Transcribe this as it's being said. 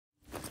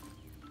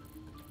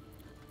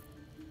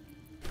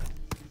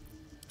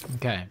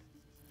Okay.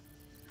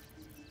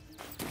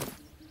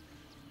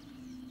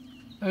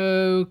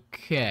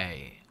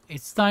 Okay.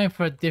 It's time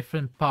for a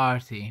different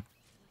party.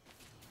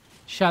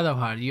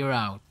 Shadowheart, you're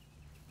out.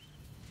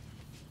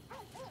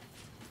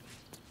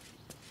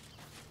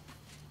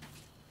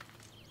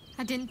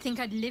 I didn't think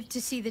I'd live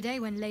to see the day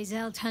when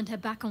lae'zel turned her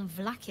back on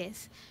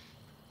Vlaakith.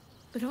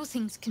 But all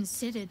things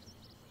considered,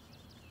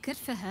 good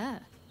for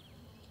her.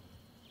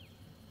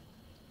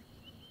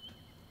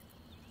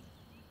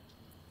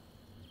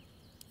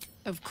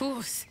 Of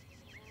course.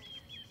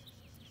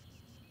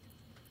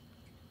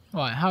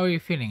 Right, how are you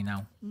feeling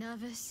now?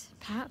 Nervous,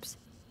 perhaps?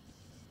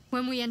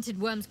 When we entered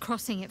Worm's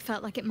Crossing, it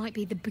felt like it might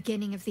be the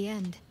beginning of the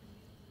end.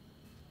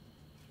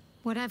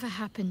 Whatever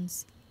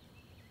happens,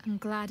 I'm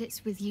glad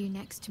it's with you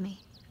next to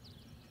me.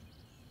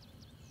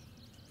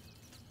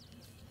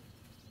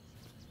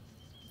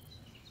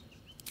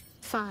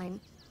 Fine.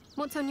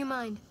 What's on your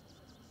mind?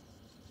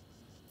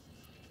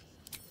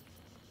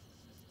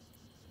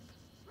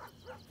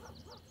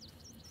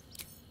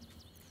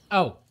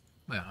 Oh,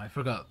 well, I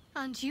forgot.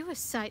 Aren't you a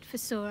sight for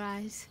sore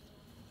eyes?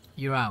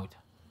 You're out.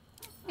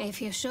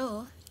 If you're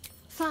sure.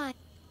 Fine.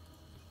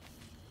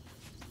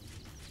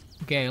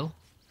 Gale,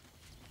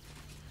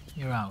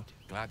 you're out.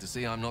 Glad to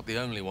see I'm not the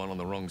only one on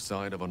the wrong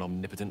side of an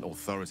omnipotent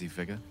authority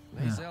figure.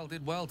 lae'zel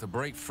did well to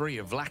break free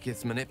of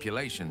Vlaakith's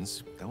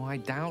manipulations, though I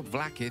doubt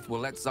Vlaakith will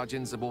let such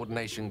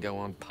insubordination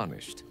go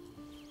unpunished.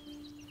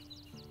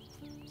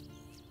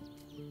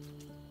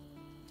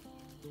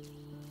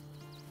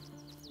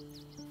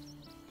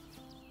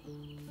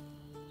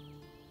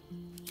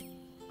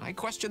 I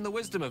question the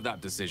wisdom of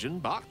that decision,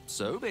 but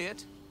so be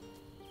it.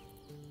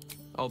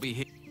 I'll be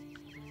here.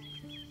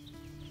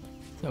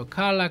 So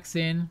Karlach's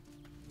in.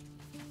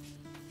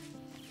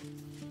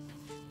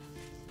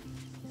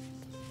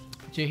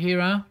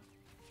 Jaheira.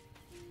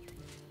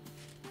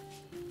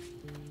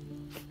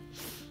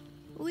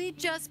 We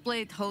just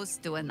played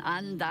host to an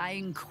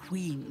undying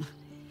queen.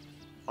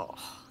 Oh,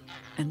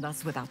 and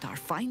that's without our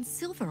fine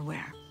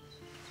silverware.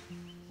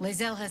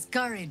 lae'zel has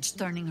courage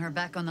turning her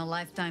back on a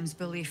lifetime's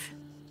belief.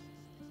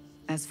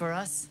 As for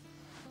us,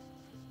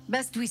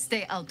 best we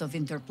stay out of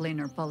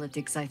interplanar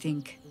politics, I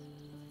think.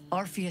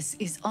 Orpheus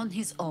is on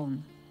his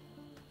own.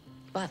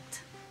 But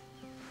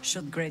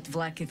should great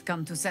Vlaakith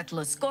come to settle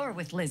a score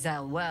with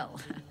lae'zel, well,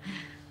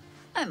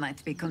 I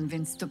might be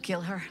convinced to kill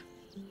her.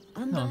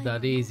 Not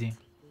that easy.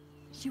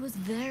 She was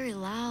very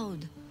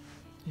loud.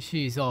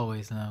 She's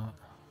always loud.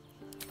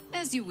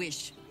 As you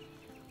wish.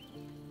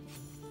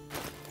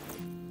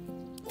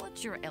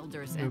 What's your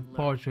elders Your and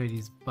portrait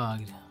is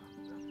bugged.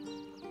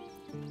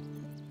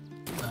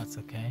 That's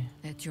okay.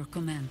 at your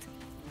command?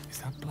 Is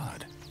that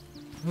blood?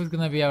 Who's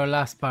gonna be our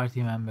last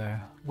party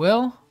member?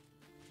 Will?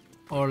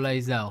 Or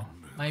lae'zel?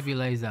 Maybe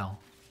lae'zel.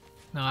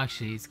 No,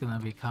 actually, it's gonna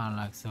be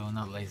Karlach, so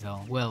not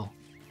lae'zel. Will.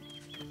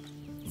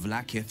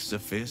 Vlaakith's a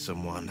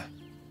fearsome one.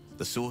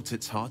 The sort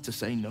it's hard to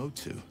say no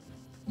to.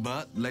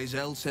 But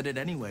lae'zel said it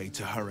anyway,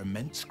 to her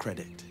immense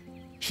credit.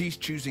 She's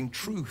choosing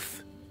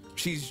truth.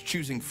 She's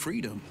choosing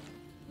freedom.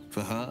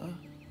 For her,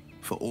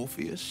 for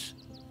Orpheus,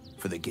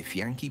 for the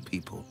Githyanki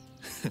people.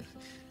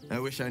 I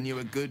wish I knew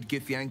a good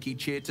Githyanki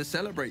cheer to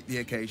celebrate the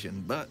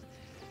occasion, but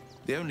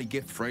the only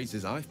gift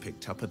phrases I've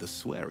picked up are the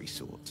sweary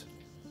sort.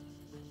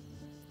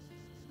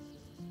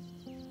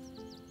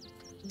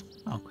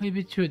 Oh, could it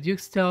be true? Duke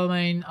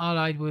Stelmane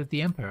allied with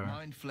the Emperor.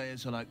 Mind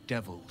flayers are like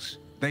devils.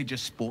 They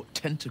just sport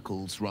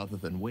tentacles rather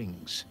than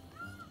wings.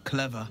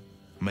 Clever,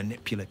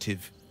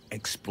 manipulative,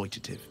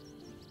 exploitative.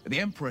 The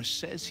Emperor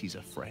says he's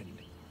a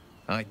friend.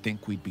 I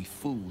think we'd be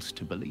fools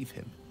to believe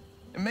him.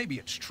 And maybe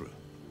it's true.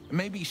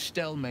 Maybe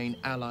Stelmane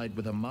allied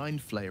with a mind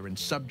flayer and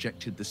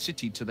subjected the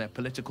city to their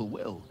political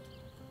will.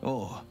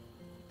 Or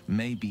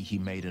maybe he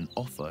made an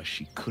offer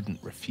she couldn't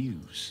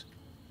refuse.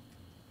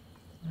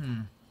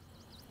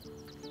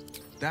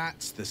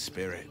 That's the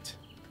spirit.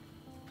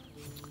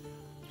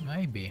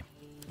 Maybe.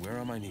 Where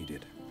am I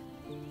needed?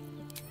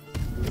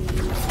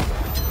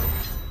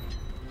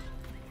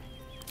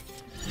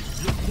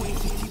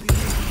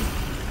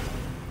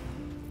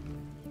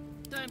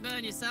 Don't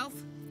burn yourself.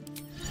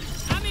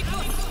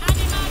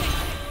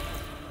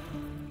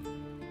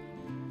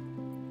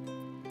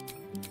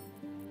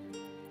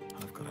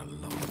 I've got a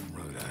long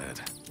road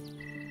ahead.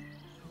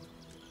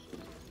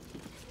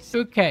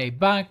 Okay,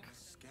 back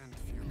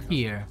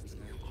here.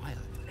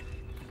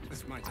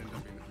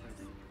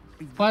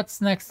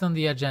 What's next on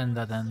the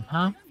agenda then,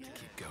 huh?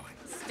 Keep going.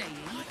 Staying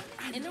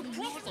in a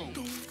brothel.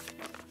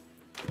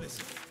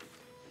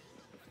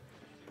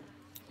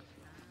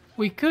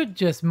 We could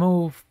just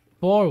move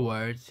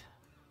forward.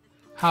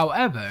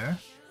 However,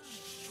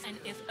 And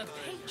if a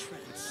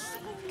patron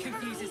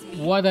confuses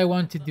me, what I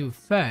want to do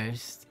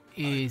first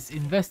is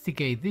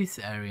investigate this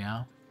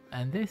area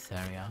and this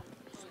area.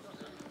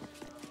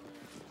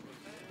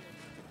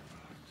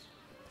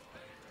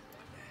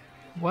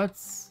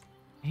 What's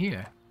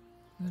here?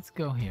 Let's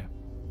go here.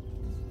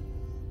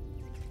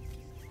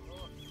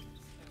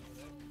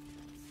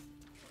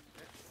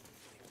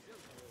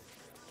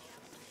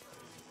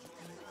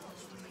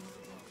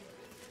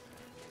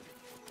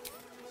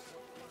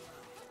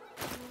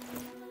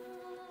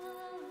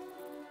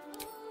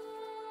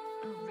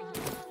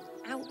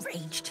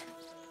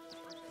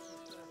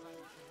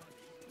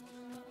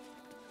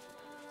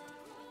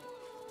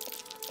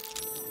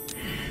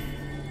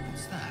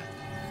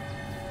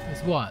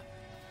 what?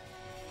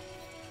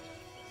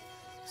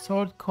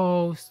 Sword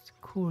Coast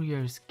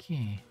Courier's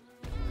Key.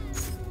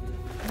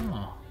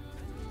 Oh.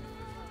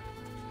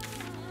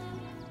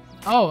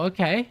 Oh,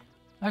 okay.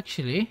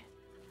 Actually.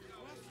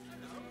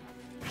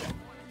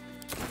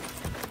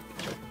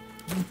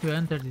 I need to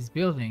enter this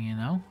building, you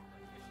know.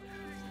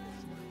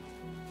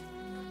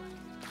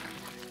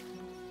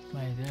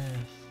 Wait,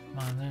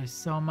 there's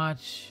so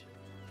much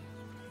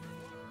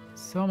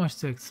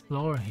to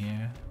explore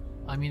here.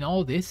 I mean,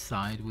 all this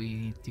side we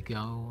need to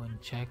go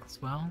and check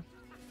as well.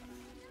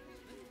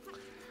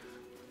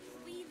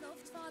 We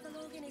loved Father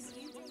Logan as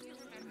you did, you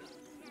remember?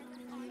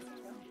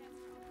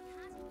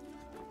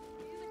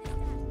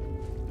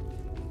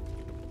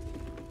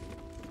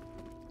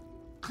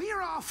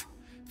 Clear off!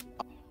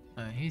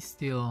 He's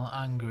still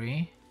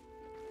angry.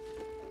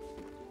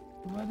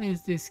 What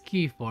is this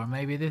key for?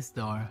 Maybe this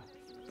door.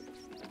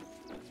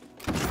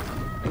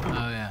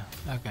 Oh yeah,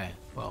 okay,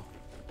 well,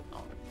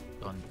 no,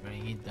 don't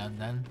bring it down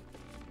then.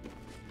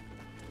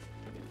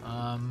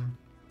 You're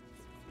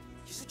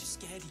such a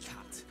scaredy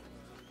cat.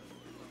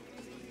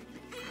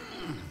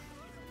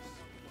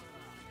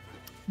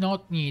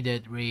 Not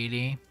needed,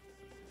 really.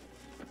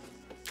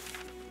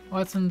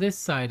 What's on this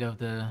side of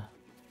the...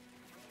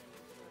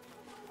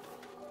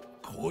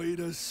 Quite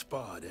a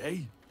spot,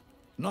 eh?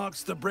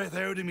 Knocks the breath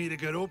out of me to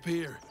get up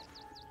here.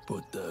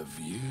 But the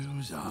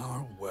views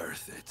are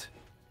worth it.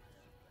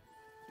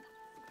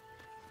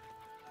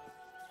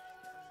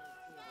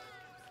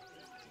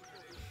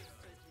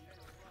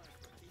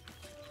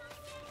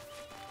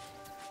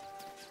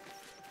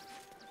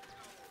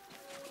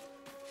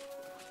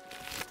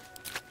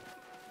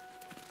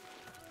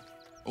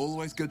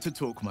 Always good to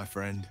talk, my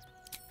friend.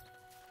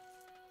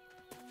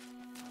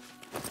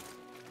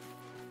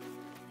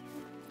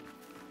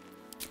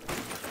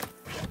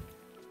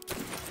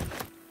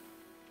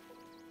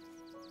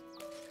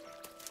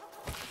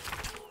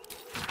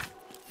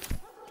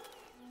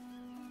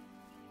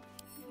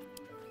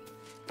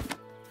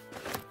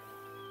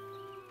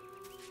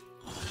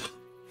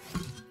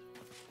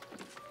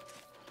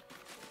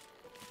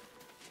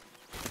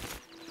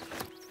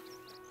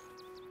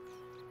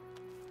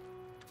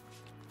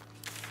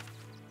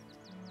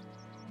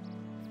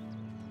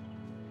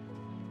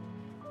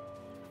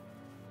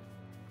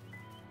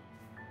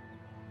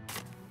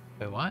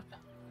 Wait, what?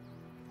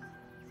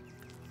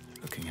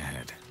 Looking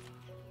ahead.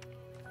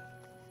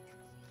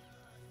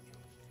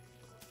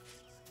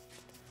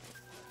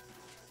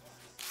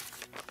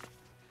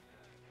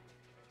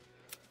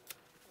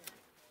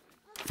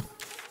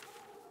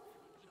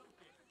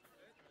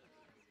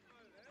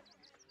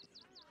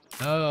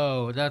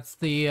 Oh, that's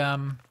the Is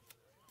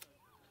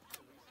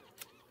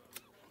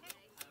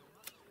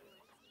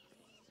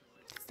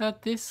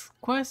that this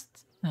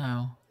quest?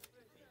 No.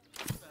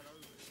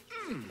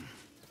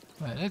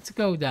 Right, let's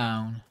go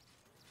down.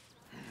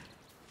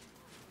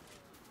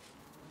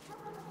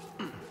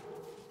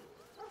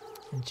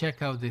 And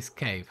check out this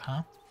cave,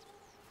 huh?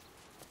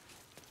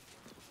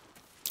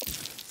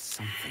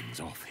 Something's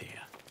off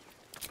here,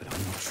 but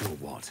I'm not sure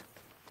what.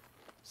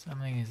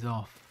 Something is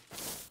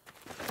off.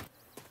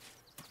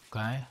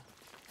 Okay.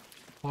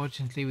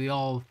 Fortunately, we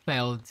all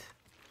failed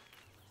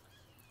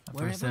a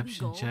Wherever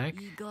perception we go,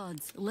 check. ye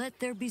gods, let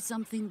there be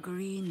something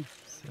green.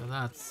 So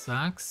that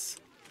sucks.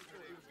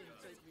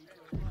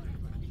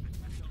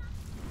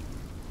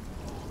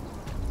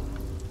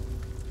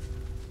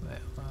 Wait,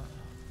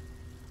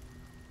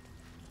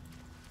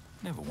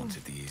 Never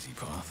wanted the easy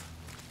path.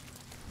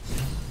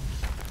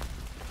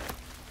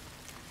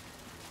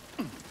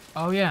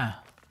 oh yeah.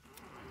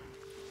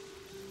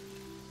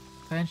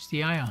 Clench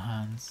the iron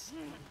hands.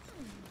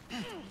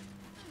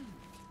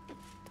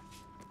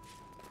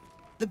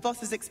 The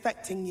boss is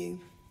expecting you.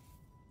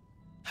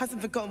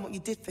 Hasn't forgotten what you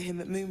did for him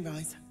at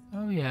Moonrise.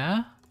 Oh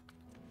yeah.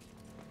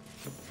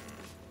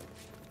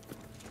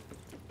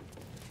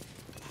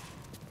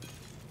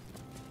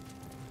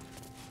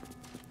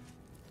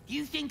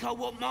 You think I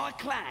want my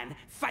clan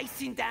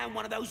facing down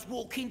one of those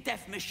walking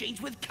death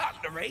machines with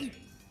cutlery?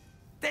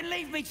 Then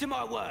leave me to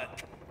my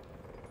work.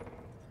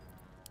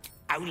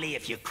 Only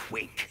if you're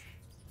quick.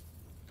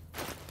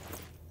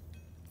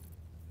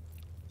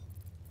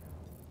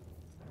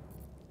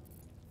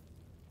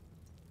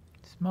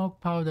 Smoke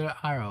powder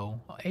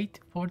arrow.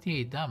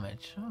 848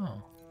 damage.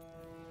 Oh.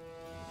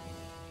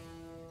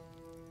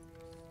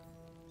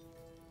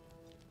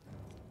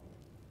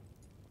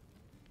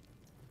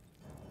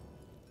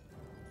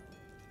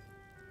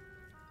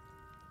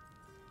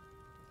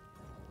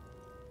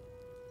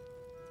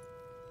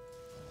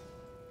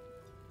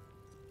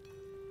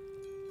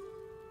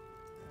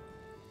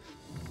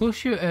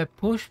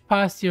 Push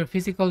past your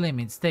physical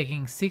limits,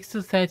 taking 6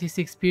 to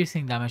 36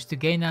 piercing damage to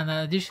gain an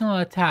additional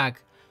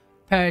attack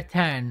per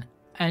turn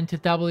and to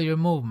double your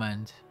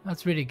movement.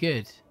 That's really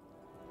good.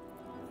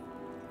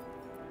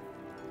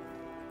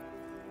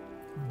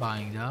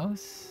 Buying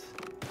those,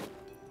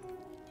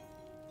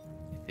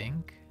 I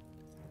think.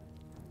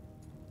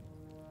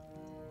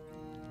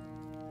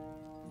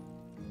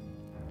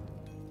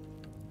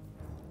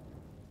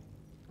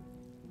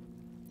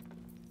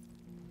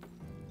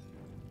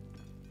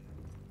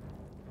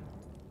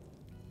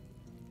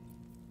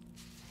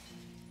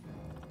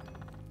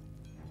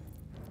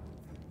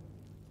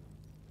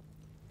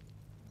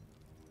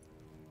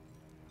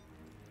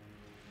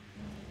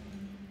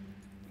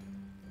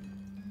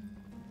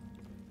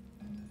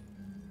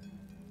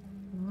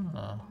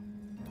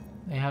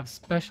 have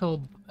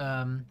special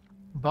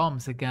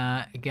bombs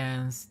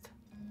against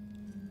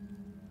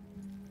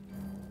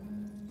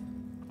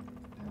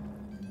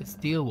the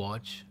Steel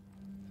Watch.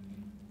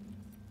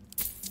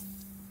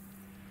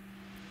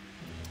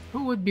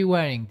 Who would be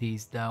wearing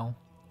these though?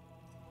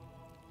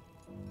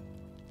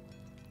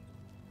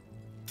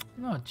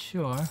 Not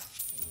sure.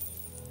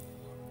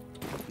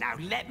 Now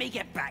let me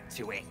get back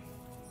to it.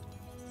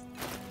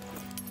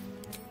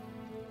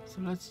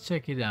 So let's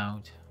check it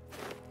out.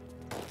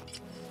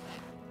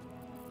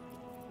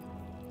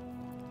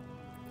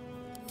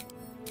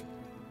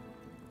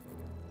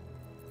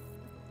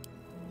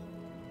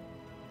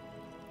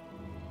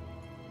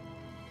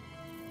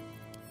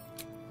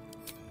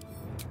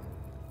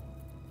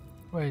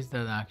 Where is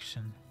that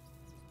action?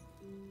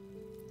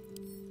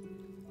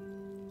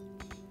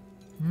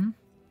 Hmm?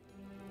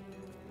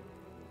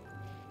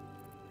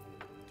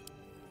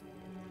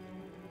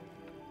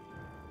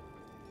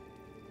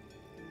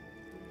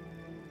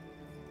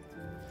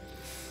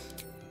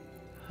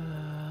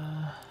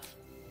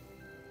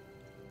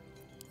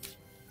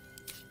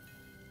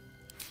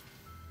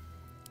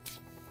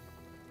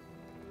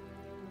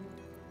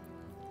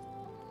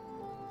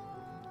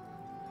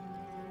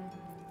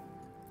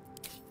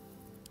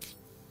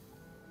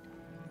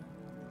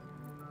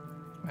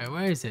 Wait,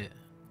 where is it?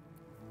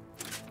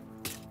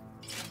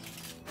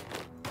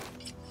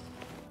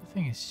 I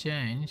think it's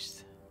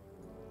changed.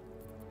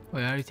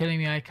 Wait, are you telling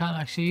me I can't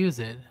actually use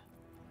it?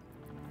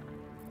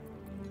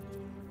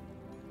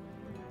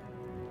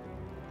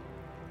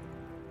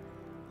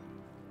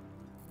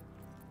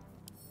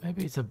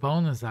 Maybe it's a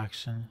bonus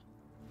action.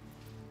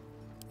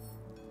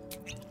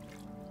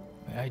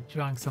 Wait, I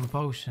drank some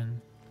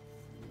potion.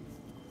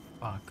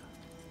 Fuck.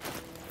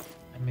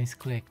 I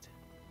misclicked.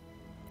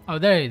 Oh,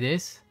 there it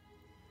is.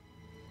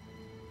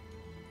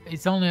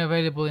 It's only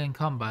available in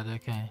combat,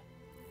 okay.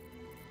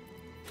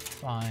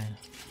 Fine.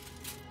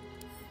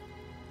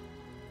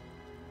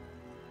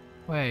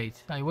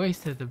 Wait, I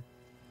wasted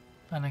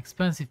an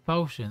expensive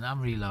potion.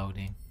 I'm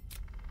reloading.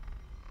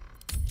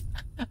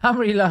 I'm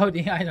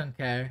reloading, I don't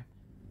care.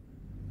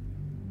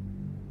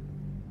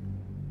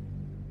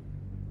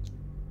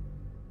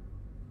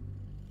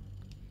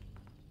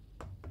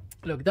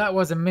 Look, that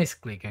was a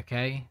misclick,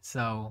 okay?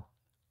 So,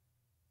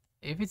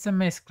 if it's a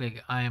misclick,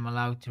 I am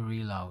allowed to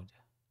reload.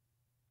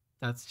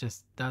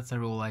 That's a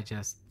rule I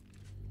just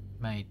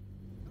made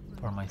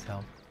for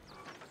myself.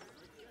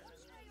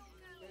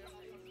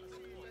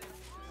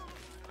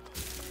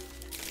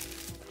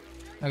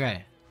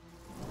 Okay.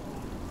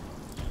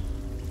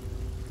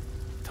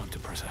 Time to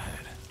press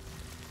ahead.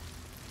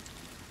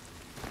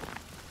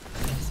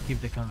 Let's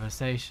keep the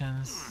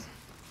conversations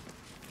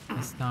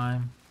this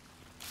time.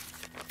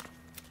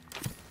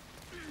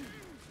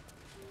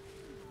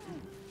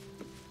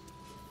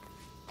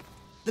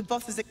 The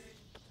boss is...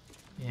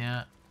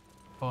 Yeah.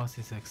 Boss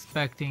is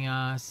expecting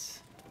us.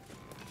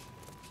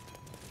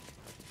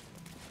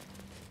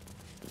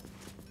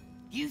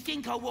 You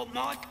think I want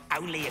my...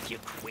 Only if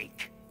you're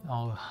quick.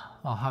 I'll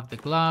have the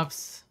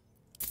gloves.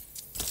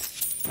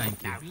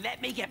 Thank you. Now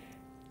let me get...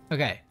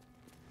 Okay.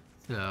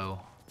 So...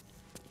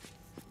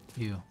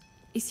 You.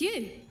 It's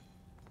you.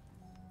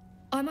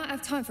 I might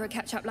have time for a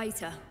catch-up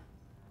later.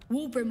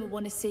 Warbrim will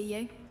want to see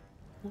you.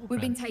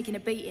 We've been taking a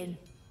beating,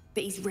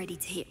 but he's ready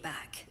to hit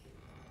back.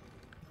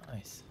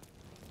 Nice.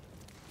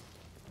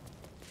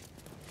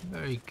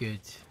 Very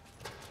good.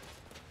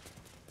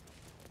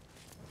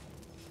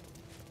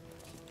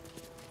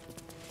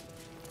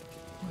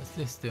 What's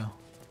this do?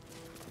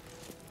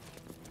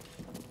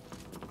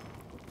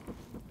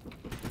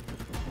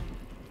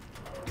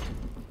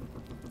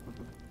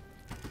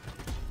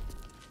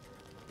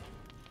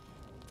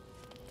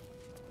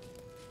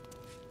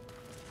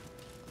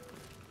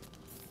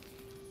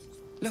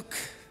 Look,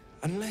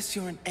 unless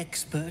you're an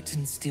expert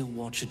in steel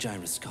watch or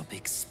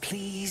gyroscopics,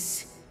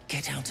 please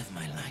get out of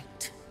my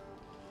light.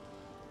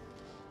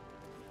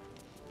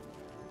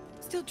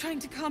 Still trying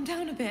to calm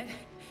down a bit.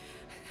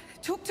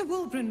 Talk to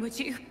Wilburn, would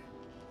you?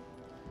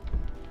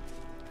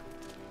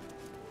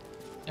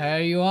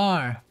 There you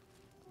are.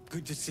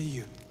 Good to see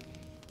you.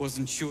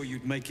 Wasn't sure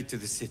you'd make it to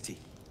the city.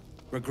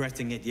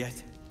 Regretting it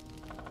yet?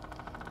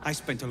 I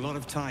spent a lot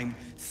of time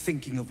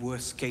thinking of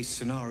worst-case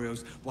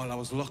scenarios while I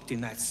was locked in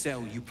that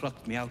cell you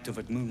plucked me out of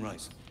at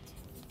Moonrise.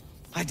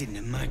 I didn't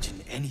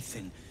imagine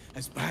anything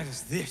as bad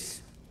as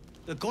this.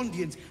 The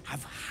Gondians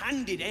have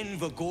handed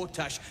Enver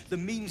Gortash the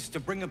means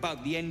to bring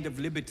about the end of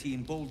liberty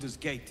in Baldur's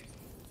Gate.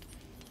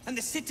 And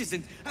the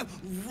citizens have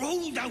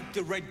rolled out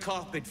the red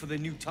carpet for the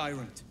new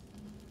tyrant.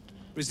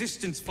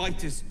 Resistance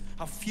fighters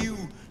are few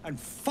and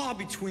far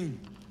between.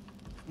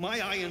 My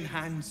iron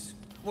hands,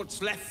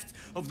 what's left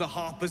of the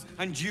Harpers,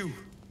 and you,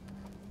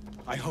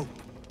 I hope.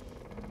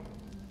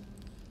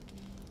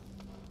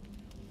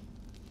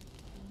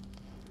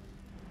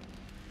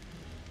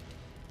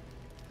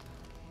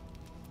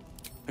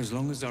 As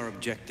long as our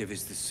objective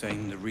is the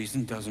same, the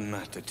reason doesn't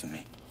matter to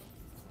me.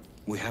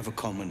 We have a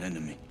common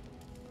enemy.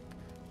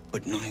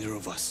 But neither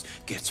of us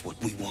gets what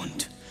we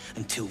want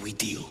until we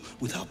deal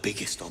with our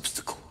biggest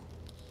obstacle.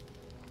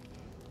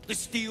 The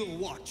Steel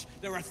Watch.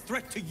 They're a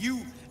threat to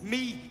you,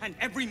 me, and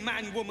every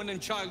man, woman,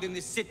 and child in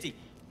this city.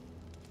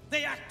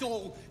 They act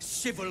all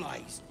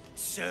civilized,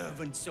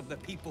 servants of the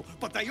people,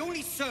 but they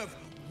only serve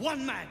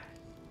one man.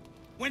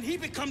 When he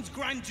becomes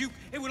Grand Duke,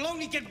 it will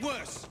only get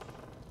worse.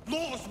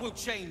 Laws will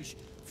change,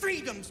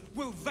 freedoms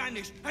will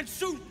vanish, and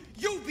soon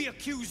you'll be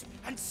accused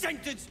and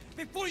sentenced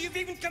before you've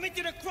even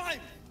committed a crime.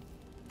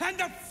 And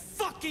the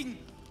fucking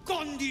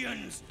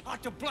Gondians are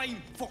to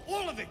blame for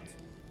all of it.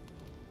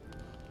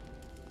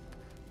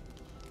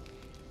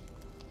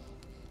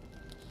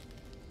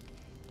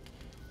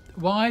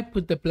 Why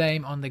put the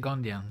blame on the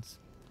Gondians?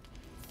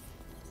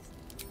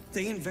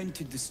 They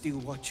invented the Steel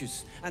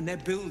Watchers, and they're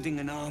building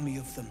an army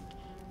of them.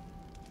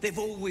 They've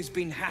always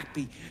been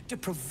happy to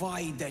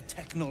provide their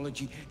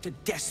technology to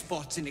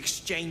despots in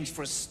exchange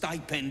for a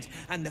stipend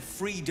and the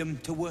freedom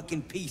to work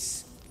in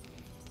peace.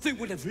 They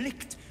would have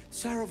licked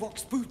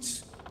Saravok's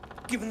boots,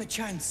 given the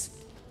chance.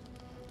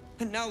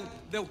 And now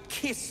they'll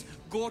kiss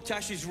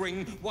Gortash's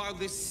ring while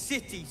this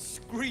city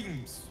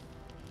screams.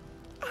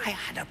 I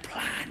had a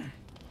plan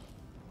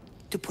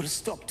to put a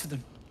stop to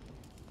them.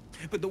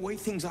 But the way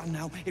things are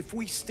now, if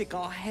we stick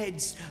our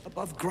heads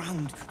above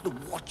ground, the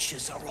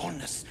Watchers are on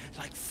us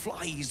like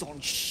flies on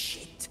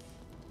shit.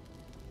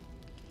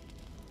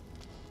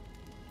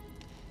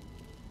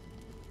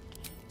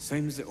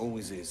 Same as it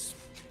always is.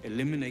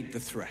 Eliminate the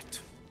threat.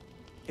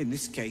 In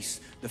this case,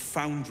 the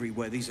foundry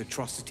where these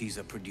atrocities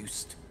are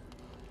produced.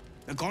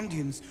 The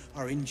Gondians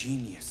are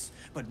ingenious,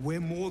 but we're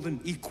more than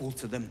equal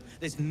to them.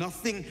 There's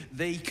nothing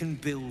they can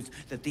build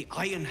that the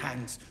Iron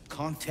Hands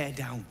can't tear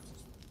down.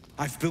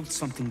 I've built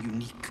something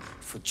unique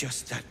for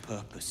just that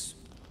purpose.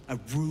 A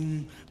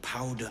room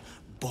powder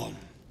bomb.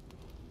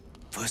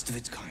 First of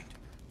its kind.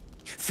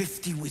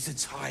 50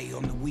 wizards high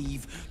on the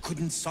weave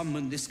couldn't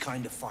summon this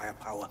kind of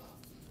firepower.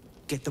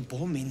 Get the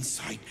bomb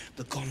inside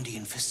the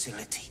Gondian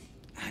facility,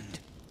 and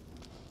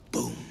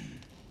boom.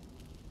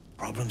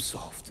 Problem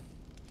solved.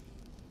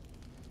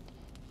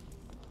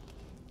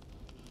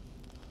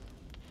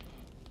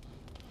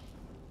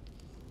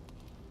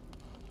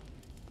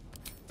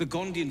 The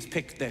Gondians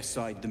picked their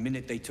side the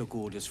minute they took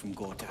orders from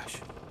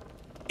Gortash.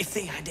 If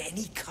they had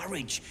any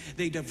courage,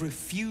 they'd have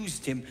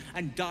refused him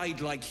and died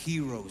like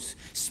heroes,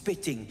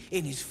 spitting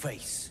in his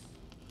face.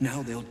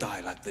 Now they'll die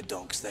like the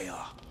dogs they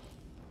are.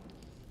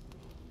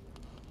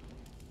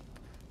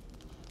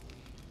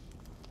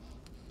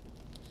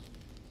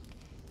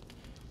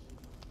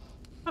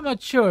 I'm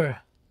not sure.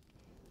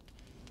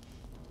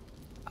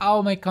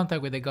 I'll make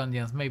contact with the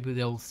Gondians. Maybe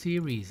they'll see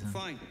reason.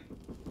 Fine.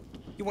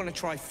 You want to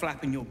try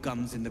flapping your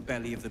gums in the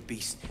belly of the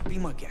beast? Be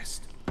my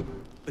guest.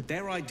 But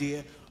their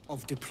idea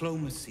of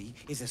diplomacy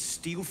is a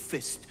steel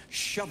fist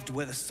shoved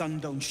where the sun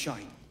don't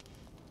shine.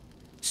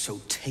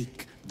 So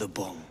take the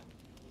bomb.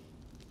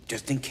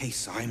 Just in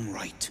case I'm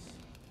right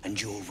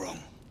and you're wrong.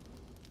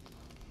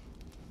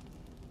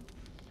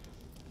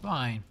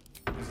 Fine.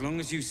 As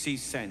long as you see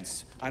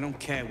sense, I don't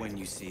care when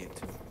you see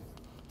it.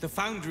 The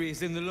foundry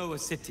is in the lower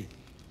city.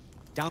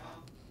 Down.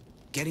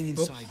 Getting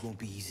inside won't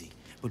be easy.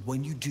 But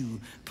when you do,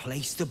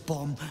 place the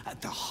bomb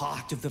at the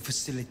heart of the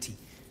facility.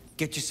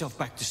 Get yourself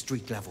back to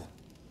street level.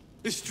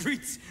 The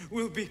streets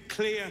will be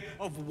clear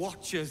of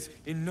Watchers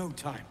in no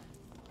time.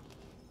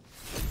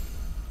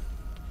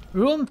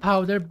 Room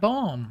powder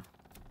bomb.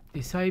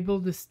 Disable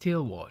the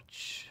Steel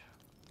Watch.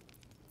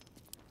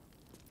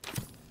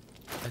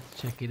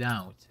 Let's check it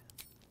out.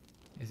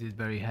 Is it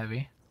very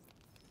heavy?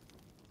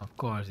 Of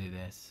course it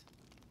is.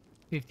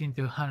 15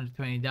 to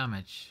 120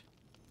 damage.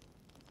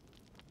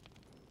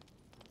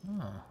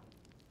 Oh.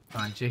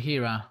 Right,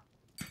 Jaheira.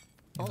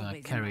 I'm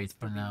gonna carry it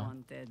for now.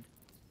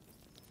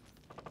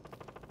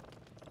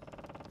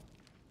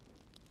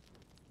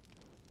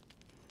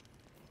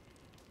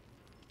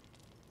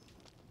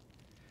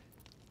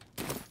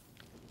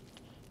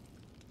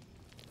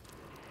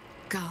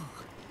 Go.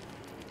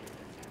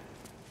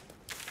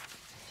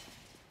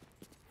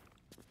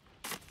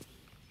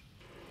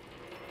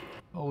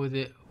 Oh, with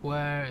it,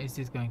 where is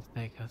this going to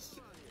take us?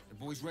 The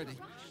boys ready?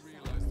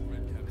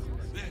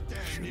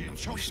 Shouldn't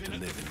have wished to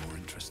live in more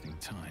interesting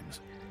times.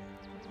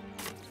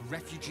 For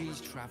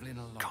refugees traveling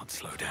alone. Can't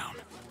slow down.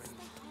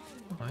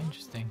 Oh,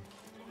 interesting.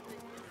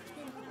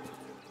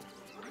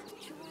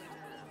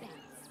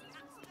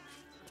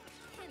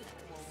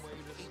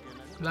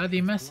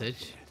 Bloody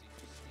message.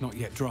 Not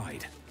yet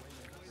dried.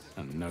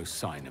 And no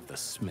sign of the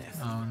smith.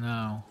 Oh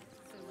no.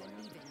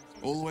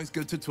 Always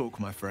good to talk,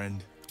 my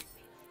friend.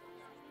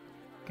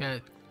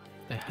 Get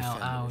the hell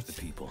Defender out. of the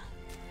people.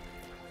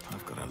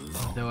 I've got a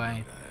long the way. road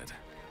ahead.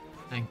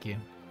 Thank you.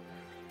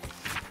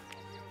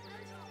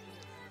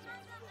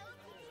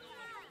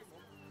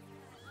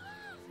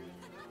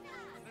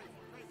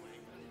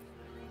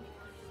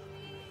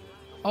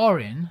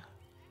 Orin?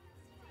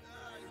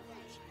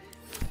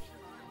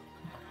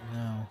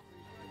 No.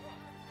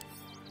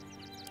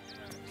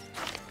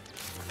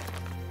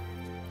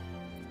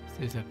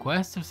 Is this a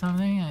quest or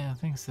something? I don't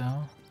think so.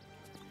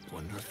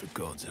 Wonder if the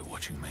gods are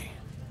watching me.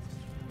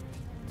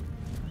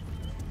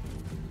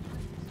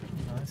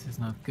 No, this is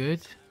not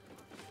good.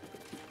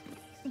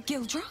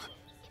 Gildra?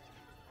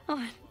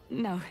 Oh,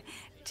 no.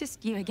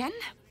 Just you again?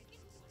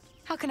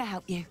 How can I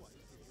help you?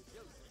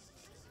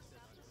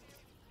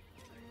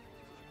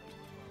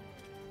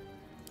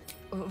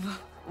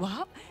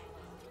 What?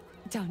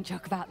 Don't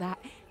joke about that.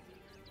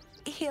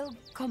 He'll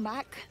come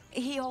back.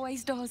 He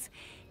always does.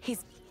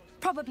 He's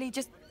probably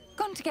just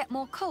gone to get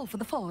more coal for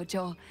the forge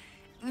or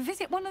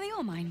visit one of the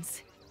ore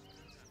mines.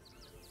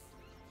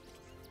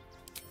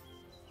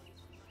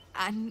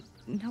 And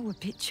no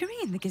obituary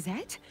in the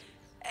Gazette?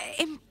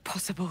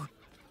 Impossible.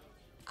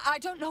 I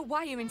don't know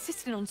why you're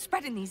insisting on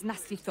spreading these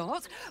nasty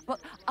thoughts, but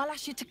I'll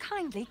ask you to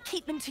kindly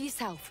keep them to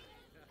yourself.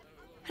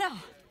 Now,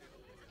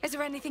 is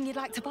there anything you'd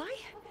like to buy?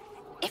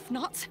 If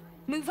not,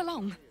 move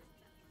along.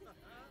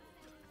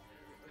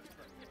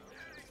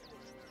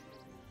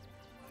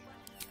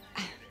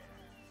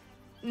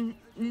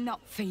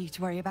 Not for you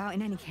to worry about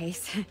in any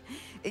case.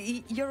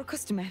 You're a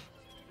customer.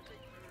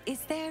 Is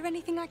there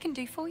anything I can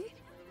do for you?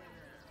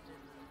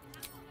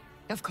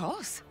 Of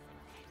course.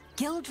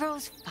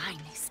 Gildro's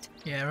finest.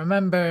 Yeah,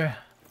 remember,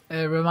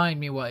 remind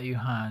me what you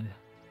had.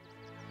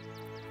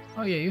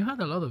 Oh yeah, you had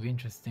a lot of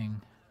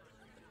interesting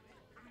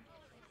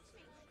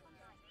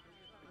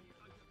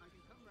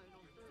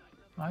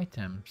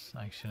items,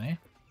 actually.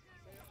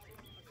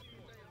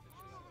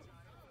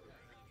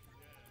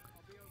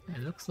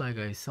 It looks like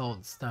I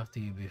sold stuff to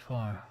you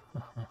before.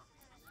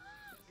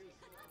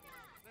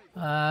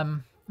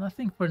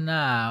 Nothing for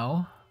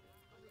now,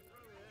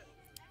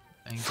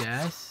 I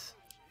guess.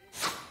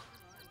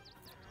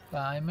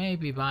 But I may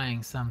be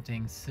buying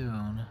something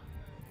soon.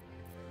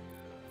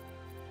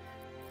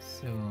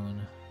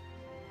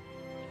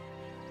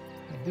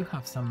 I do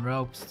have some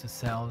ropes to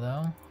sell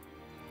though.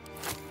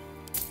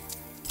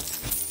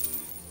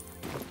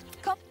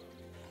 Come.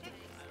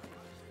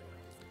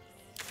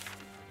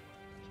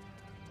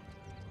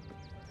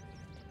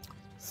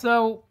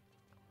 So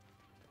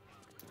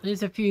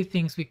there's a few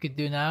things we could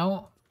do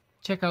now.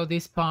 Check out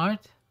this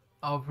part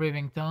of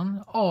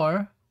Rivington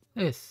or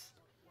this.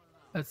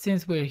 But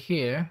since we're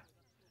here,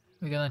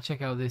 we're gonna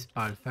check out this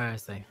part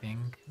first, I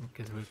think,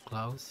 because we're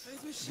close.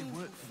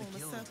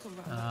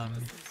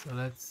 So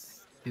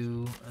let's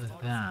do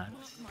that.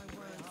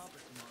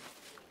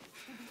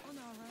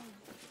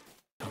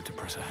 Time to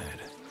press ahead.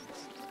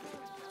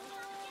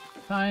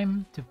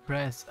 Time to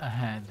press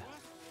ahead.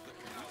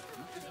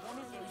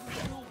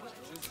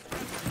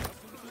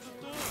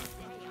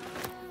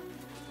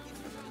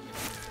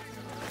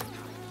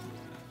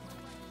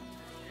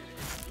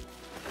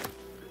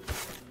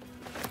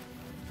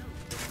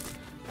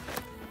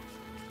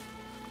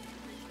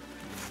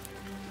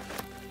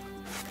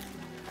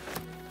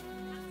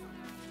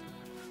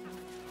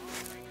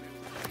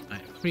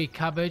 Free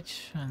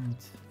cabbage and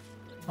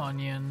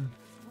onion.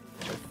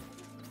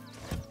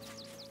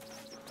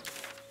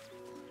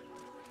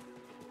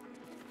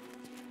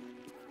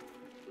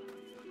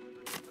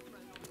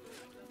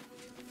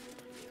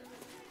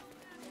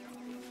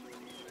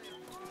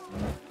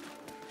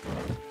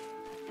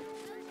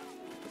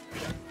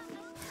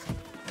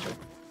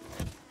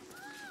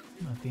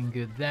 Nothing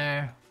good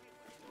there.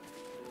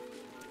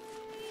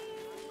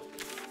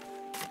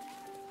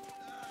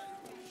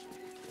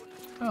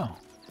 Oh.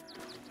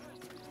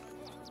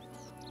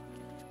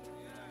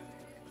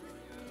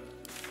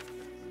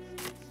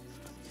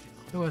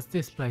 So what's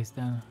this place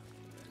then?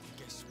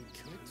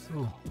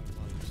 Ooh.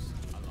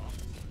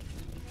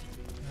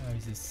 There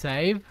is a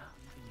save.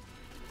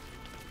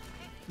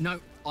 No,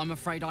 I'm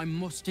afraid I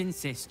must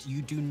insist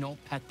you do not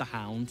pet the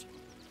hound.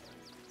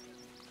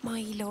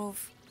 My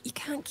love, you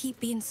can't keep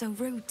being so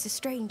rude to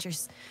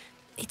strangers.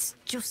 It's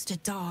just a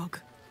dog.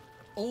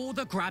 All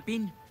the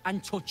grabbing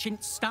and touching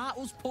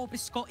startles poor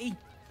Biscotti.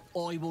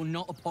 I will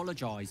not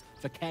apologise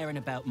for caring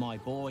about my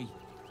boy.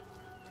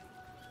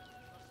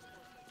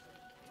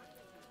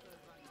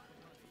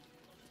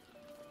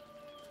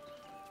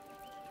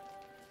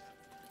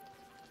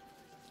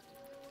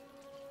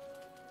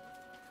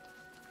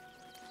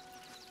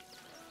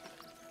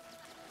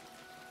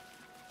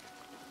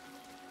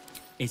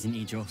 Isn't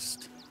he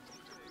just?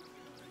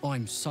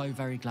 I'm so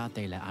very glad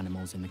they let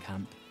animals in the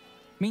camp.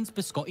 Means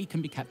Biscotti can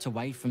be kept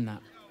away from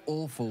that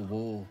awful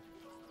war.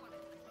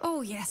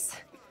 Oh, yes.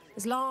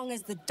 As long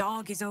as the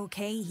dog is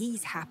okay,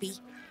 he's happy.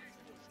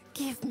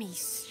 Give me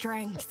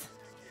strength.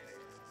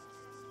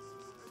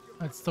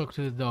 Let's talk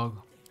to the dog.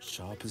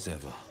 Sharp as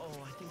ever.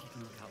 Oh, I think he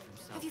can look out for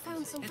himself. Have you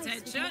found some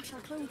place we can wash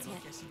our clothes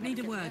yet? Need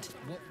a word.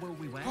 What will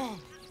we wear?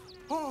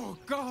 Oh,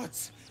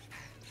 gods!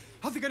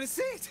 Are they gonna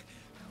see it?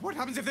 What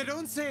happens if they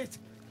don't see it?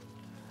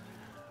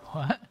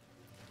 What?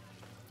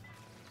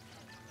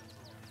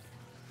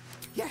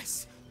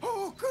 Yes!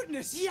 Oh,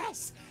 goodness,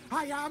 yes!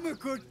 I am a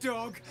good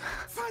dog!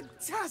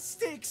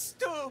 Fantastic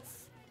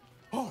stuff!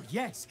 Oh,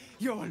 yes,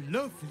 you're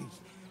lovely.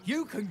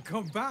 You can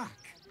come back.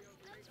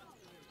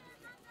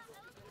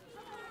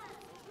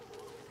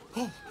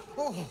 Oh.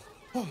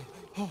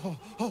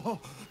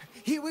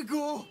 Here we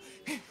go.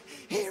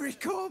 Here it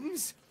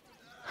comes.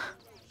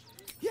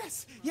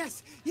 Yes!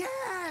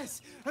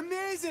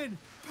 Amazing!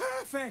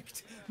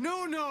 Perfect!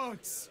 No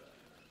notes!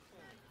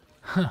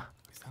 Is that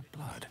that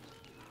blood?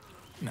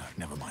 No,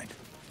 never mind.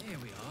 Here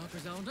we are,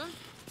 Griselda.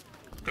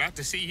 Glad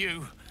to see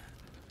you.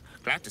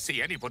 Glad to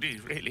see anybody,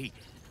 really.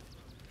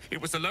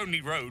 It was a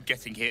lonely road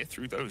getting here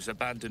through those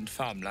abandoned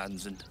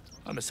farmlands, and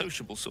I'm a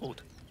sociable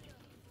sort.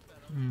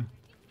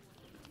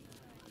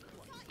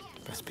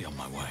 Best be on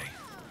my way.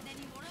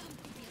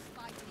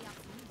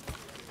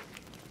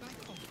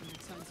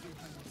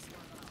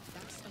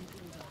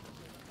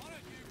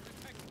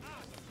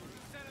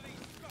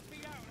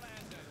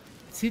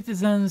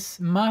 Citizens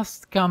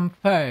must come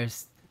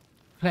first,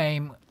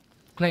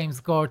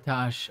 claims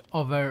Gortash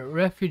over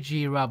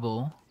refugee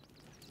rubble.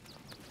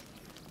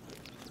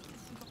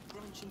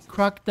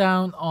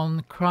 Crackdown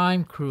on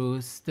crime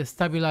crews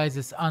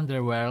destabilizes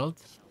underworld.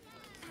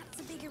 That's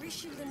a bigger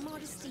issue than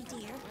modesty,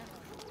 dear.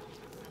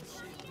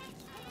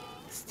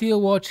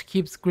 Steelwatch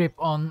keeps grip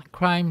on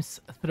crime's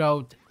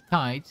throat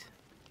tight.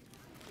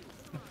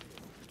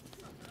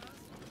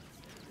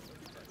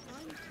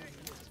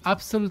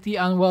 Absolutely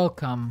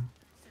unwelcome.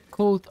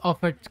 Cult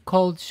offered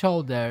cold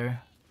shoulder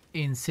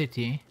in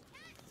city.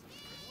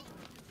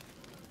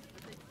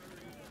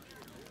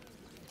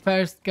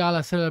 First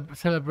gala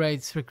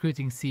celebrates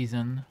recruiting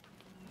season.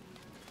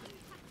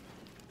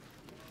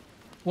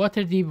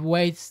 Waterdeep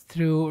wades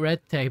through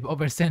red tape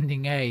over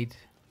sending aid.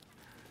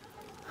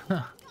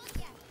 Here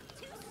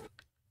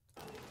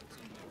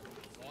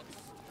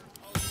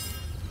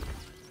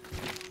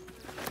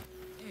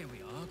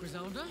we are,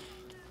 Griselda.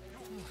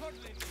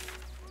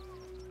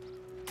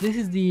 This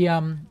is the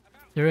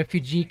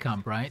refugee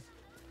camp, right?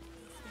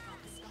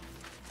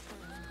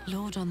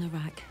 Lord on the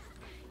rack,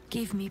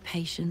 give me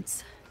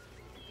patience.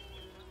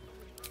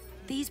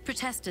 These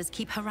protesters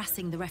keep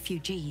harassing the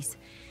refugees.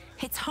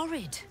 It's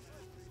horrid.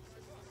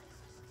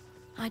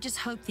 I just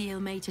hope the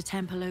Ilmater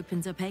Temple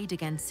opens up aid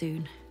again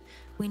soon.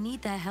 We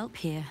need their help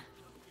here.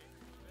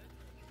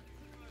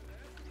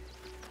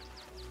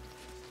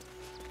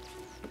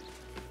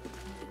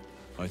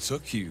 I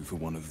took you for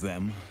one of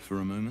them for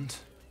a moment.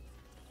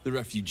 The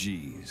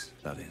refugees,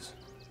 that is.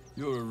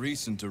 You're a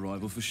recent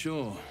arrival for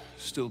sure,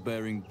 still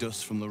bearing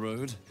dust from the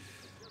road.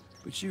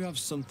 But you have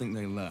something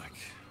they lack.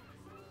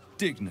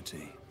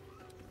 Dignity.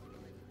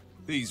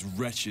 These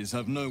wretches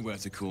have nowhere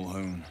to call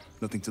home,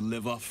 nothing to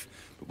live off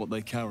but what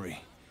they carry,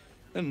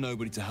 and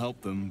nobody to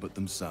help them but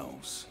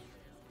themselves.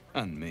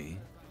 And me,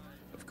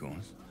 of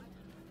course.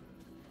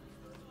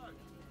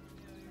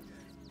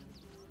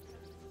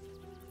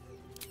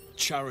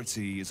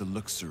 Charity is a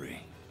luxury.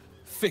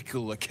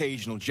 Fickle,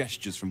 occasional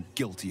gestures from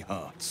guilty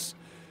hearts.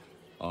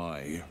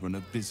 I run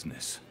a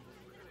business.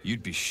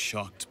 You'd be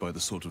shocked by the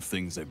sort of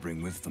things they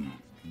bring with them.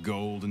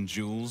 Gold and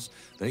jewels,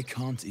 they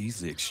can't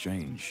easily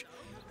exchange.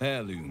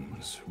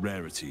 Heirlooms,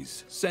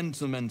 rarities,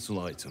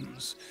 sentimental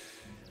items,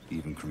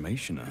 even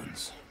cremation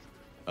urns.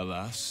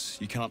 Alas,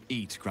 you cannot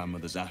eat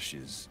grandmother's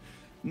ashes,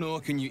 nor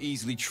can you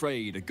easily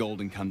trade a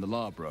golden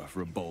candelabra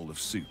for a bowl of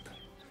soup.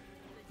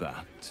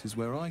 That is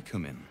where I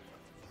come in.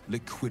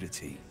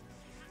 Liquidity.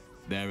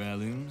 Their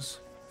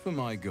heirlooms for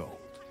my gold.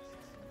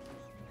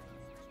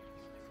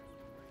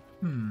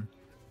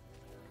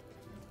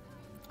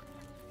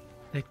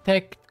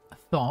 Detect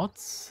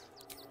thoughts.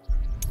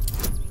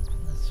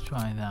 Let's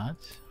try that.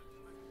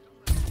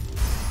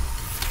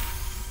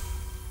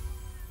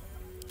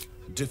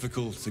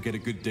 Difficult to get a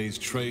good day's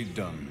trade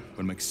done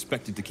when I'm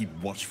expected to keep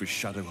watch for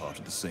Shadowheart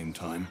at the same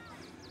time.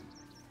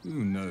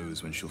 Who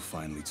knows when she'll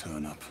finally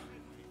turn up?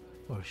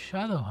 For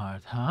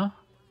Shadowheart, huh?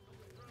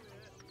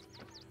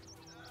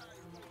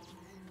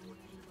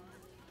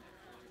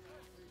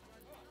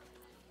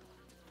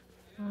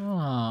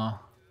 Oh.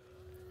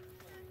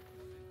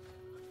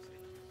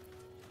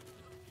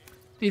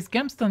 This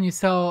gemstone you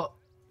sell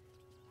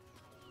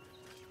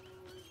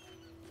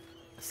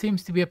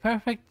seems to be a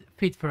perfect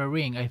fit for a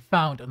ring I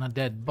found on a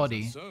dead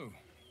body. So,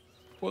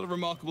 what a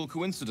remarkable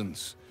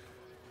coincidence.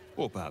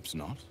 Or perhaps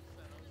not.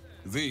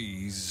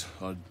 These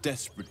are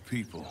desperate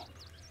people.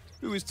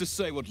 Who is to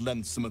say what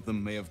lengths some of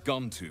them may have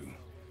gone to,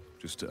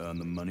 just to earn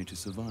the money to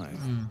survive?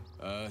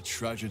 A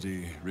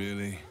tragedy,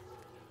 really.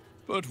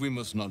 But we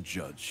must not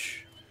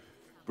judge.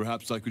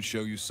 Perhaps I could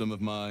show you some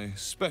of my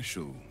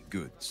special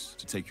goods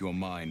to take your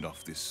mind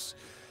off this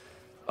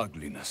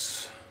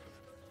ugliness.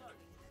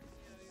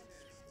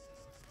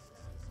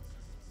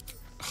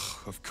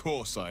 Of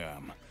course I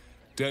am.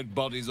 Dead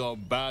bodies are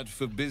bad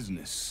for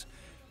business,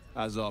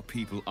 as are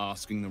people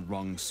asking the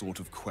wrong sort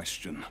of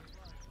question.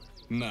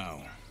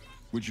 Now,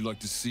 would you like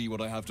to see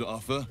what I have to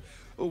offer,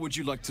 or would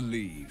you like to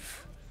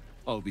leave?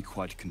 I'll be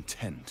quite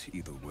content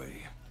either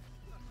way.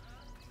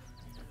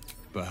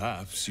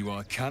 Perhaps you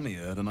are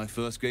cannier than I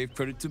first gave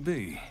credit to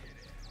be.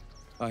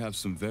 I have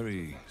some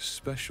very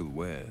special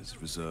wares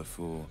reserved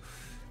for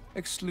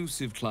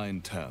exclusive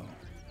clientele,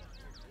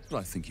 but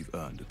I think you've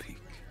earned a peek.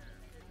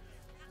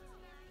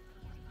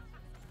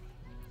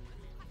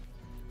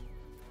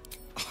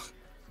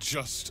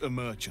 Just a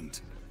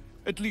merchant.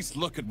 At least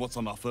look at what's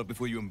on offer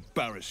before you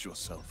embarrass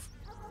yourself.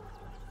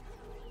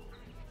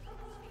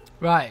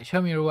 Right,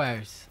 show me your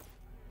wares.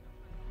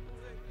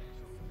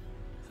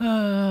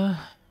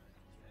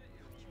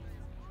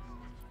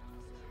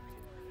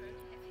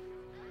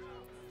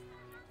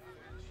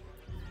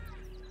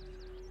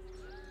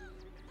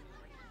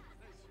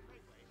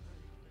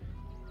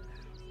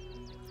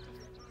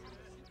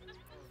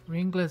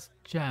 Ringless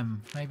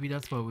gem. Maybe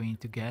that's what we need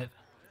to get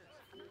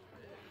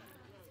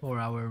for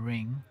our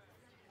ring.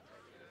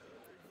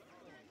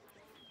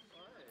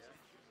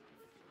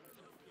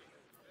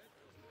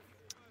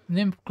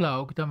 Nymph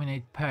cloak,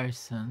 dominate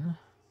person.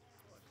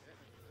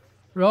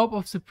 Robe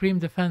of supreme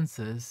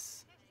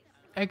defenses.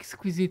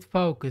 Exquisite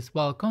focus.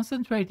 While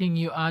concentrating,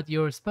 you add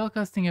your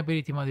spellcasting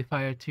ability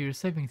modifier to your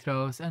saving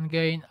throws and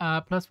gain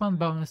a +1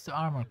 bonus to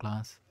armor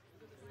class.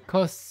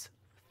 Costs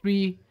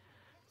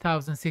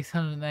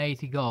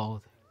 3,680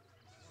 gold.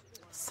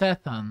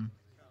 Sethan.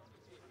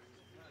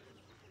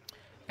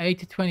 8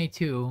 to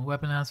 22.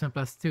 Weapon enhancement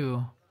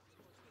 +2.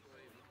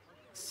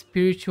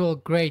 Spiritual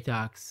Great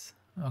Axe.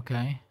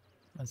 Okay.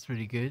 That's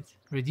really good.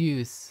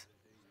 Reduce.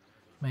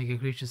 Make a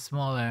creature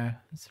smaller.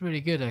 It's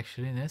really good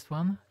actually, this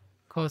one.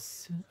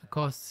 Costs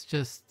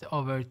just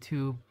over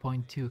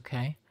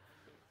 2.2k.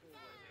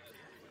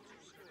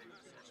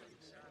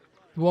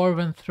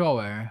 Dwarven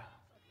Thrower.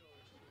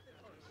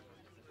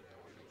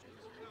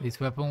 This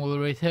weapon will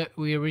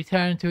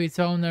return to its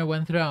owner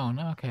when thrown.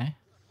 Okay.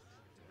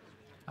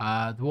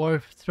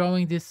 Dwarf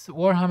throwing this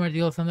warhammer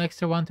deals an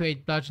extra 1 to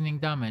 8 bludgeoning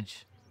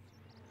damage.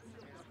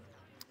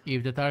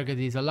 If the target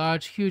is a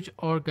large, huge,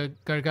 or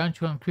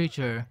gargantuan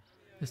creature,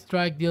 the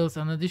strike deals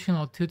an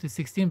additional 2 to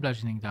 16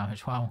 bludgeoning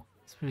damage. Wow,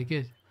 that's pretty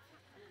good.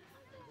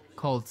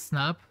 Cold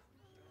Snap.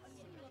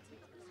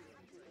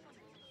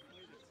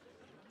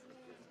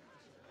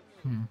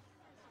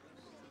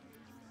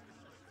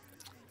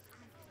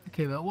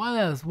 Okay, but what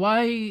else?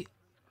 Why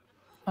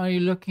are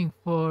you looking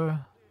for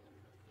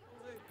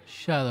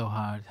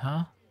Shadowheart,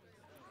 huh?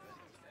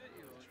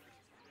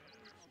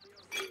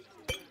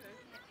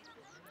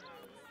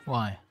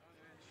 Why?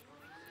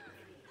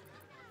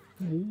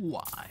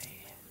 Why?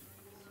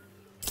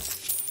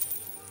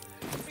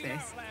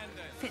 This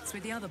fits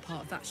with the other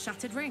part of that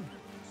shattered ring.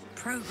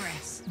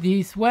 Progress.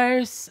 These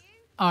wares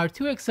are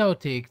too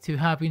exotic to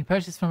have been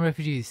purchased from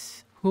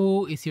refugees.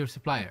 Who is your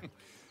supplier?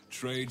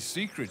 Trade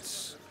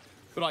secrets.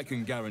 But I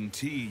can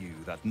guarantee you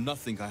that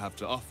nothing I have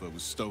to offer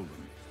was stolen.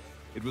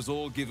 It was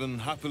all given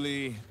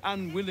happily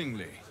and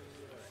willingly.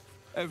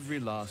 Every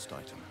last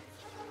item.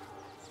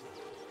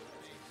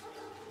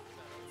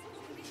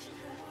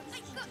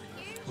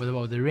 What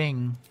about the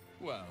ring?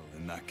 Well,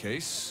 in that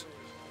case,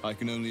 I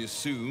can only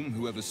assume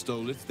whoever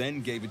stole it then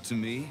gave it to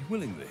me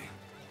willingly.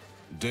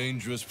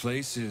 Dangerous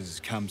places,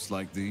 camps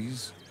like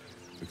these.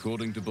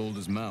 According to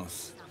Baldur's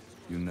mouth,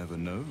 you never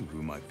know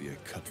who might be a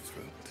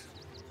cutthroat.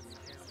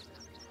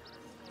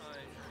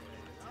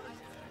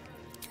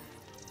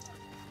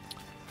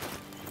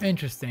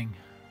 Interesting.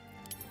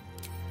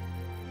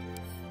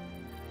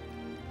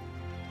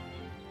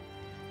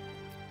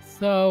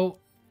 So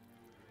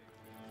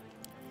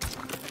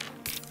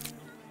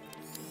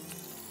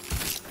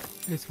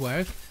this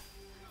worked.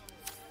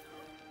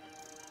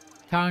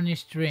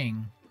 Tarnished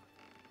ring.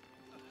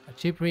 A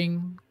cheap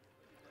ring.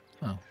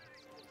 Oh.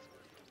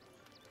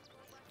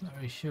 Not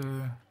very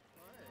sure.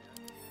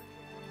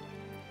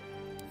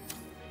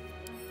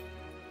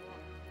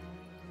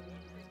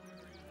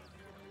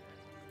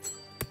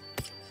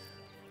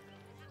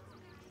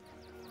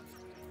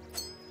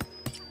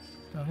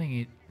 I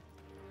think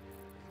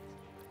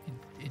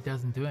it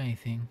doesn't do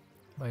anything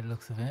by the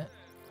looks of it.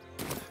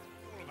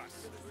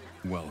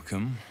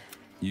 Welcome.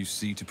 You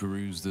see to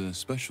peruse the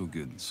special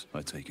goods,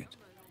 I take it.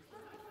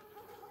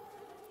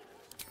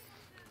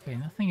 Okay,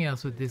 nothing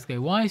else with this guy.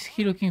 Why is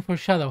he looking for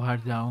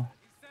Shadowheart though?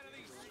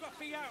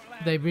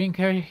 Did they bring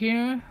her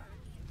here?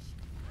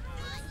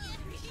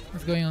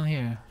 What's going on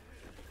here?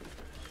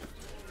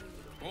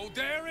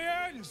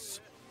 Baldurians!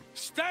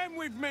 Stand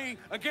with me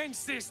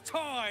against this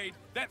tide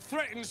that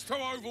threatens to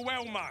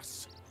overwhelm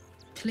us.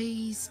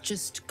 Please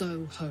just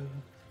go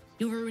home.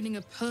 You're ruining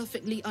a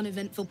perfectly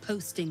uneventful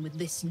posting with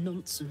this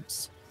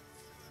nonsense.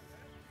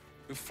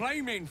 The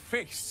Flaming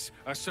Fists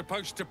are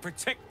supposed to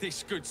protect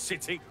this good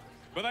city,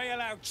 but they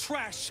allow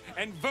trash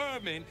and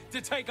vermin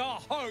to take our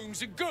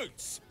homes and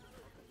goods.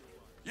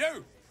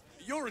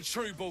 You're a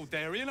true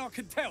Baldurian, I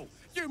can tell.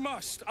 You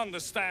must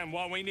understand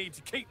why we need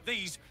to keep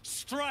these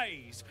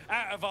strays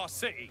out of our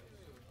city.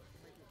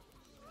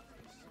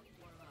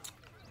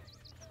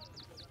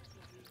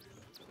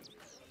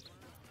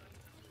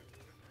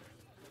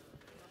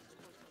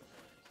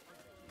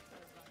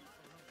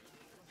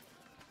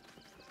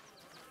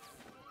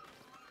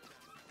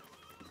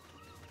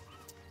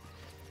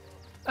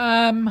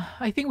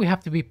 I think we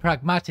have to be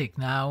pragmatic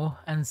now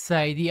and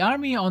say the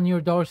army on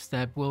your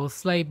doorstep will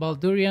slay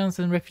Baldurians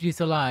and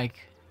refugees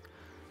alike.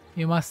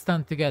 You must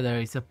stand together,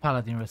 is a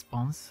Paladin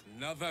response.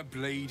 Another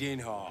bleeding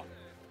heart.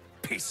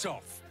 Piss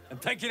off and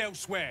take it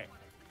elsewhere.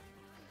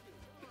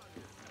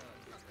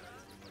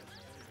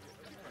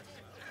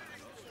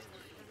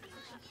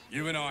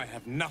 You and I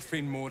have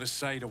nothing more to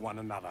say to one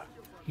another.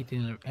 He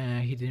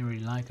didn't really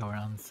like our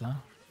answer.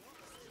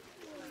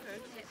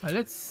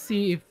 Let's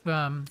see if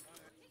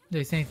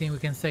there's anything we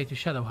can say to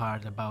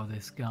Shadowheart about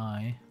this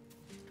guy.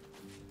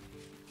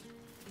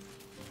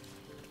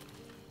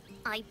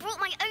 I brought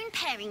my own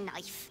paring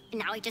knife.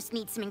 Now I just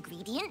need some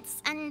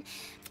ingredients and...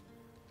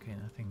 Okay,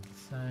 nothing to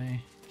say.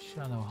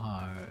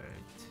 Shadowheart.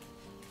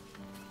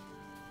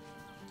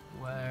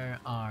 Where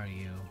are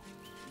you?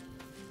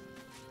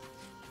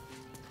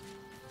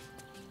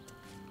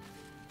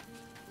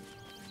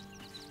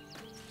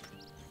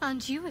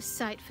 Aren't you a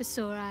sight for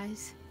sore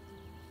eyes?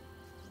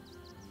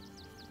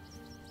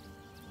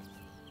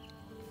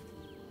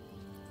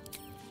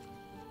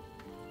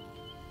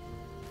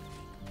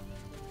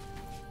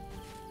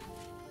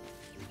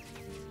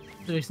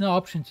 There is no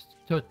option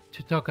to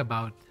talk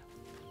about.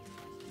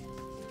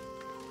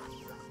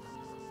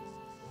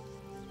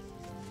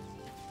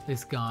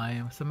 This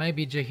guy, so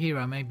maybe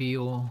Jaheira, maybe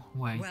you'll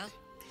wait. Well,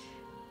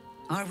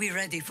 are we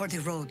ready for the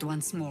road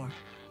once more?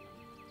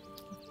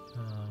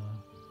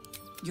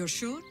 You're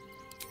sure?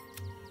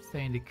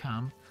 Stay in the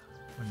camp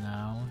for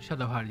now.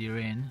 Shadowheart, you're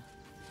in.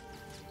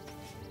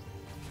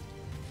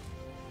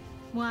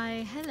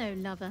 Why, hello,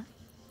 lover.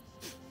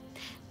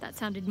 That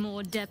sounded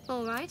more depth.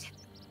 All right.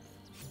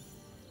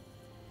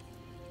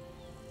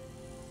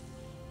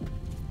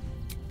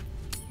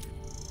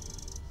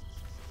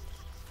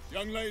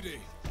 Young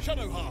lady,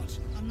 Shadowheart,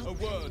 a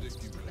word if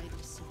you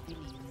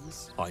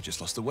will. I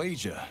just lost a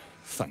wager,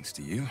 thanks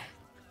to you.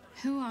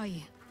 Who are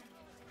you?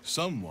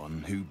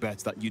 Someone who bet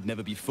that you'd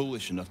never be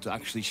foolish enough to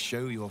actually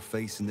show your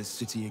face in this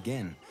city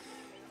again.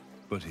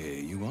 But here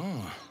you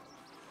are.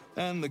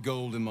 And the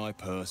gold in my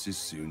purse is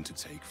soon to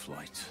take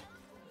flight.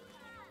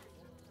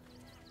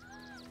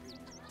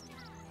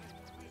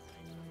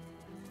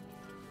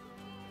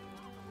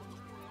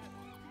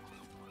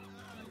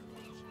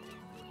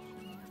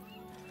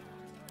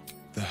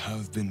 There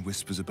have been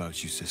whispers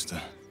about you, sister.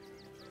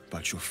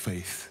 About your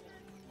faith,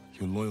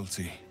 your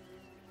loyalty,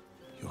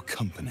 your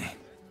company.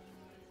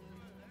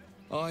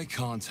 I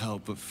can't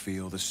help but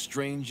feel the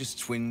strangest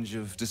twinge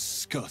of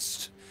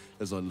disgust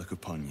as I look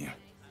upon you.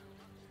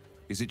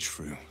 Is it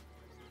true?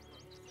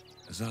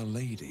 Has Our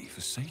Lady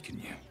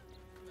forsaken you?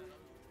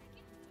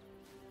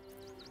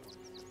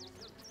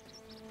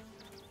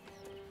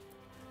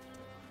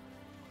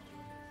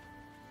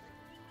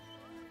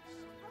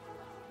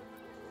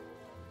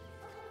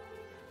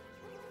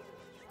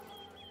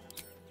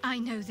 I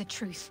know the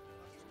truth.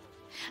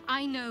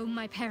 I know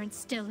my parents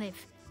still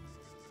live.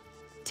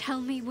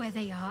 Tell me where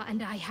they are,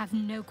 and I have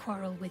no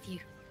quarrel with you.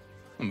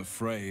 I'm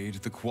afraid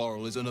the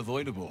quarrel is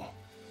unavoidable,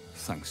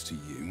 thanks to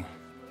you.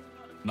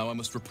 Now I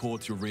must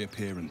report your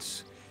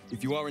reappearance.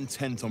 If you are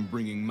intent on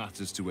bringing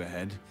matters to a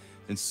head,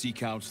 then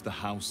seek out the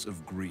House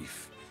of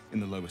Grief in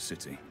the lower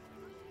city.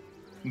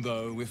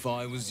 Though, if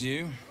I was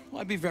you,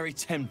 I'd be very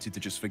tempted to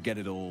just forget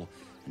it all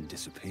and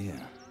disappear.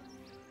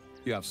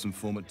 You have some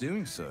form at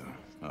doing so,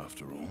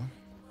 after all.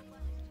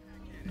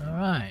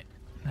 Alright,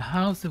 the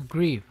House of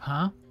Grief,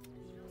 huh?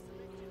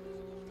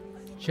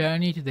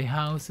 Journey to the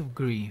House of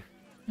Grief.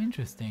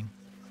 Interesting.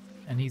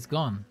 And he's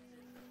gone.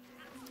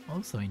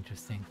 Also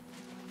interesting.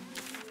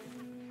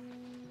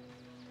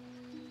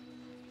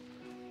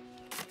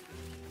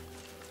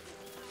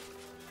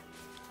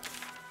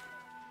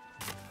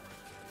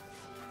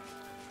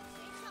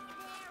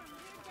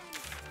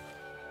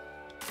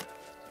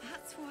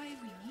 That's why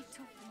we need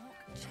to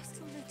walk just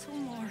a little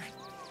more.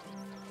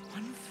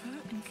 One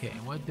foot. Okay,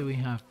 what do we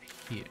have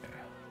here?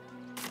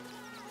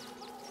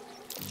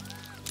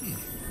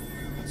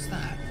 What's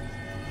that?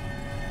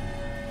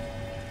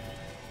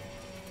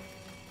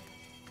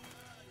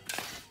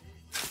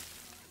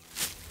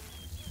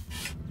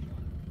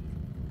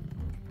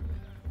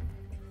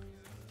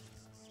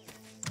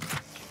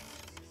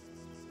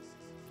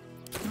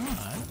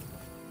 Alright.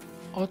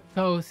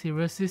 Otto's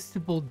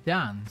Irresistible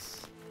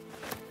Dance.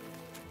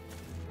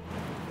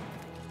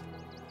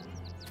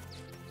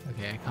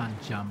 Okay, I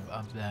can't jump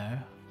up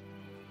there.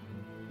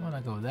 I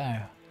wanna go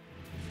there.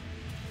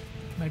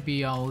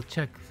 Maybe I'll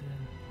check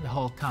the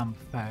whole camp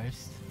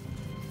first.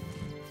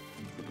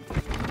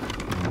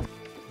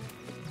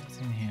 What's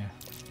in here?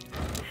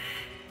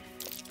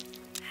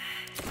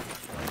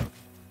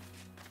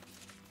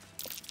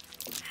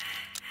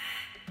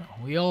 Oh,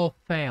 we all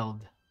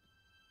failed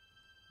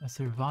a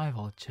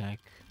survival check.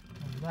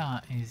 And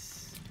that is...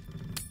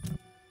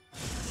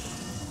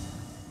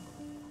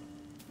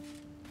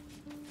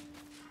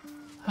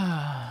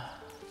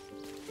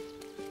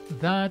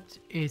 that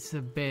is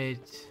a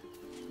bit...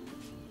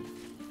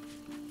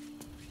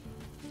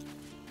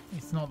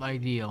 it's not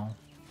ideal.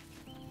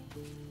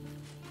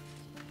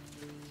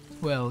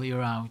 Well,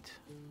 you're out.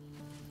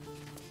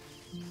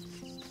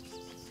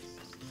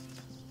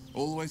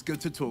 Always good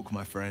to talk,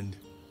 my friend.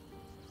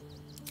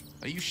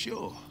 Are you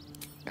sure?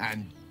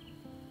 And...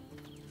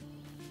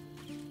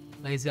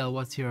 lae'zel,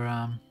 what's your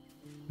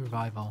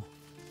revival?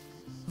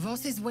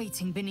 Voss is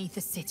waiting beneath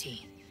the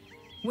city.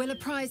 We'll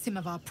apprise him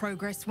of our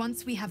progress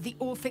once we have the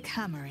Orphic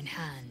hammer in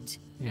hand.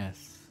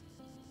 Yes.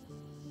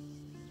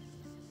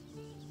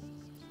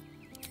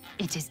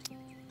 It is...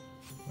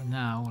 For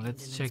now,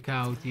 let's check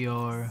out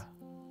your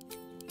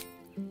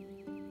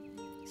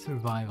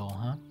survival,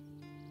 huh?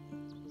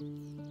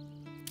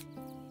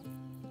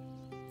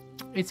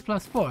 It's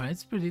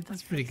 +4.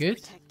 That's pretty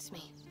good. Protects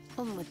me.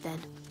 Onward then.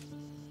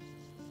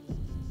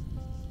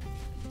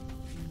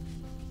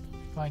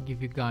 If I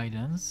give you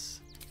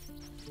guidance,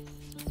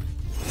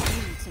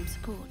 some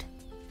support.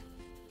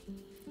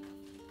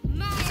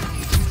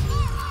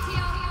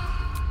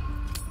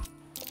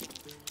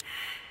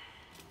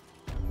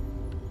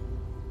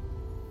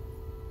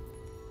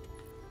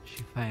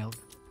 She failed.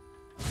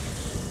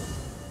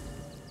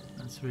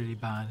 That's really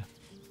bad.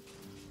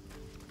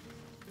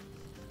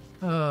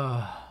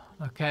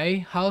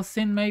 Okay.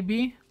 Halcyon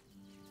maybe?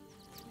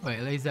 Wait,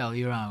 lae'zel,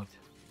 you're out.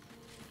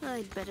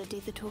 I'd better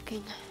do the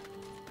talking.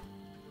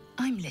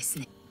 I'm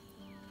listening.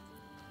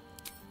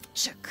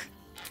 Shook.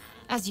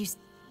 As you...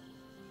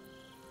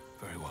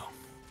 Very well.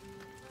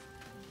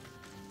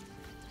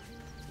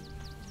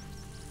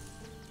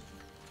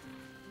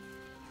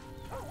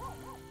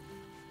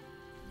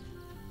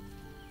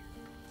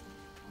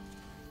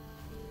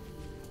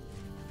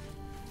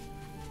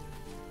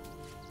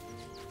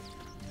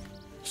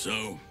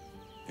 So,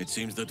 it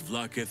seems that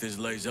Vlaakith is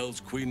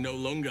lae'zel's queen no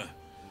longer.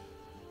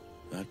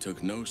 That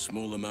took no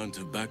small amount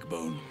of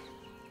backbone.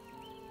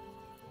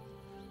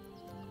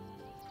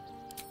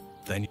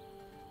 Then...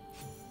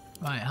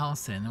 Right,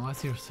 Halcyon,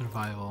 what's your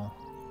survival?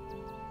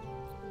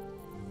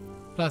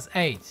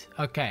 +8.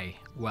 Okay,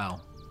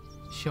 well,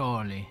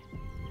 surely.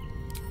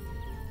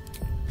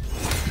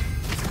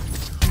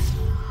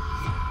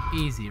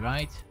 Easy,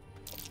 right?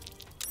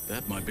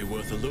 That might be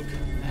worth a look.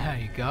 There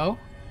you go.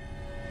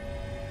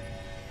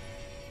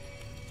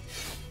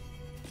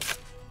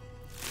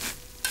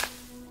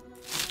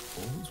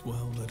 All's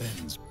well that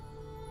ends.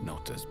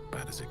 Not as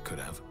bad as it could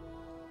have.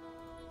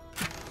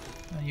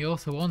 And you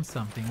also want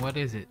something. What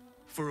is it?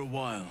 For a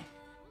while,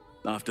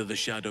 after the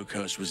shadow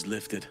curse was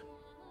lifted,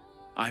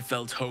 I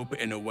felt hope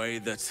in a way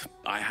that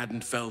I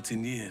hadn't felt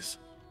in years.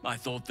 I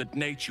thought that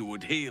nature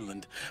would heal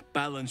and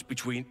balance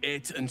between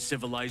it and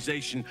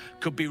civilization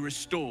could be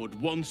restored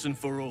once and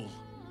for all.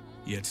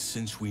 Yet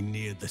since we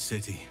neared the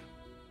city,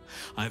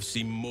 I've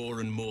seen more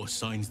and more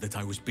signs that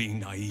I was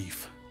being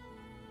naive.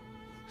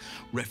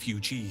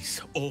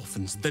 Refugees,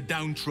 orphans, the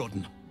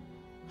downtrodden,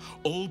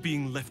 all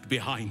being left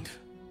behind.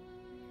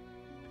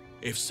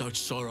 If such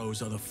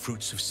sorrows are the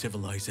fruits of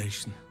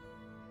civilization,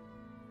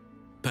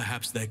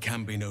 perhaps there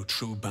can be no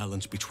true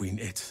balance between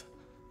it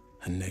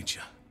and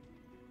nature.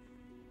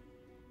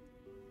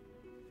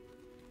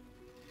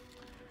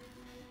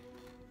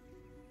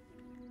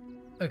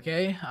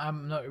 Okay,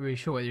 I'm not really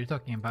sure what you're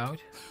talking about.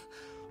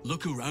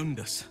 Look around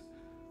us.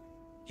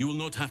 You will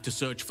not have to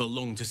search for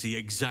long to see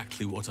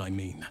exactly what I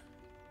mean.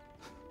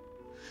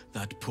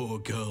 That poor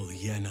girl,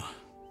 Yenna.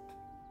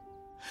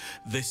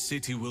 This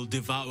city will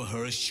devour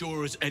her as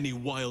sure as any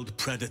wild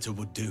predator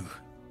would do.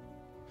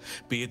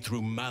 Be it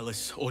through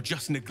malice or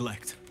just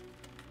neglect.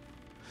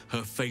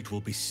 Her fate will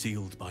be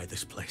sealed by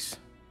this place.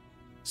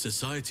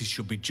 Society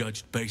should be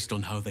judged based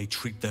on how they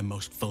treat their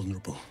most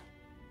vulnerable.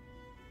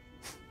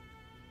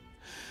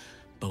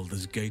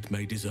 Baldur's Gate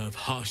may deserve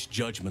harsh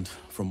judgment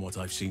from what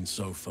I've seen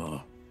so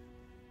far.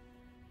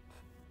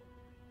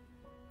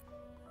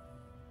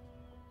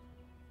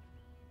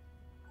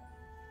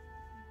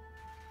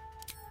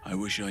 I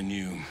wish I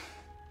knew.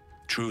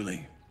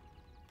 Truly.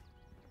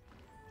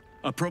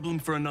 A problem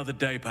for another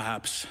day,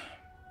 perhaps.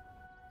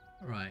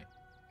 Right.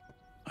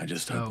 I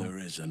just hope there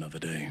is another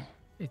day.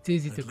 It's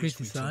easy At to least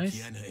criticize. we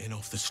took Yenna in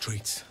off the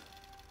streets.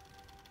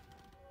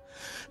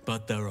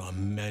 But there are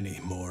many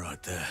more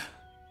out there.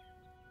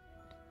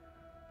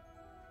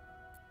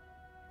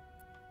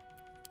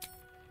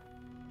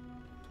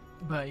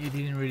 But you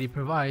didn't really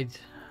provide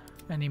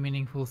any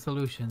meaningful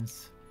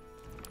solutions.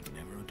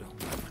 Never a dull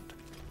moment.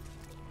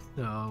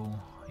 So,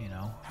 you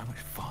know. How much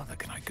farther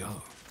can I go?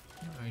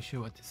 Not very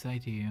sure what to say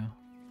to you.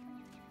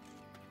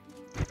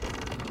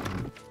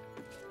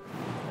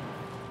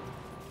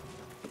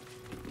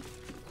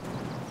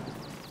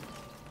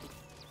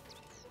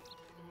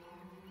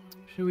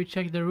 Should we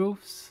check the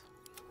roofs?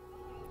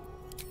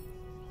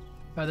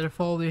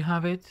 Featherfall, do you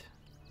have it?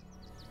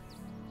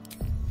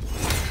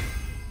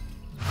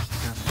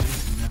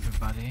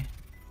 Everybody.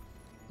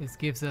 This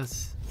gives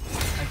us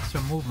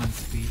extra movement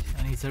speed,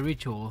 and it's a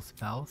ritual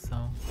spell,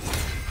 so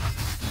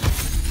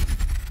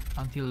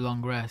until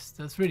long rest.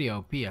 That's really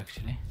OP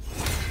actually.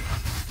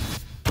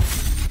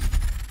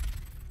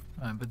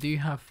 But do you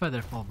have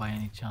Featherfall by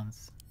any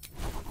chance?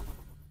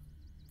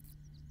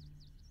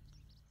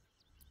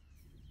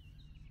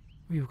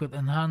 We've got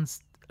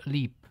enhanced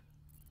leap.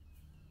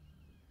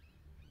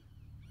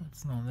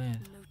 That's not it.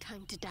 No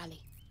time to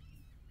dally.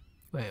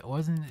 Wait,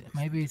 wasn't it?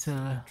 Maybe it's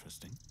a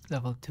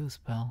level 2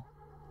 spell.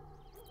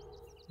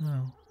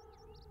 No.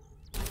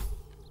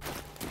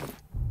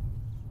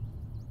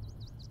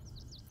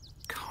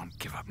 Can't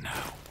give up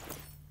now.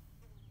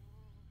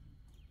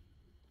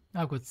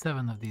 I've got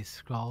 7 of these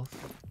scrolls.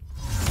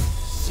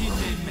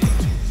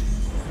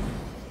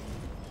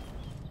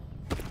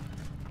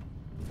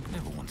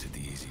 Never wanted the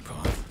easy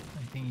path.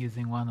 I think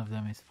using one of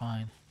them is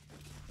fine.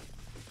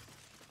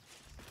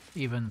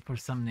 Even for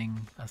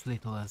something as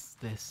little as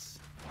this.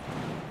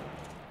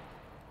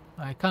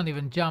 I can't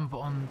even jump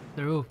on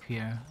the roof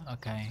here.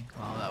 Okay,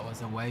 well that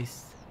was a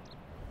waste.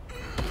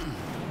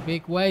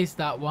 Big waste,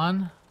 that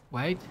one.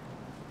 Wait.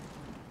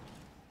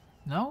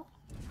 No?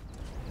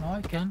 No,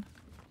 I can.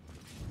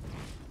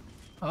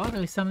 Oh,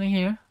 there's something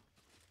here.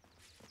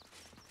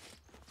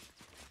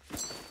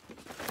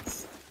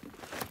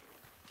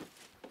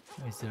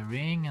 There's a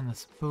ring and a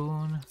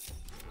spoon.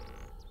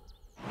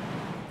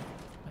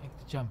 Make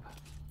the jump.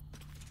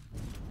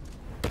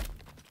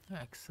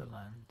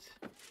 Excellent.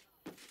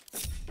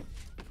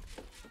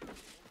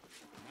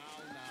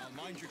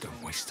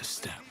 Don't waste a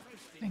step.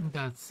 I think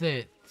that's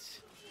it.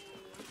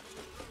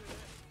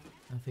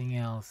 Nothing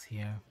else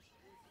here.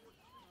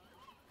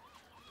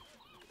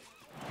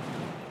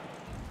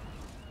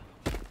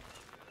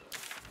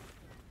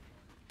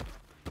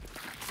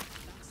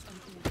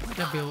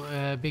 Like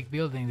a big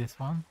building, this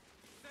one.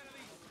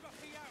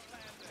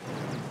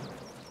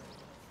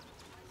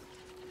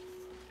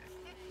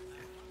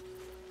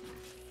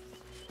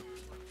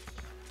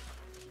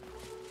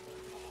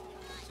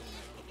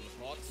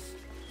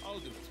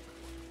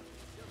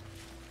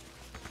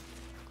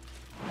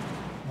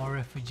 More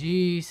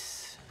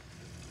refugees.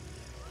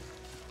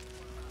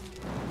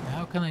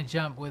 How can I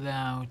jump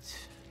without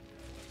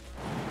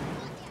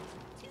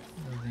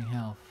losing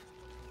health?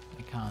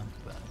 I can't,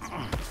 but...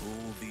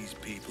 All these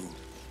people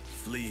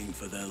fleeing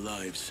for their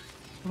lives.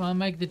 Come on,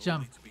 make the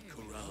jump. To be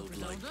corralled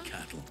like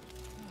cattle.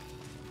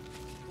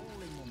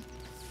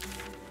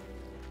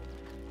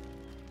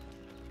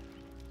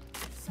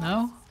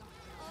 No?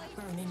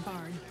 Burning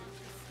barn.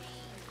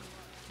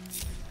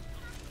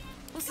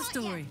 What's the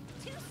story?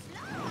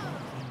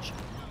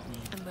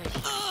 I'm ready.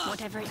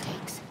 Whatever it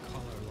takes.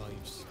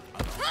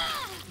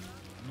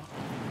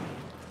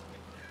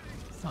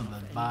 It's not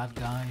that bad,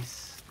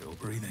 guys. Still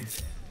breathing,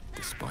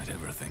 despite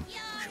everything.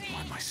 Should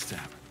mind my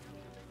step.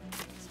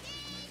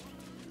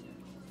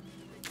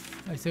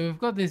 Right, so we've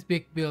got this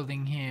big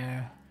building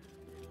here.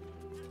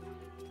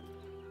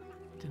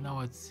 Don't know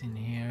what's in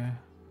here.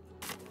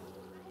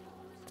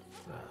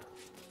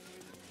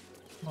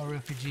 More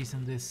refugees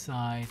on this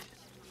side.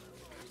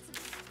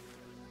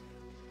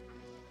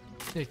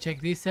 So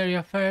check this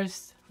area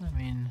first. I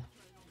mean,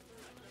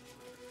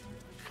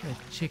 the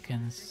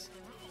chickens.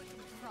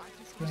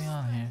 What's going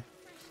on here?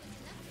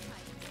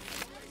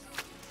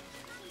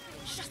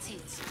 Shut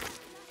it!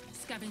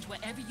 Scavenge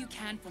wherever you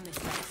can from this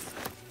place.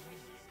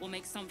 We'll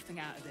make something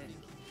out of it.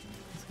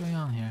 What's going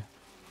on here?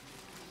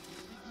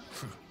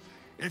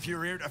 If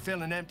you're here to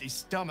fill an empty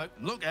stomach,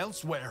 look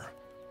elsewhere.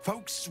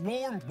 Folks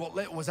swarmed what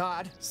little was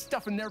had,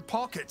 stuffing their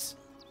pockets.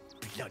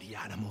 Bloody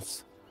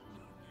animals.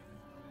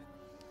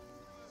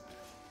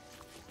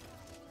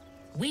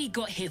 We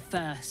got here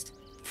first,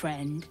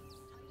 friend.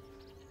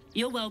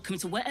 You're welcome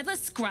to whatever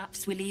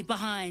scraps we leave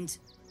behind.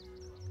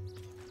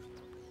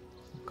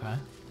 Okay.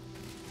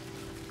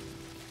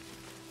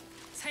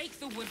 Take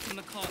the wood from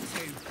the cart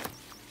too.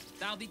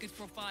 That'll be good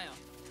for a fire,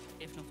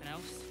 if nothing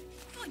else.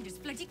 Find us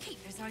bloody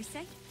keepers, I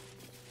say.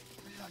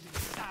 Bloody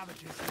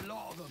savages, a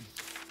lot of them.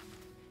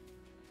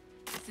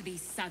 To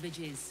these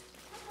savages.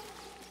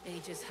 They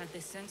just had the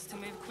sense to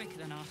move quicker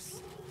than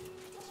us.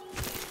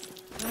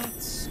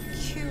 That's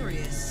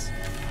curious.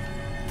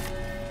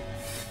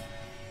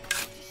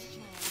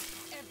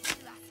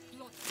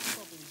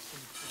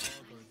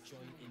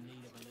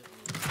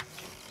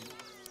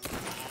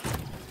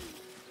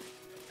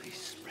 They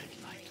spread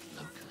like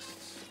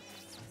locusts.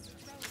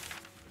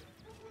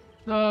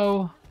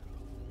 So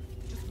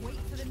Just wait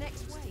for the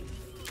next wave.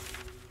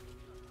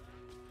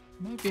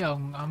 maybe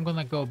I'm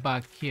gonna go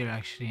back here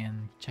actually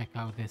and check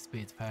out this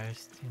bit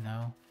first, you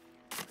know.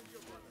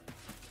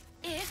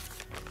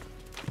 If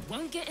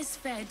won't get us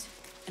fed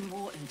and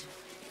watered.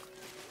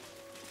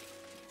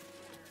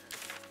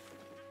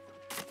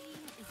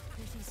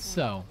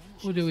 So,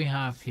 who do we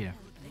have here?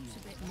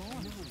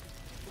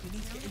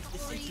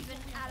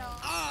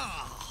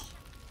 Ah!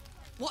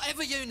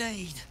 Whatever you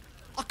need.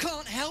 I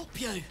can't help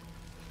you.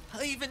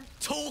 Even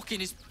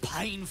talking is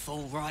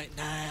painful right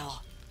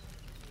now.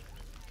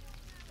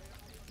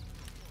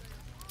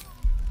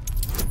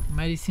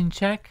 Medicine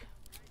check.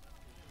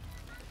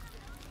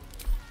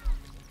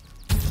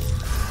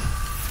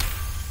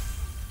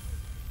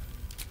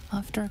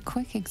 After a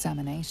quick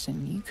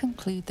examination, you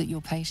conclude that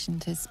your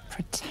patient is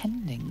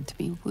pretending to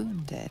be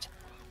wounded.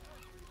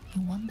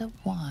 You wonder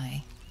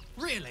why.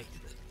 Really?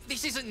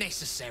 This isn't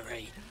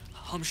necessary.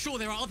 I'm sure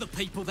there are other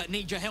people that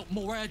need your help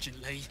more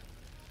urgently.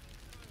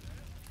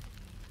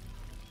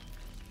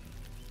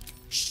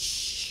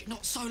 Shh,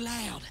 not so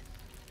loud.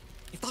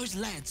 If those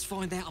lads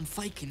find out I'm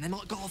faking, they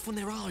might go off on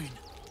their own.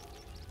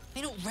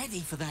 They're not ready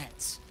for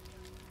that.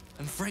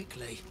 And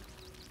frankly,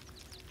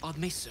 I'd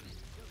miss them.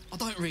 I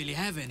don't really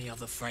have any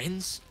other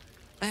friends.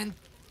 And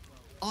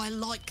I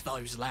like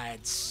those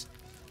lads.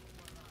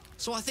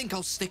 So I think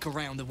I'll stick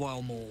around a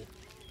while more.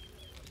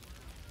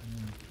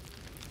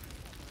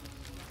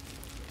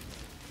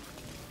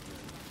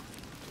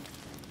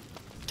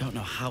 Don't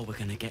know how we're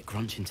gonna get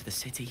Grunch into the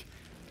city,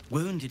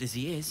 wounded as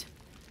he is.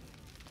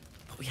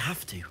 But we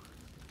have to.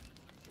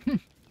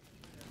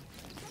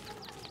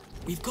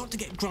 We've got to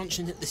get Grunch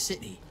into the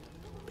city,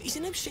 but he's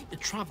in no shape to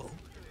travel.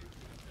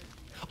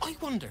 I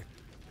wonder,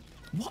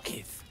 what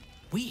if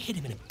we hid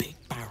him in a big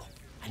barrel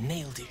and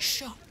nailed it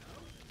shut?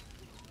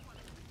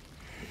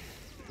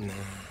 Nah.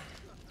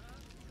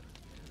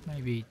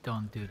 Maybe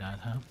don't do that,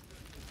 huh?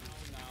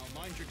 Now,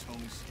 mind your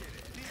tongues.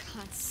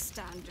 Can't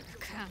stand her,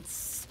 can't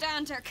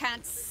stand her,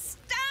 can't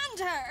stand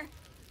her!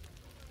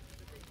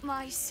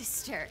 My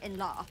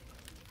sister-in-law.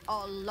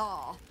 All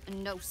law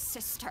and no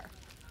sister.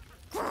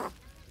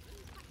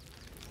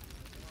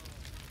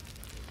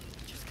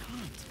 Just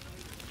can't.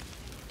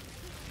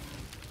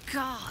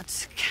 God,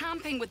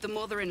 camping with the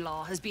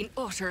mother-in-law has been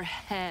utter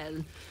hell.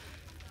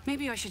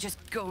 Maybe I should just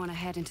go on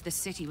ahead into the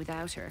city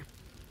without her.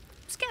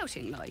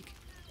 Scouting, like.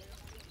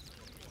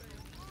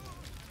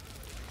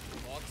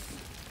 What?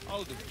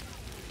 I'll do.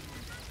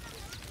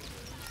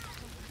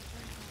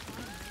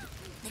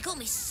 They got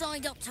me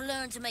signed up to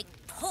learn to make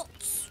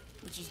pots,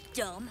 which is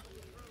dumb.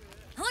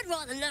 I'd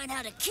rather learn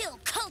how to kill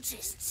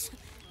cultists.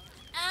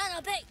 And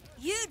I bet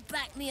you'd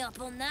back me up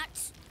on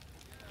that.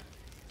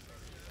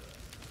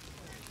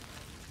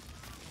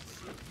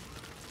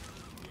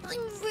 I'm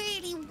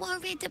really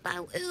worried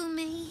about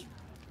Umi.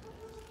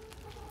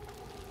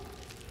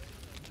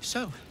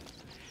 So,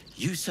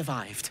 you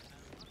survived.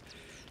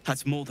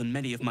 That's more than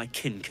many of my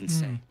kin can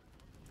say.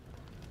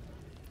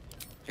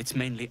 It's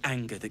mainly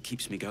anger that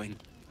keeps me going.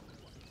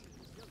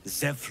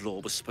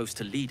 Zevlor was supposed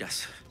to lead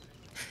us,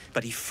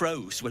 but he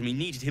froze when we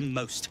needed him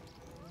most.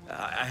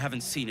 I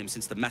haven't seen him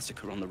since the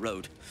massacre on the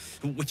road,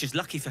 which is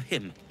lucky for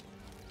him.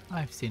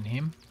 I've seen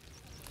him.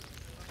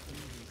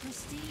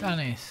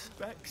 Dennis.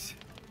 Bex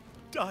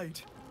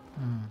died.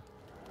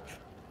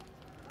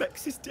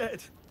 Bex is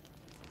dead.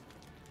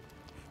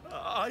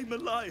 I'm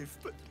alive,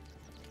 but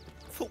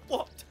for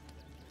what?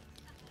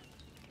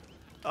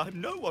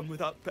 I'm no one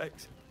without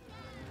Bex.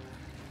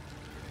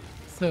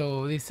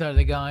 So these are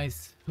the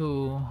guys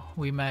who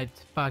we met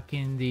back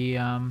in the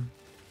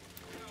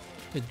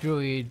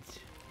druid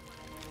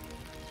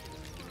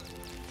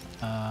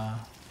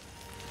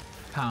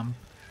camp.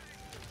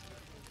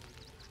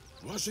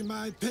 Washing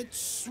my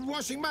pits,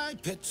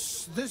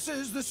 this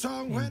is the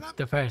song when I'm...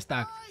 The first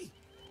act.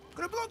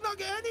 Gonna bloke not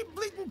get any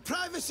bleeding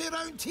privacy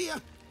around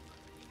here.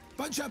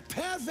 Bunch of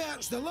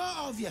perverts, the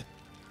lot of you.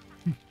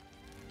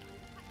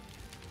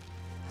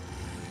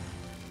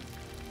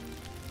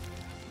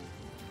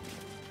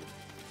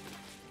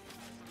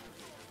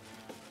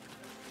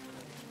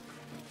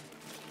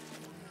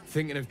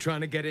 Thinking of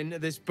trying to get into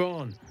this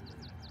barn?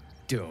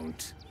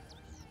 Don't.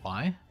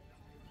 Why?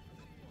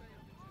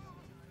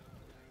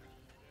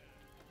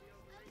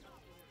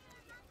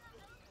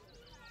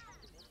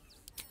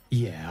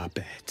 Yeah, I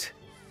bet.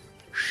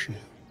 Shoo.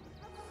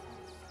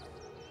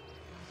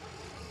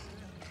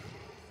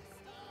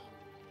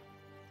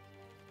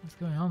 What's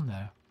going on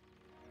there?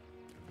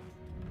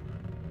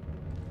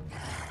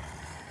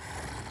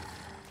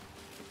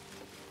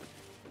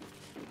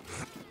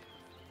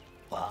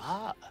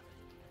 What?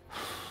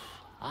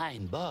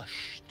 I'm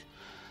bushed.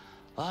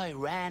 I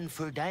ran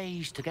for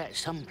days to get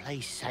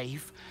someplace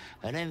safe,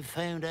 and then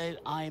found out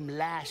I'm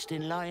last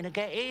in line to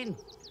get in,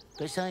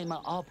 because I'm a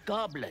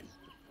hobgoblin.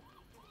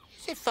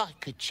 As if I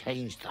could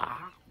change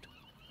that.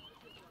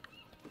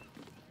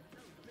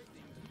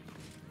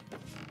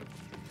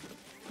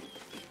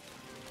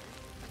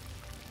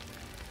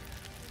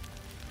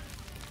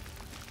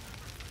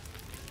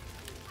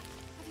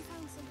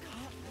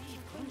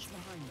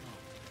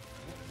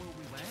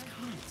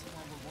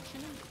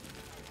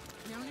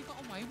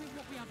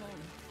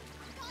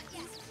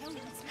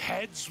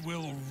 Heads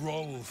will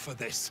roll for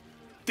this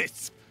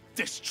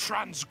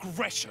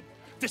transgression,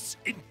 this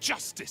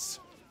injustice.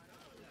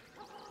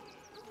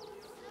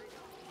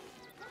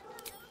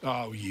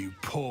 Oh, you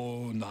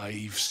poor,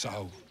 naive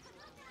soul.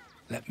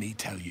 Let me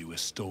tell you a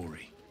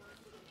story.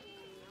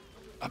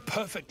 A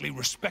perfectly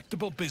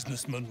respectable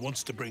businessman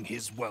wants to bring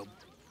his, well,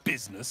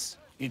 business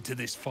into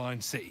this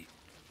fine city.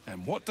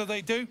 And what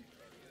do?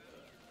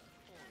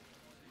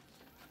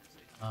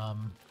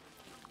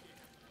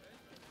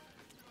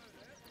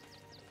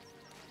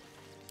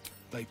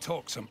 They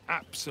talk some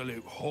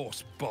absolute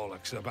horse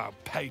bollocks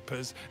about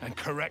papers and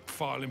correct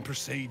filing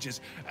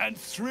procedures and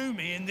threw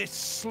me in this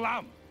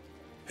slum.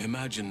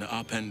 Imagine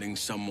upending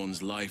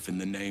someone's life in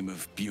the name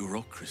of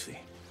bureaucracy.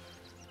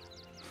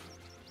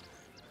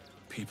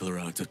 People are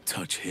out of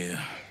touch here.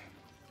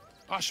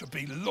 I should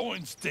be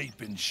loins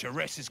deep in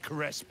Sharess's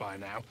caress by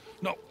now,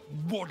 not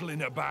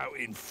waddling about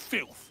in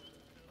filth.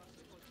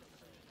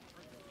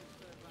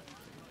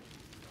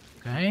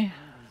 Okay.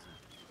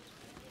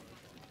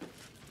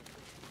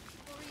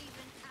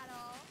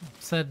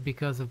 Upset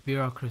because of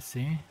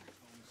bureaucracy.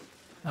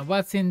 And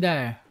what's in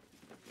there?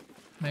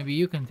 Maybe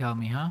you can tell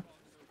me, huh?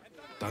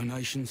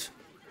 Donations.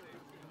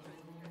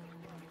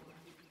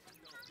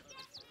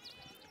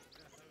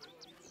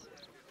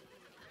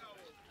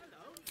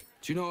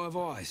 Do you know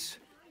advice?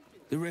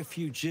 The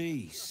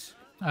refugees.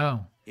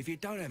 Oh. If you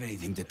don't have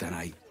anything to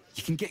donate,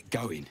 you can get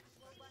going.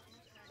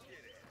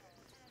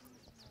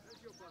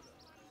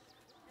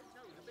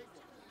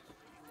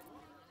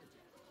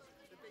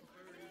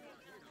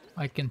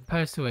 I can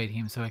persuade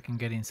him so I can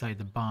get inside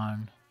the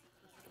barn.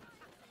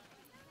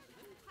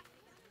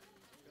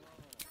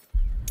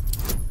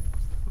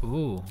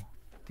 Ooh,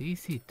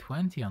 DC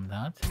 20 on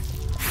that.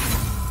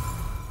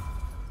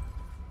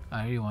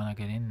 I really wanna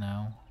get in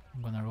now.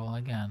 I'm gonna roll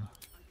again.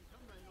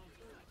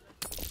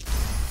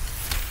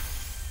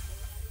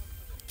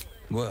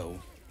 Well,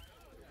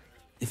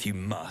 if you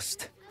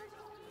must,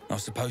 I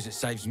suppose it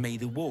saves me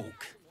the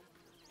walk.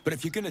 But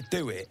if you're gonna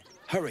do it,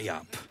 hurry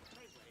up.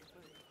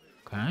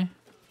 Okay.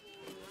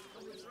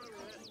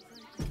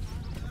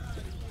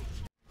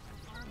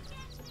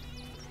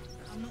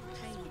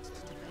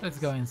 Let's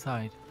go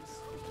inside.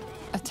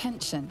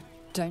 Attention.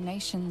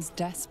 Donations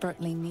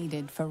desperately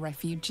needed for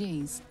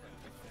refugees.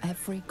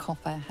 Every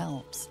copper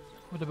helps.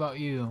 What about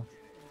you?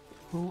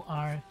 Who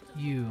are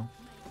you?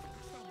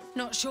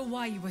 Not sure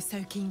why you were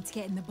so keen to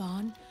get in the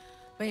barn,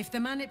 but if the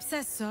manip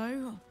says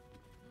so...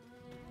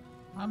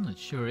 I'm not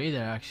sure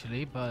either,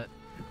 actually, but...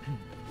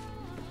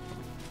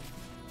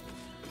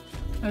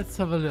 Let's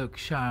have a look,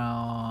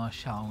 shall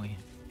we?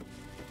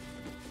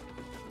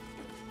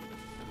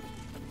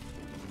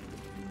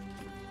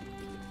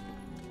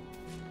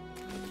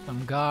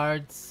 Some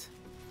guards.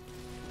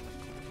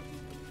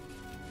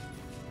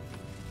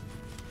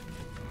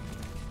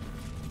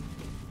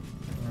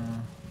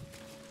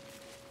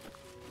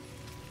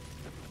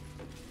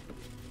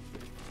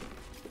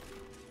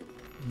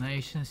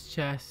 Nation's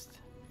chest.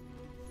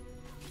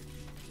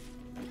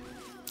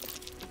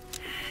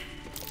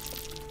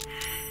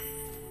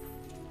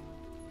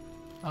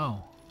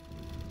 Oh.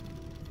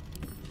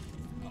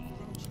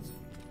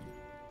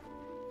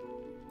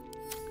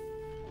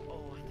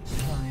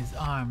 This one is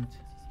armed.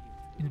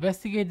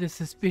 Investigate the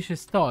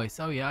suspicious toys.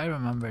 Oh yeah, I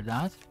remember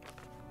that.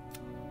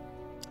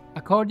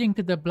 According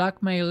to the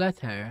blackmail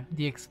letter,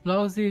 the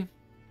explosives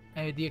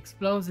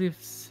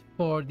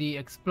for the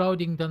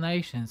exploding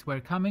donations were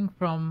coming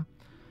from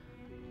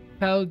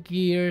Fellow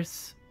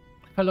Gears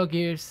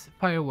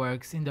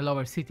fireworks in the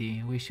lower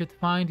city. We should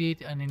find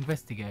it and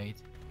investigate.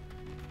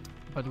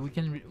 But we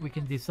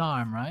can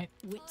disarm, right?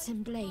 Wits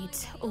and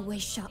blades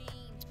always sharp.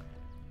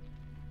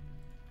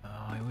 Oh,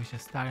 I wish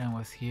Astarion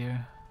was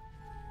here.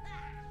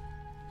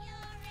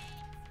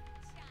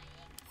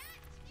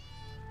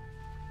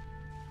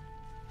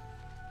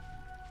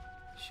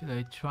 Should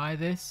I try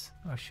this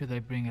or should I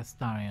bring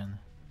Astarion?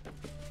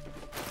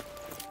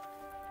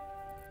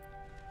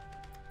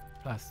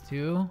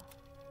 +2,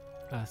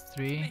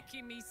 +3.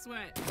 Making me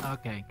sweat.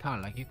 Okay,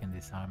 Carl, like you can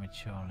disarm it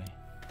surely.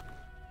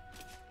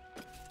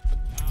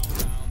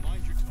 Now,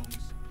 mind your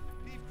tongues.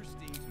 Leave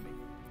Christine to me.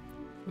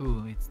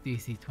 Ooh, it's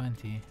DC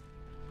 20.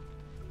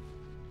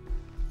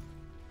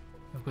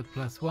 I've got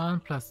 +1,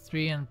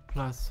 +3, and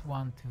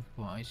 +1 to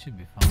 4. It should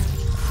be fine.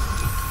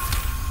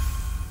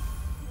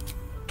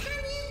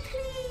 Can you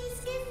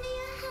please give me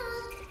a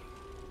hug?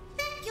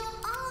 Bet your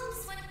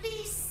arms would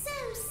be so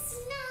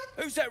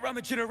snug. Who's that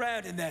rummaging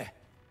around in there?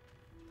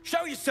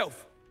 Show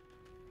yourself!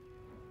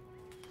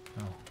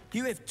 Oh.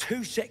 You have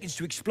 2 seconds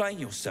to explain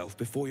yourself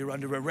before you're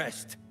under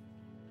arrest.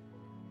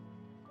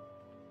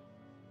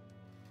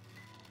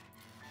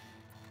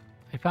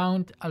 I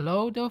found a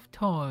load of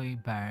toy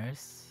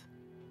bears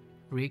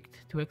rigged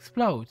to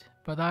explode,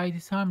 but I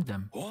disarmed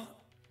them. What?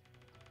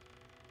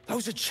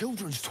 Those are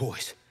children's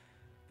toys.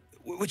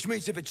 Which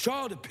means if a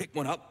child had picked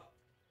one up...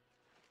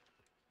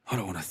 I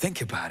don't want to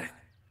think about it.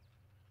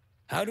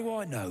 How do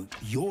I know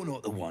you're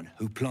not the one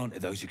who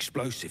planted those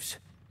explosives?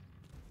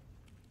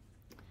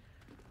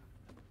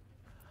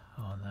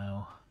 Oh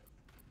no.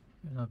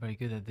 You're not very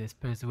good at this.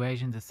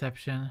 Persuasion,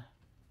 deception.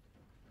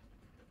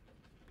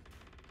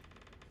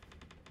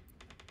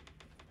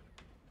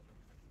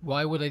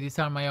 Why would I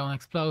disarm my own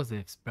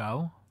explosives,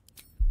 bro?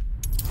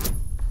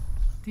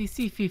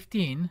 DC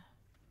 15?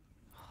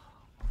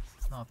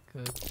 This is not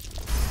good.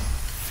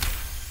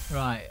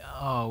 Right,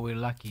 oh, we're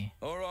lucky.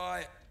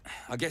 Alright,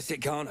 I guess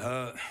it can't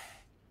hurt.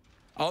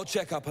 I'll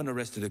check up on the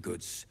rest of the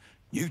goods.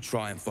 You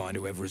try and find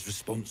whoever is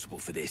responsible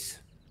for this.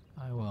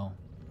 I will.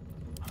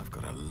 I've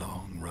got a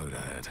long road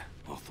ahead.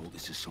 I thought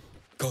this is some...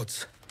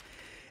 Gods,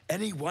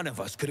 any one of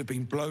us could have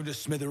been blown to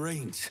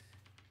smithereens.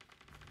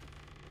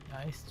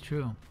 Yeah, it's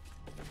true.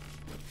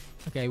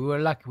 Okay, we were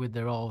lucky with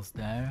the rolls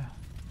there.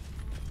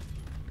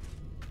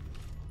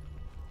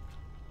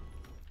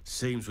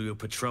 Seems we were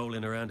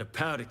patrolling around a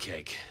powder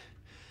keg.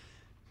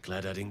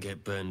 Glad I didn't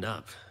get burned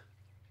up.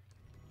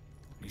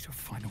 Need to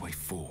find a way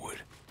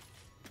forward.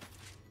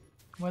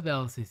 What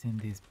else is in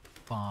this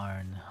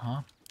barn,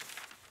 huh?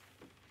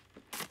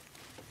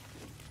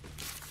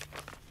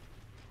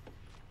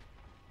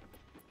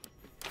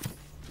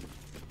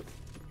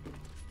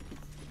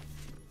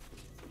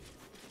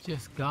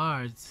 Just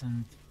guards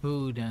and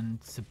food and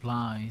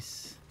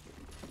supplies.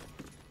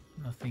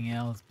 Nothing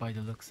else by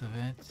the looks of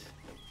it.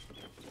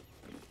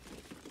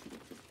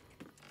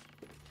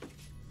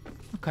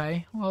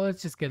 Okay, well,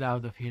 let's just get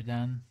out of here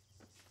then.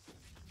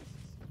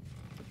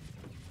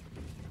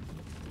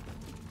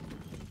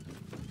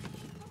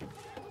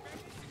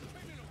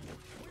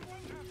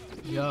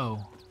 Yo.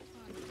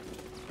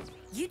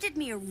 You did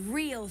me a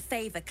real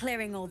favor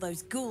clearing all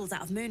those ghouls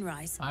out of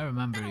Moonrise. I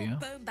remember that you. Old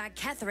bonebag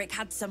Ketherick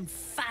had some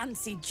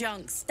fancy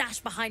junk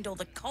stashed behind all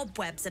the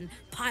cobwebs and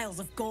piles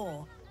of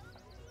gore.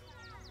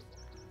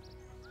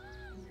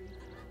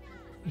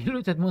 You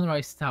looted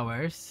Moonrise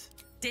Towers.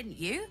 Didn't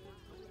you?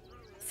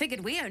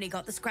 Figured we only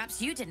got the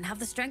scraps you didn't have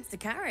the strength to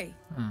carry.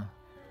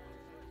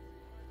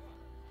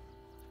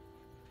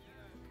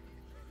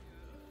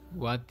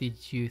 What do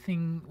you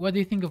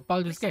think of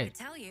Baldur's I Gate?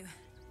 could tell you.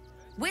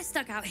 We're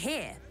stuck out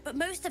here, but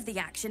most of the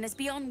action is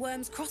beyond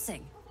Worm's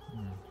Crossing.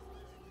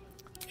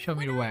 Show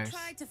me the wares.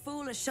 Tried to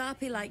fool a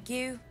sharpie like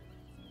you.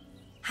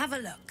 Have a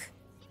look.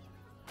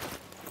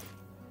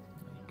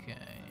 Okay,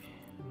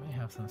 I may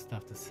have some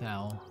stuff to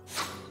sell.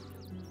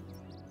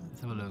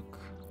 Let's have a look.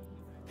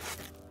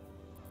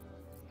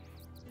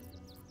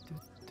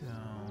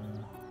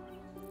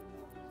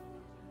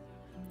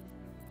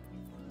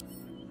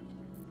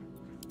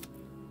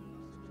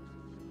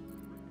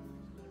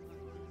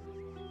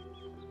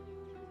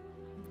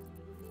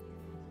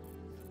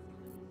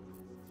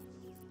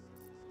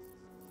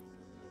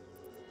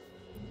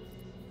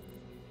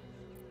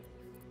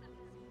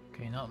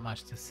 Okay, not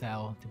much to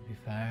sell, to be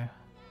fair.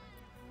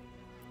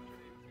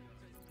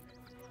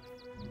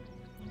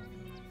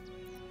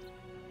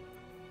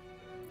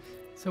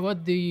 So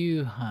what do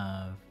you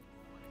have?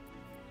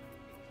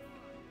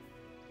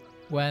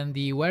 When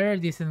the wearer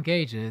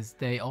disengages,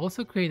 they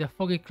also create a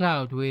foggy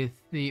cloud with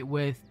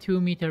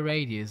 2-meter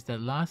radius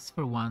that lasts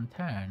for 1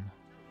 turn.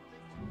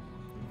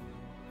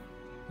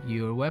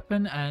 Your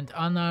weapon and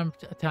unarmed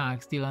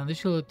attacks deal an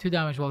additional 2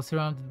 damage while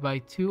surrounded by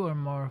 2 or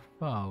more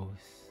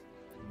foes.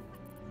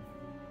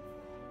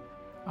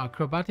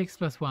 Acrobatics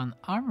 +1,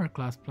 armor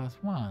class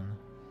 +1.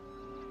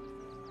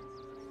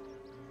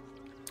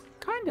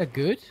 Kinda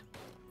good.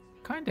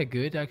 Kinda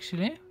good,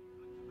 actually.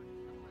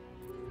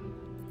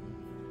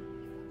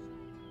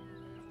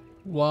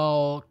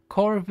 While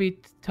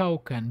Corvit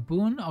token,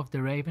 Boon of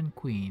the Raven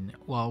Queen.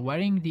 While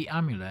wearing the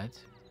amulet,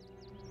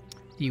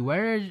 the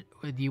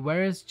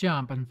wearer's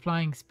jump and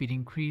flying speed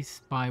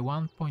increase by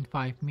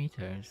 1.5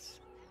 meters.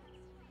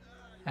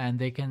 And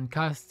they can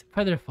cast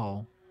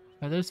Featherfall.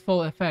 Feather's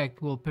fall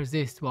effect will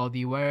persist while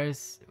the wearer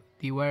is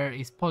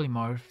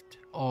polymorphed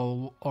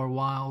or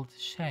wild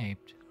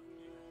shaped.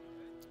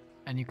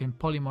 And you can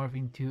polymorph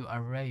into a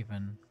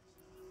raven.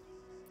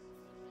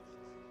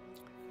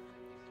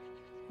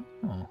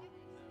 Oh.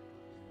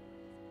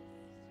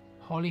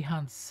 Holy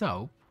Hand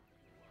soap.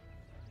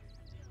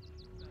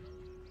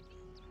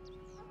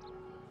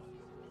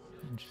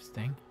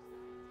 Interesting.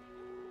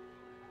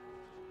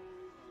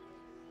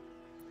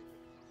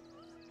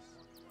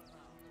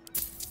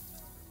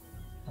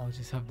 I'll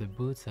just have the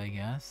boots, I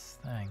guess.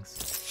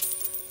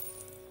 Thanks.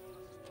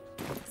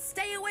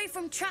 Stay away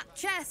from trapped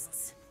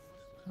chests.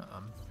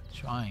 I'm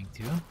trying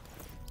to.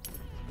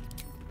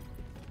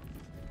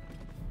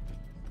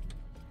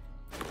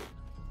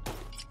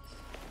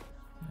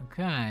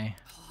 Okay.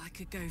 Oh, I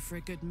could go for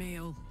a good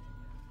meal.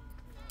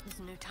 There's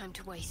no time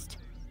to waste.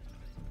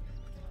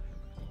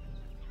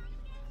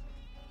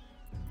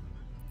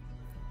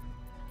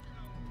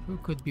 Who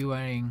could be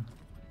wearing...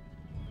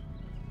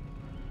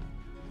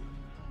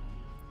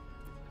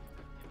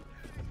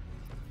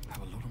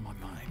 Have a lot on my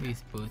mind.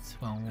 These boots?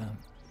 Well,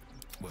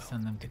 we'll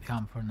send them to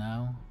camp for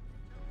now.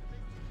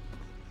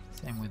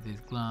 Same with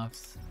these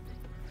gloves.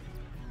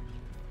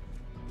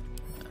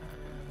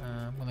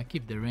 I'm gonna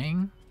keep the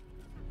ring.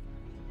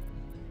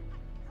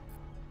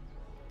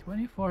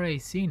 24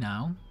 AC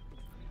now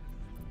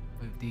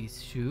with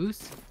these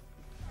shoes.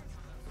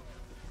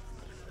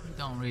 They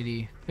don't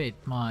really fit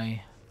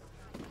my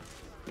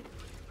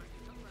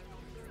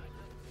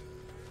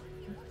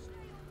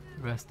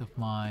rest of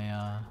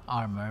my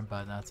armor,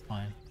 but that's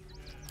fine.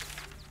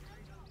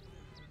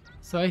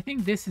 So I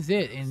think this is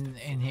it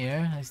in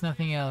here. There's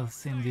nothing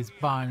else in this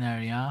barn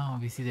area.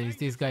 Obviously there's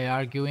this guy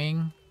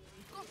arguing.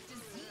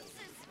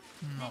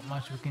 Not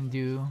much we can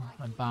do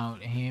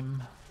about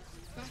him.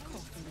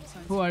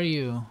 Who are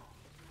you?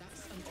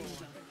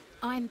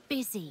 I'm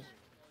busy.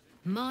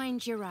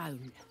 Mind your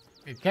own.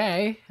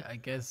 Okay, I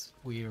guess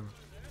we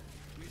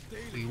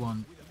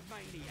won't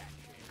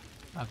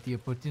have the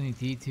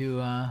opportunity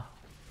to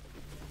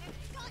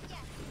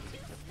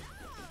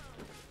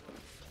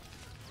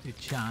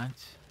chat.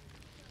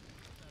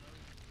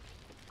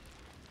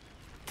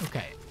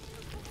 Okay.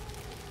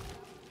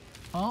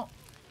 Oh.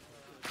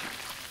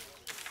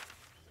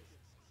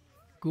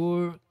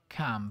 Gur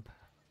Camp.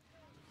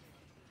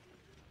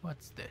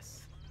 What's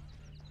this?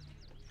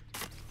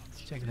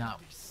 Let's check that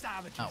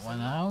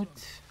one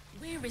out.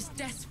 We're as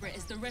desperate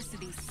as the rest of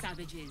these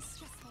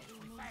savages.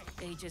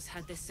 They just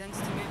had the sense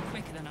to move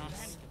quicker than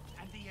us.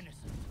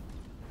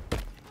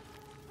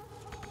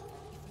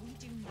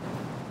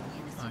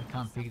 Oh, I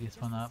can't pick this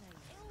one up.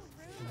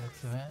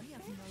 That's it.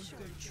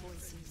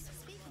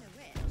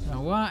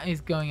 Now what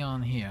is going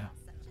on here?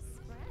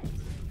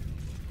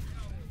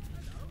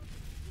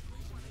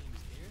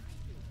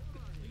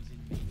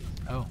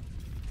 Oh.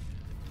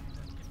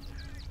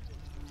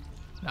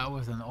 That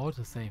was an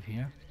autosave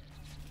here.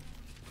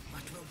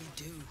 What will we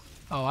do?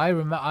 Oh,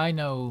 I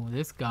know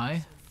this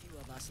guy.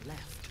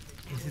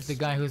 This is the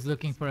guy who's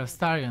looking for a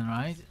stallion,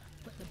 right?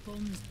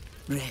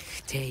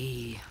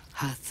 Rechtei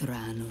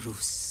Hathran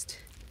Rust.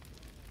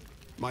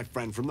 My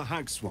friend from the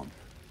Hag Swamp.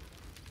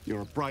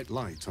 You're a bright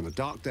light on a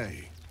dark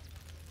day.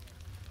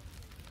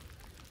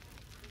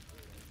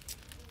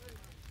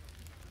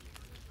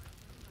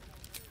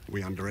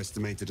 We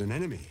underestimated an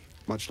enemy,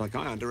 much like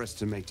I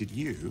underestimated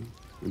you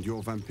and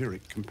your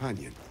vampiric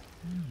companion.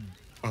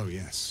 Oh,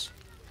 yes.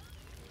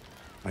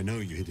 I know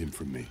you hid him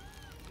from me.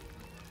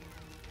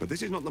 But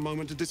this is not the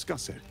moment to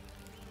discuss it.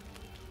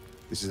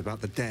 This is about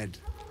the dead,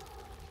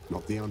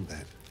 not the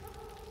undead.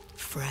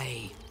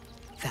 Frey,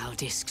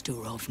 Valdisk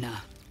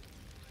Durovna.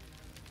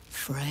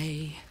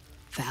 Frey,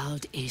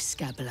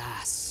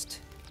 Valdiskablast.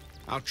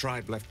 Our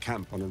tribe left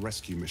camp on a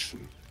rescue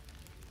mission.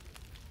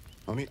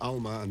 Only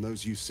Alma and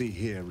those you see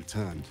here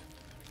returned.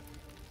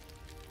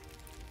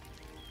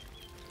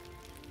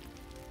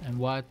 And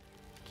what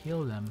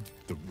killed them?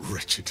 The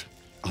wretched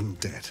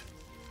undead.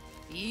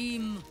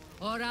 Im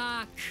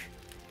orak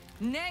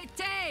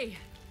nete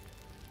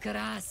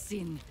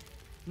krasin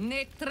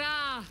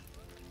netra.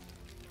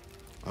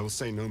 I will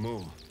say no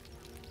more.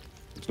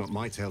 It's not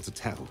my tale to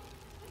tell.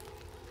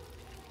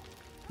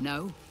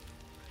 No,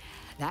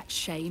 that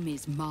shame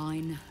is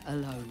mine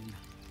alone.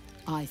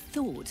 I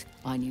thought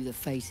I knew the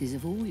faces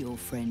of all your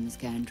friends,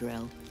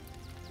 Gandrel,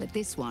 but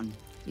this one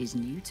is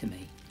new to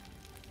me.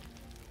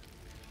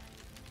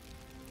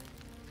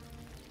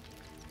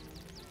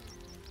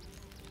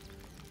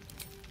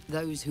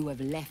 Those who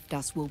have left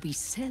us will be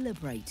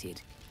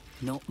celebrated,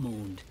 not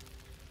mourned.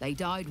 They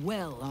died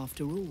well,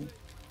 after all.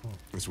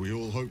 As we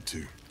all hope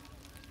to.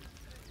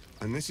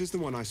 And this is the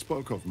one I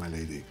spoke of, my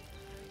lady.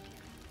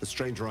 The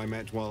stranger I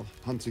met while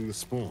hunting the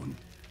spawn.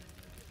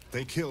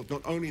 They killed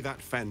not only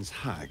that Fenn's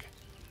hag,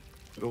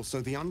 but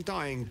also the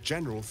undying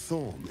General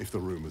Thorm, if the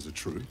rumors are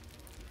true.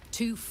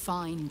 2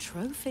 fine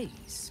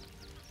trophies.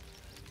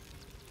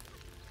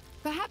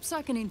 Perhaps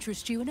I can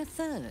interest you in a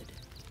third.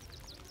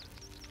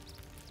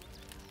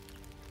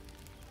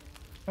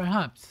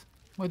 Perhaps.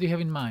 What do you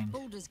have in mind?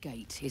 Baldur's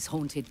Gate is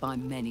haunted by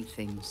many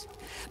things,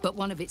 but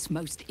one of its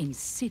most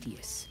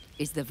insidious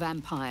is the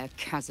vampire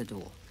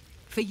Cazador.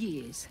 For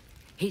years,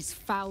 his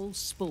foul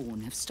spawn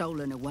have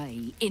stolen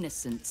away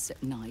innocents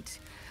at night,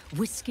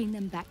 whisking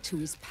them back to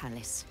his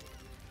palace.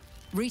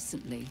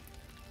 Recently,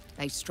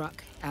 they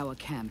struck our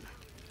camp.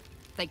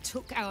 They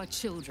took our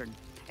children,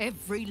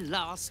 every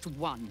last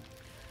one,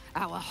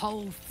 our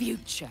whole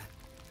future.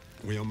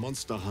 We are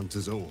monster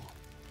hunters all.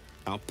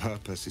 Our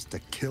purpose is to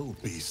kill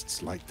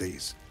beasts like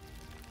these.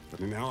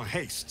 But in our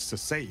haste to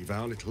save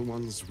our little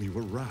ones, we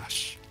were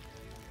rash.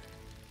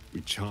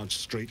 We charged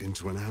straight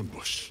into an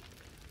ambush.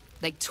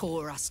 They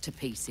tore us to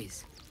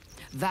pieces.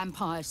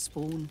 Vampire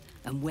spawn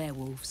and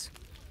werewolves.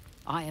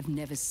 I have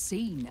never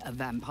seen a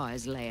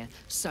vampire's lair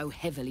so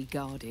heavily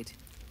guarded.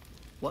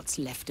 What's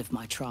left of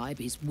my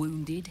tribe is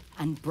wounded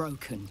and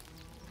broken.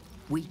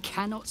 We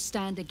cannot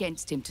stand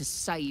against him to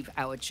save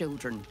our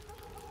children.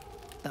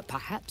 But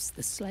perhaps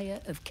the Slayer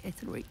of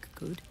Ketheric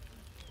could.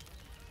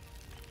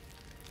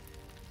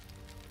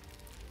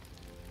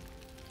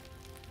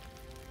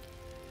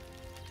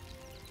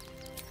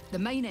 The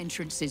main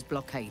entrance is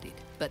blockaded,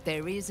 but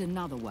there is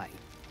another way.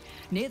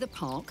 Near the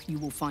park, you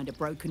will find a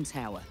broken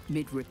tower,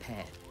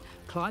 mid-repair.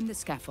 Climb the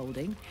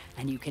scaffolding,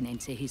 and you can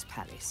enter his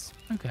palace.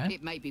 Okay.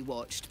 It may be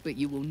watched, but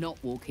you will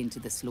not walk into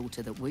the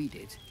slaughter that we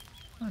did.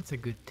 That's a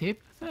good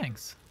tip.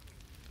 Thanks.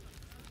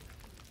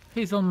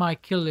 He's on my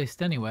kill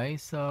list anyway,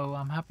 so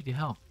I'm happy to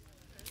help.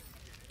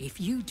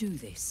 If you do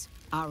this,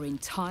 our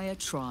entire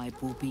tribe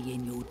will be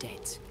in your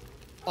debt.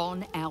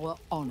 On our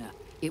honor,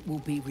 it will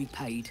be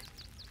repaid.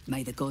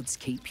 May the gods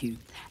keep you,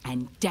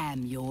 and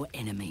damn your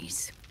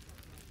enemies.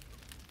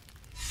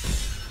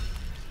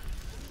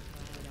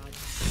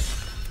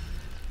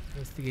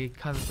 Investigate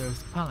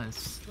Cazador's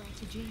palace.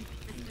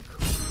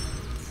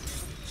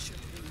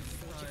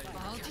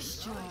 I'll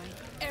destroy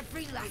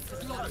every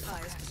last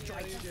vampire's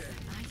strike.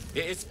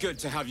 It is good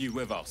to have you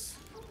with us.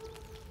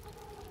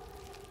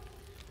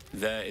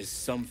 There is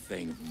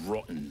something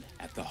rotten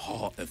at the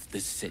heart of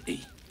this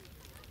city.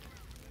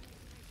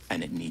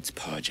 And it needs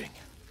purging.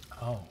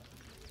 Oh.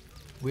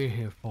 We're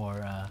here for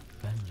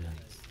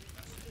vengeance.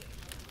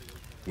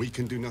 We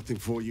can do nothing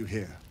for you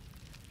here.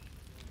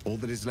 All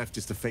that is left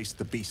is to face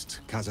the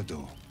beast,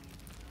 Cazador.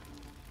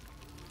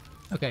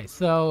 Okay,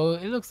 so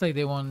it looks like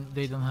they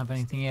don't have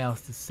anything else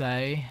to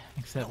say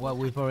except what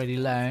we've already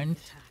learned.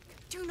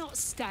 Do not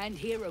stand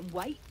here and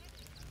wait.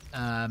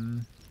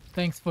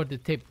 Thanks for the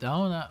tip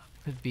though, that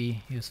could be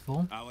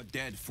useful. Our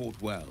dead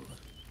fought well.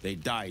 They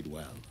died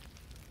well.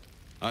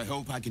 I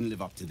hope I can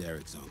live up to their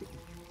example.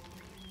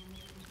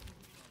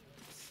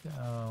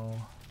 So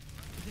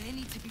They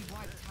need to be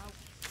wiped out.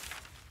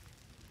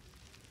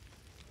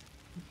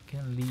 we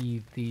can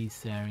leave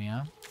this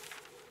area.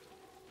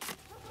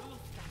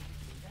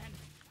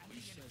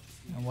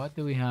 And what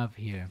do we have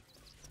here?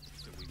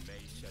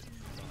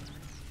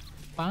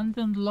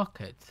 Abandoned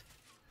locket.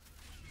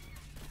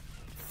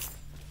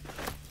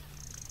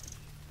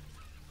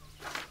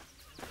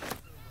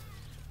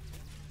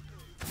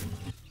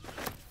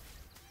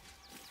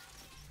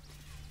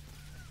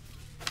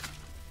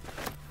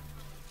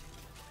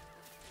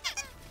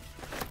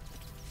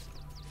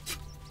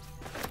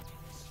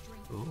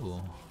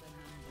 Ooh.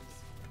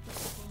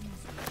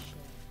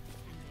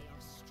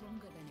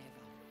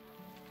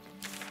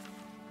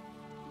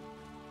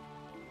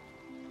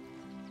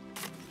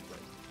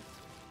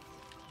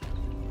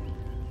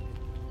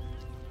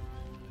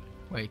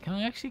 Wait, can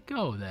I actually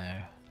go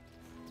there?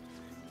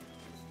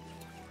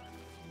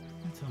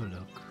 Let's have a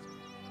look.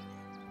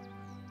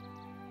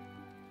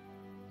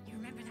 You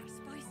remember that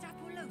spiced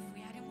apple loaf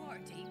we had in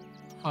Waterdeep?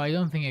 Oh, I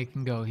don't think I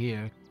can go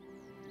here.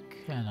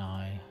 Can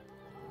I?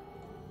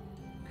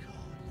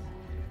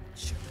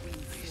 Should we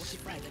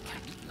fortify the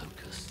camp?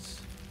 Locusts.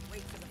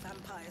 Wait for the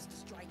vampires to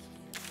strike here.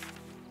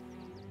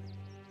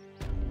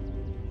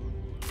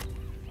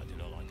 I do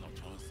not like our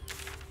choice.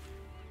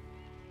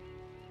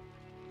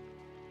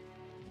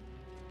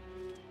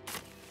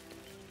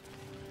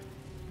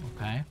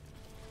 Okay.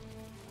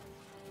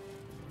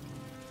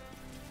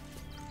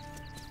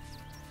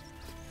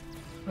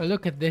 Well,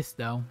 look at this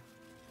though.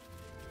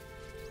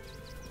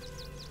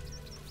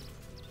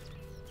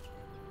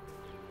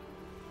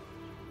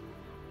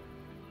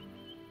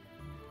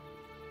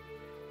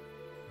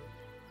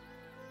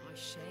 I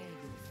share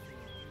your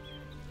fear.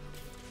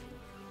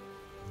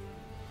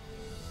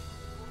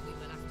 We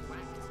will have to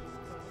act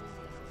for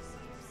only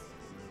ourselves.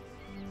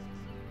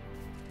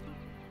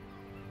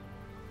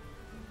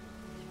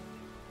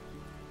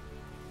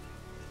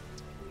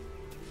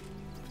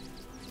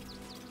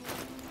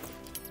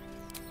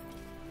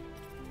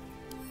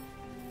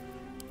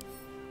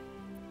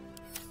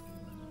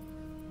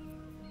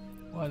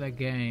 What a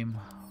game.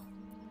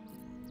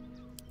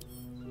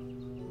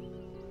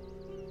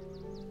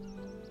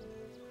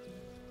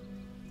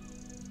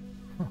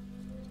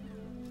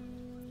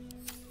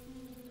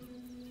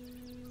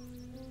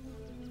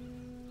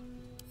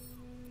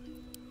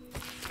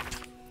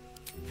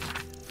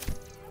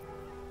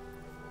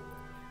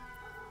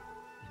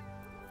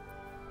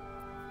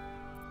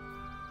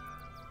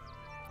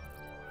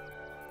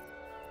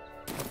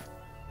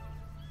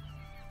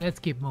 Let's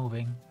keep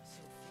moving.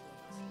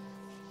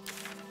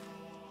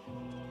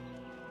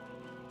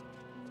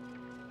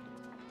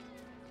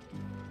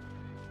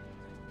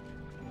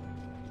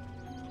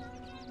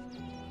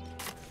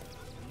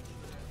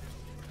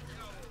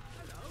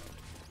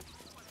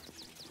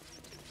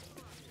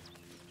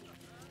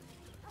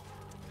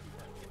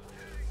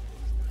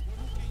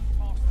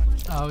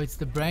 Oh, it's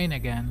the brain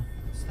again.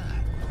 What's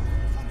that?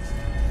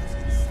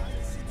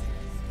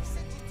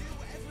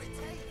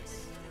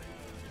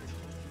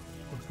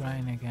 The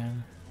brain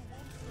again.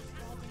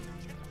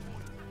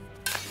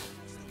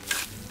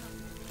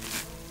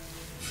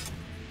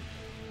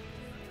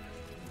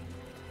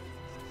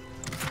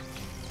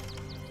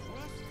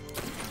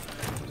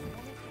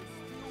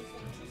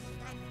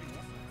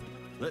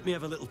 Let me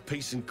have a little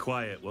peace and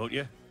quiet, won't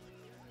you?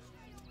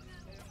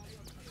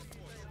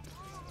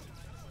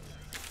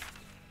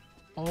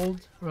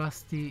 Old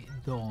rusty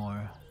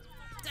door.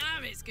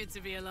 Damn, it's good to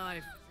be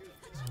alive.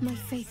 My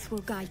faith will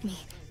guide me.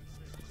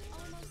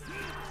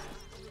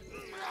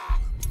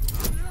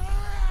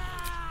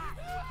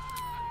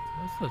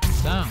 What's that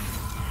sound?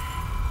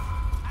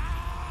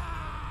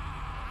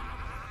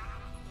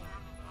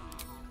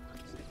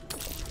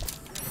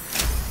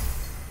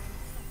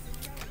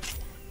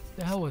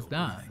 The hell was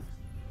that?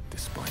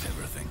 Despite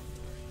everything,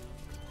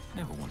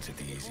 never wanted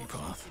the easy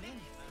path.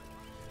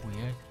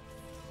 Weird.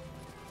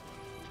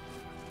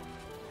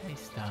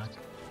 Haystack.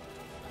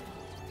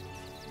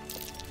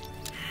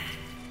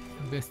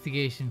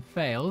 Investigation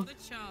failed. The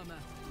charmer.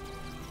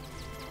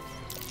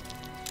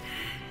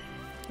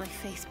 My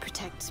faith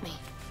protects me.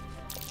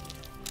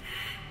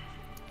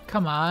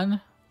 Come on.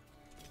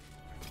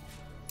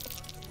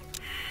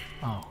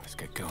 Oh, let's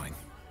get going.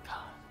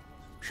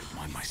 Should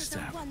mind my This is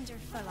step. a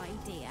wonderful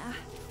idea.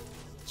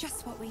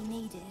 Just what we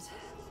needed.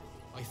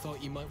 I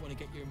thought you might want to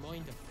get your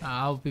mind up.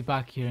 I'll be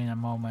back here in a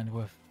moment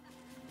with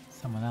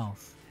someone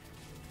else.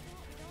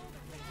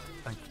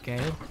 Like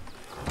Gale.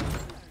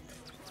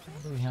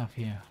 What do we have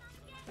here?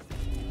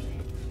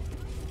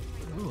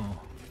 Ooh.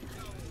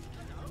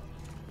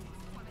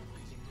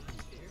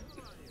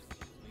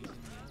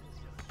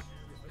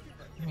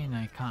 I mean,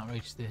 I can't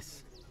reach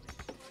this.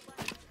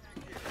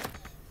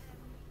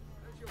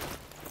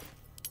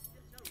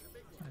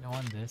 I don't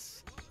want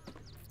this.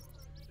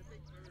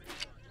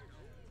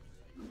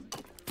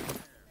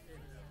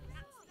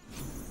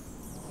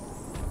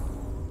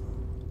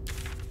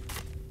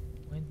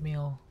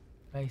 Windmill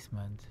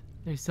basement.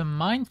 There's some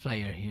mind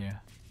flayer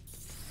here.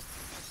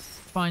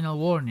 Final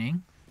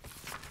warning.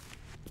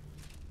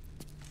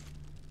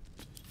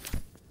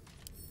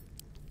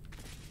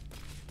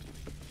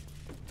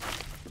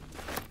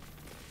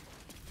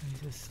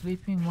 There's a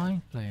sleeping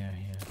mind flayer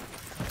here.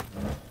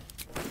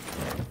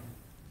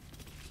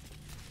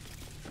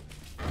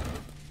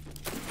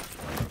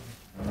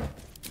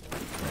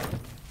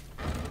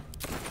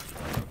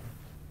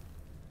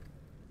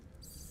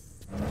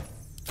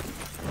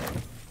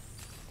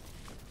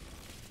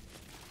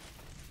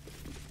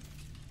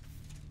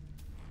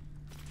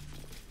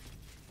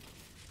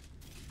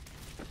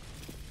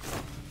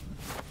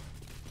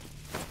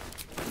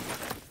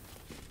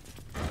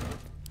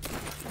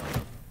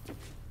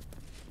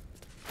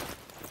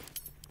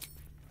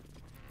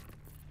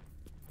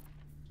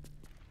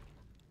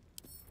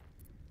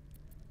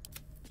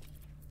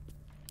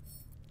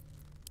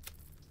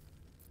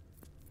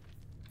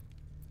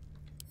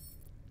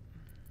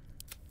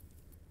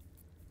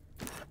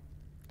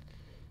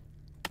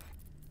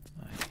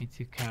 Need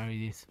to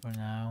carry this for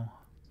now.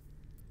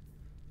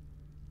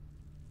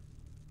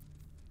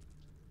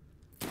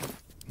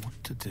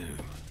 What to do?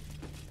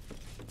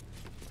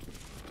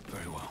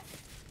 Very well.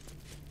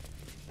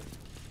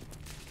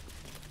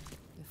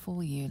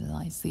 Before you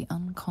lies the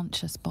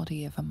unconscious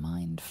body of a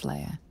mind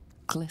flayer,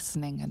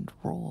 glistening and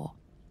raw.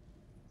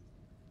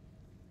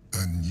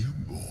 A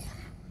newborn.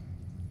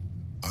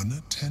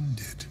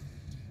 Unattended.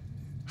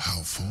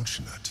 How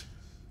fortunate.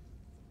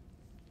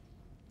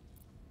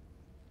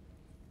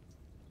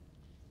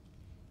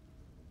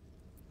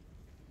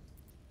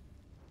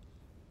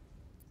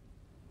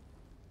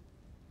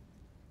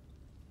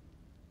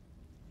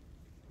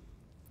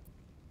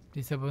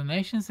 This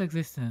abomination's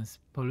existence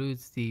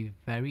pollutes the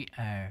very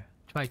air.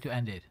 Try to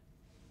end it.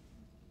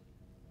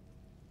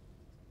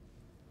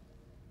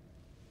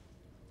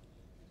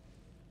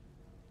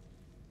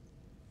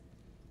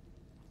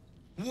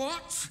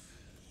 What?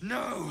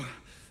 No!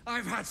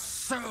 I've had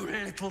so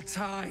little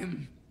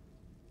time!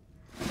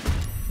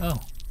 Oh.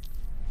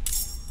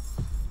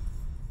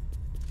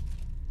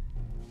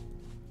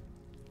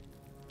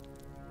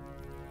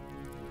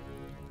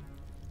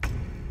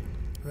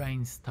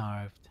 Brain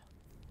starved.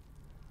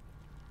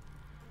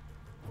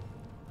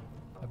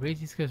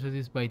 Ability skills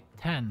reduced by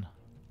 10.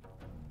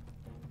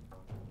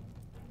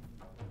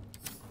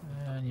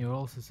 And you're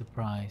also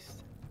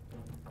surprised.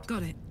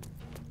 Got it.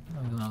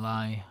 Not gonna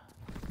lie.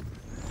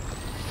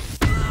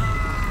 Maybe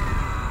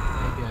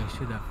I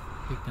should have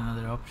picked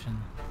another option.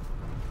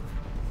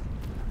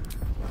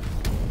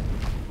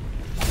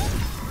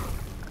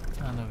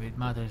 None of it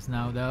matters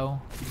now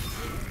though.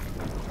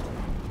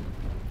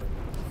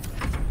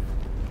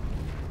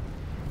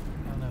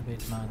 None of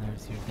it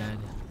matters, you're dead.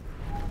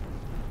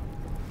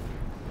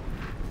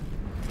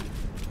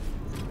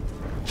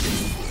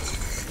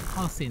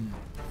 Halsin,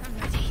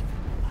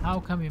 how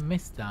come you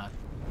missed that?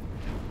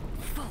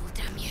 Fall,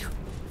 damn you.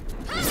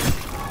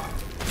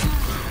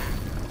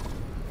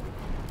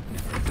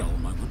 Never a dull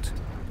moment.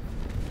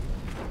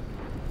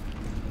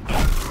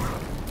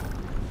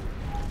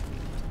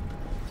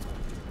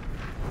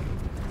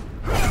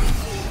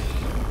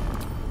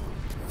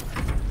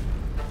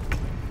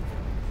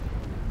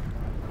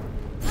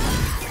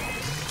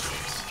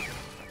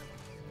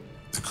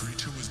 The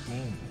creature was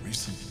born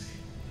recently.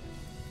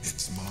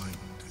 Its mind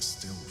is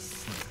still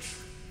fresh.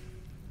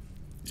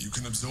 You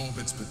can absorb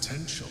its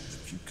potential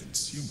if you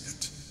consume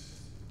it.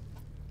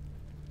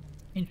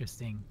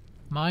 Interesting.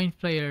 Mind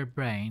Flayer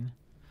Brain.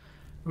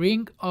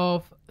 Ring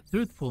of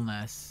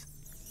Truthfulness.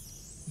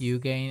 You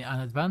gain an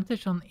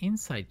advantage on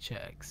insight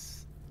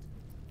checks.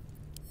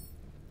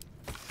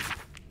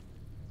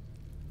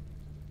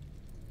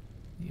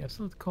 The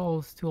absolute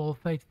calls to all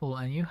faithful,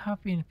 and you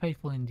have been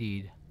faithful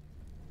indeed.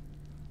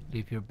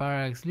 Leave your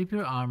barracks, leave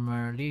your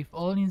armor, leave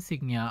all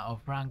insignia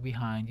of rank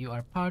behind. You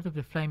are part of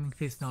the Flaming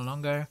Fist no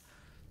longer.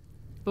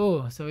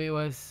 Oh, so it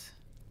was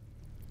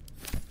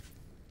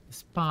a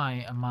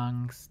spy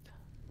amongst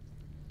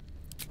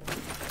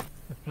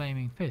the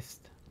Flaming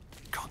Fist.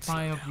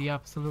 Spy of the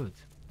Absolute.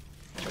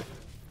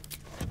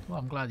 Well,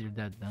 I'm glad you're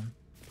dead then.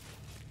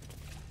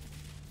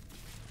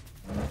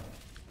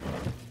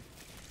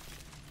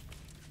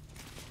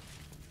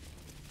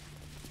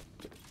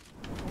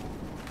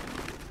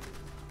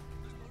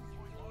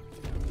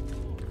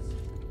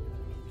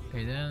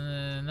 Okay,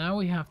 then now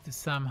we have to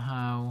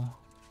somehow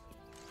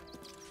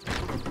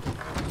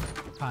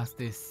pass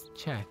this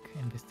check,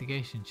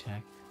 investigation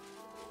check.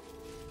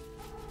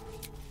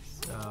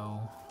 So,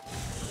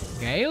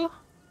 Gale?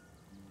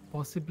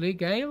 Possibly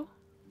Gale?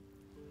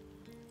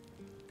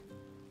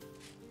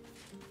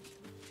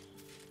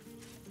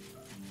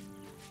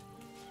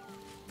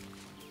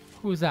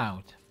 Who's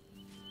out?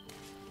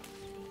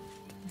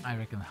 I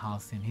reckon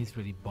Halsin, he's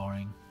really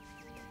boring.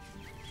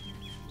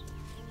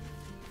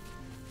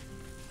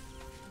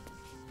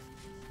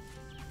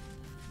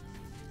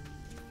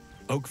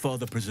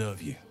 Oakfather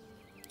preserve you.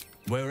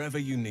 Wherever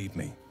you need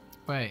me.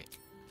 Wait.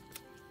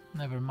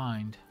 Never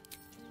mind.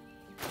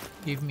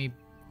 Give me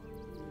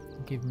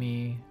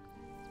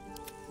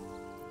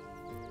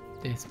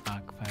this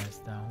back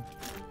first though.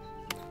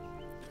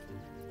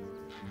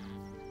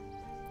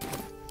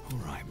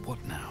 Alright,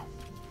 what now?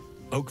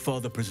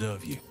 Oakfather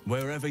preserve you.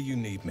 Wherever you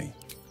need me.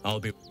 I'll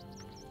be...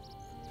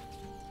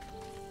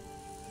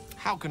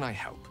 How can I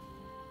help?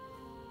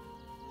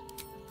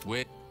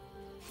 With...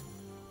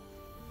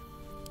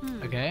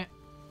 Okay.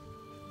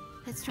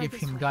 Let's try Give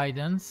this him way.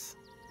 guidance.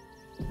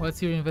 What's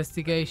your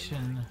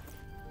investigation?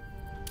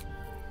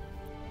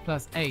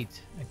 +8.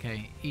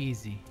 Okay,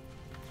 easy.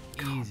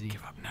 Easy.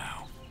 Give up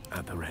now.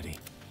 At the ready.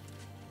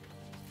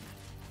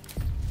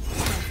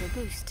 Time for a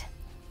boost.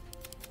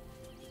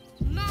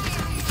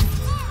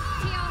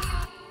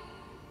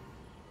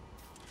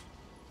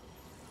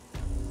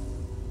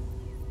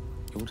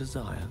 Your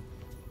desire?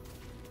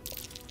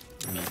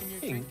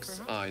 Methinks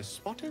I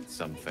spotted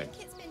something. I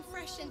think it's been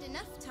freshened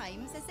enough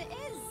times as it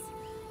is.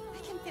 I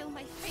can feel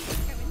my face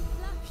going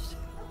flush.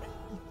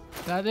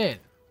 That it?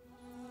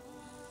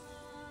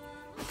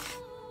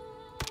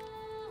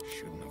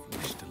 Shouldn't have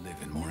wished to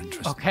live in more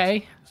interesting.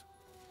 Okay.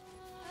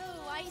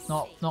 Oh, I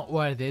not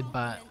worth it,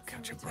 but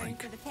catch a Going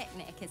for the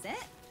picnic, is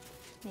it?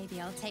 Maybe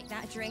I'll take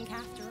that drink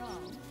after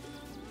all.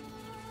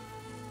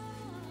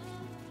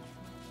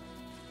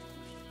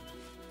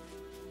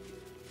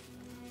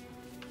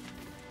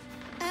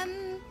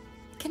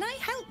 Can I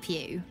help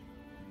you?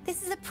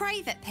 This is a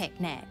private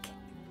picnic.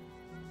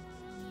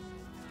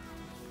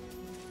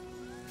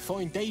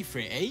 Fine day for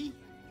it, eh?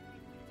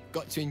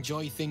 Got to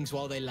enjoy things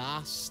while they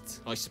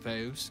last, I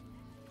suppose.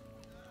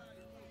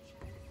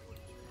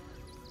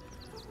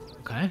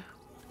 okay.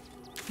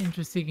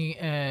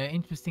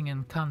 Interesting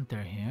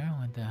encounter here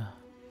with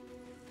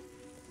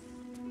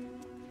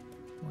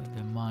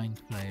the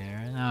mind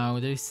flayer. Now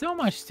there's so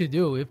much to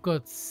do. We've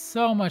got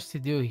so much to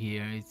do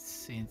here.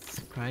 It's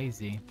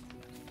crazy.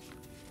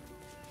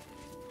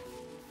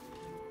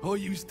 I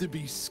used to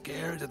be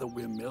scared of the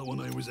windmill when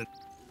I was a...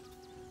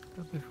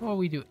 But before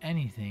we do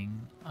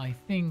anything, I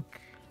think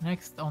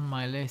next on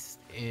my list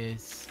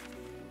is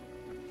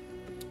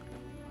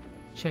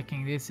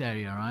checking this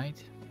area, right?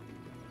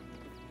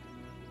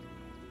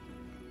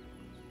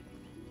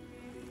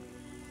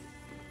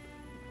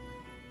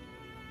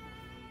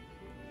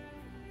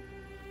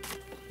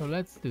 So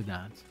let's do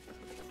that.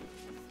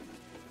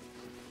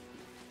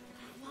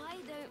 Why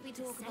don't we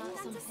talk about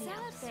something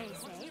else? They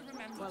say.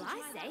 Well,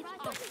 I say.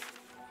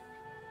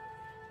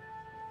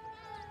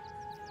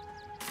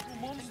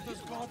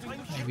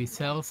 Maybe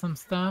sell some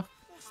stuff.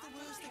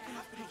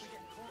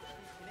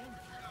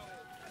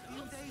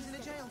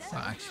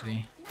 Well,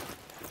 actually,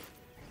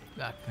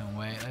 that can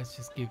wait. Let's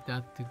just give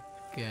that to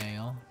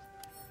Gale.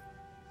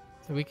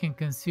 So we can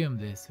consume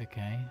this,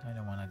 okay? I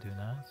don't want to do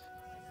that.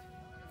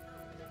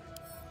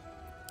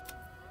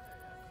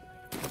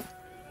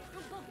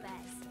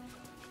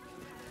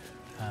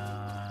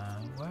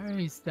 Where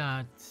is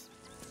that?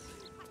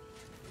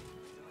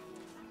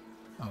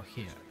 Oh,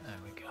 here. There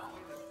we go.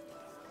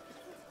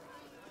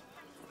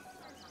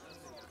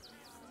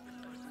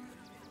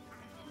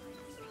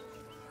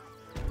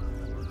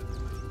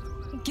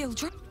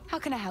 Gildra, how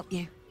can I help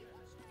you?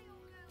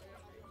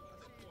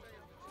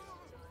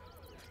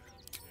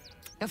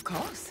 Of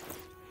course.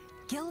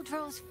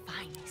 Gildro's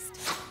finest.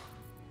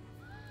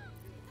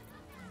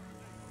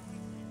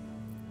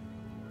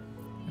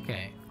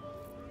 Okay.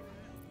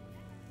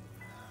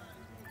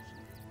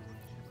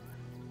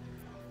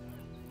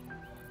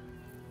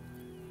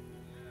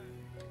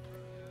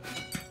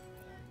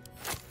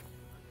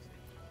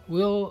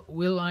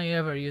 Will I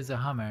ever use a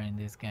hammer in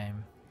this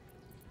game?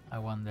 I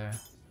wonder.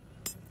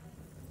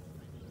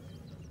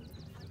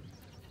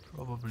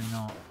 Probably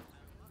not.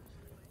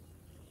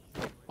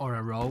 Or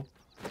a rope.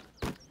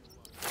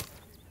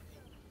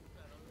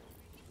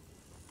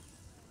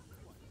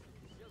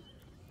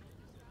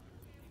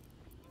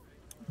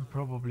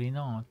 Probably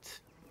not.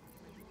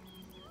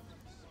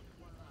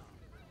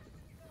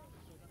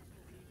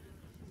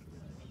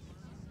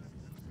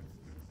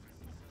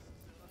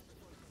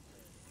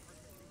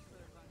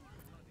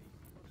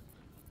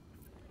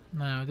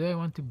 Now, do I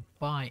want to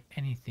buy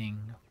anything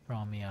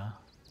from you?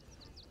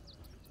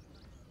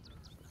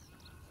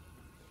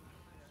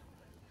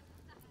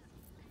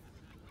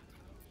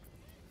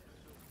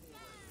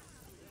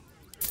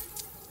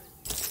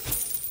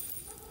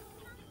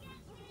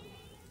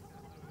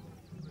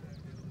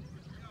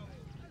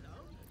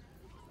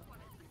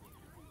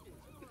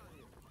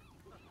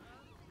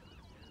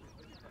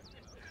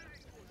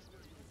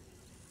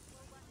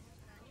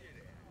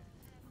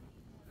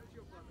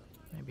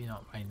 Maybe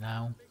not right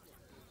now.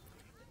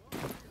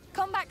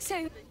 Come back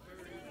soon.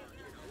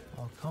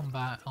 I'll come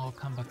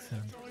back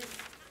soon.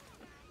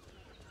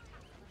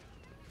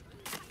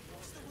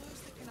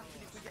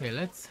 Okay,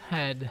 let's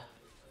head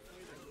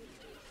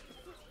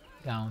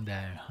down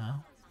there, huh?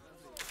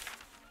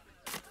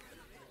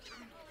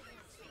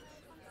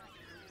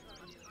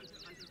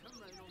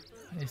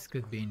 This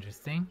could be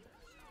interesting.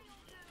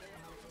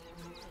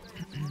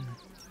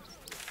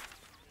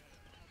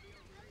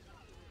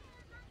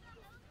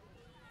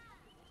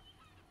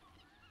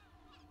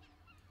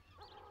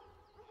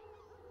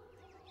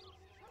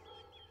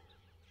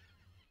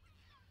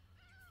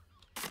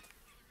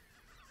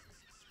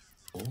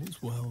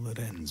 All's well that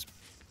ends.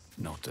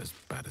 Not as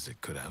bad as it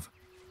could have.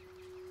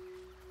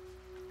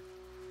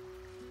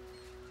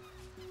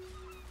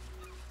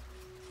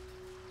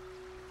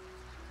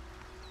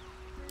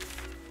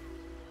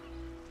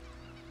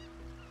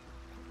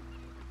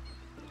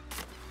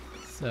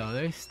 So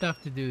there's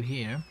stuff to do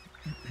here.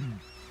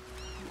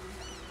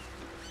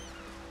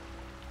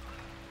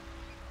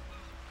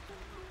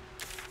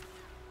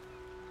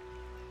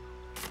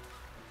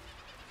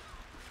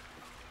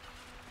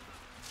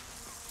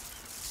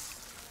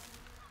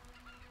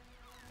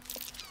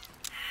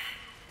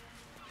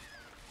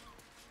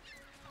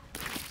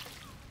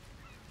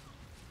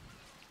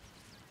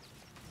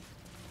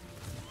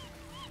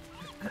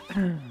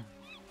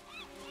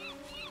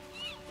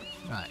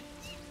 Right.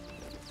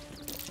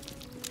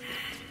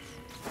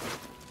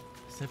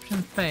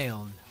 Perception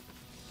failed.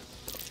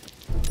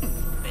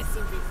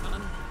 This'll be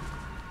fun.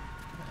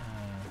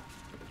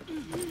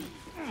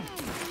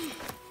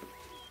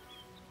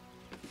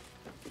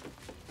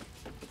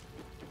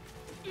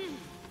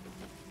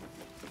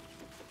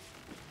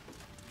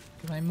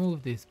 Can I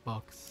move this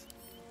box?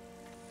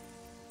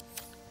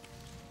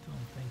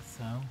 Don't think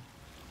so.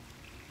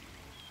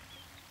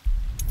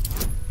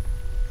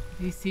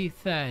 DC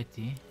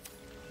 30.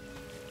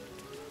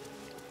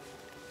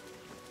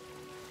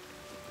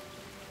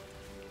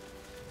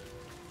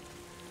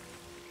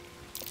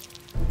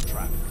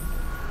 Trap.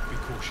 Be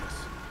cautious.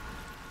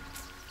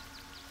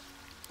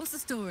 What's the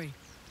story?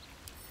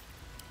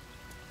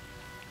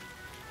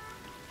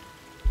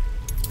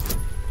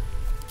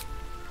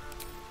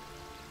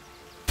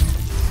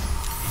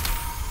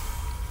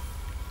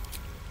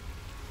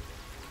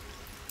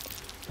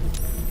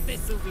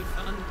 This'll be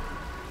fun.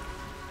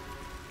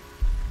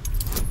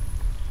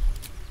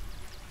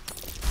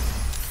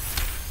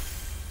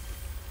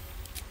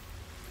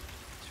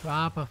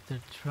 Trap after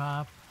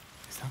trap.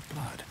 Is that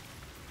blood?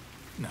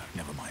 No,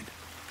 never mind.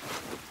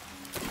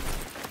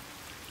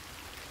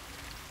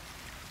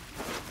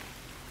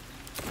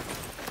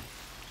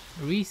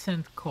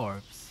 Recent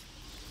corpse.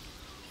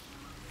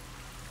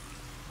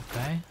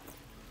 Okay.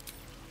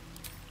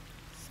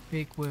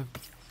 Speak with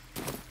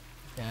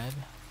dead.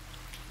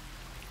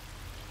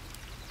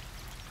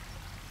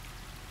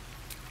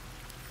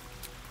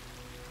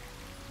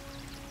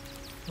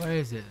 Where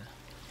is it?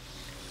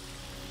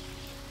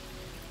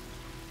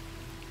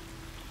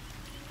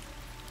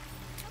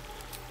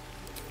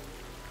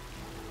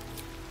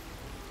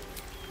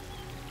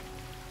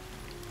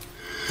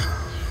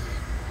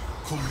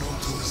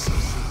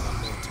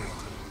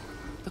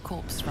 The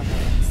corpse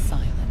remains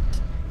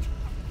silent.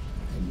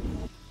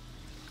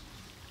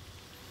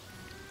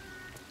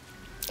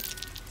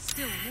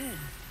 Still warm.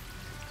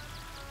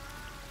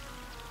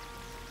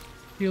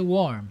 Feel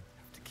warm.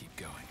 To keep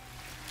going.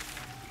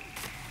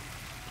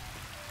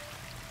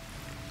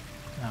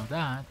 Now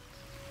that.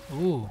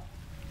 Ooh.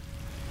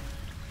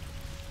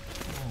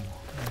 Oh,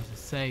 there's a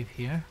save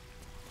here.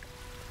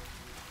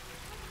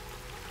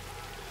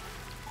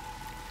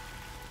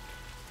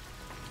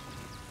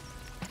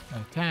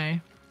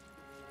 Okay.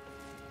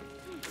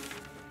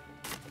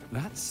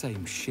 That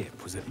same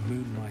ship was at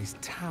Moonrise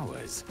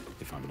Towers,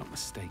 if I'm not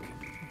mistaken.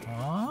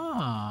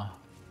 Ah.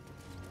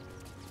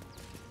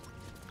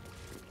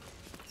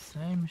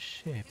 Same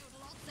ship.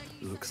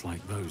 Looks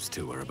like those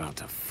two are about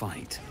to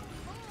fight.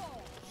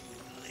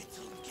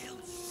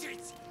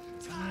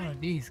 Who are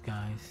these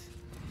guys?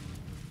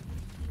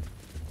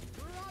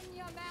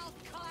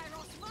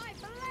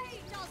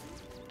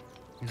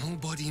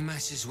 Nobody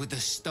messes with the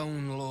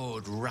Stone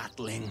Lord,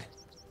 Ratling.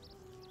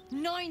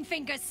 Nine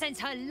Fingers sends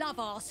her love,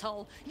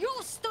 arsehole.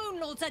 Your Stone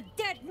Lord's a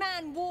dead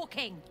man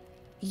walking.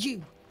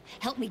 You,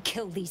 help me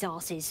kill these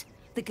asses.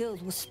 The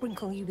girls will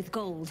sprinkle you with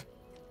gold.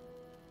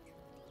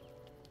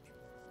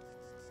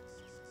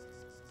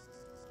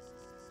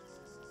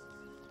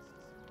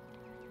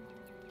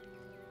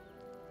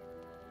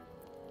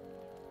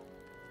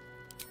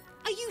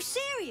 Are you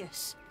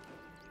serious?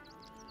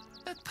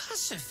 A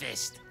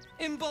pacifist?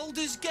 In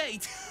Baldur's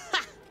Gate?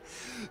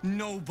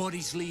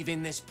 Nobody's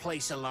leaving this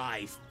place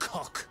alive,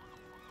 cock.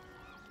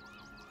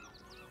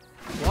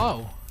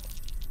 Wow.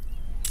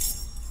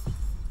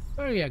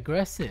 Very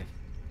aggressive.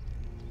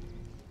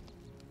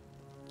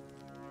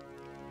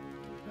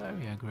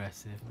 Very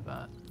aggressive,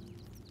 but...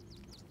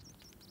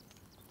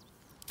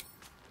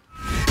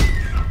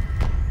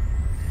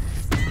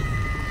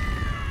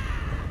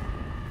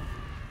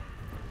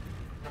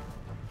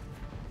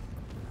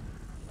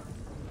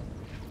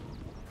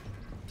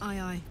 Aye,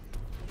 aye.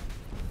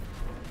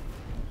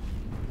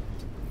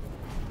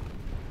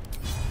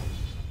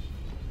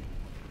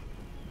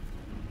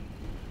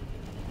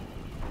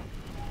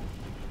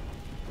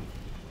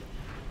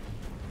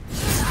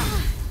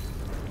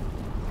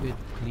 Good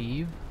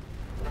cleave.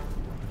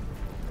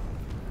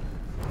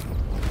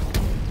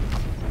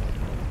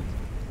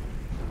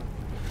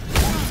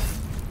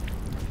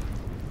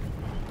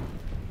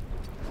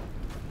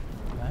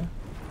 Okay.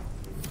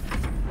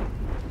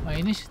 My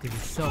initiative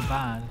is so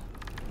bad.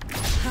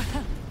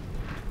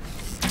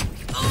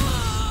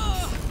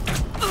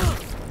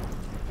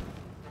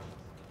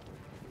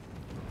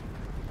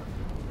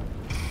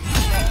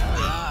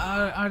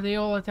 Are they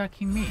all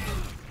attacking me?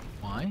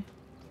 Why?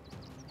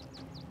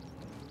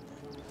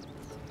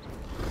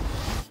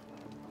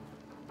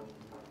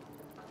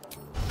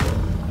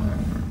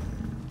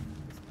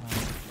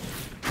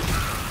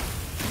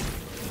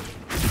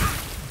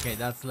 Okay,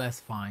 that's less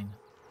fine.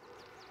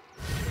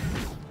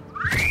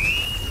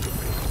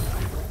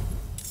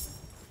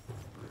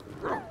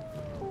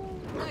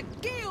 The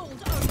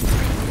guild owns this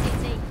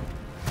city.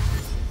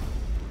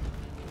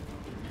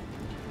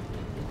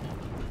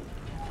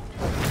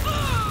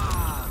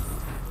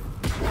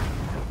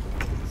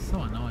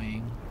 So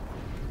annoying.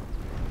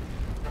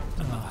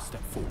 Another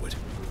step forward.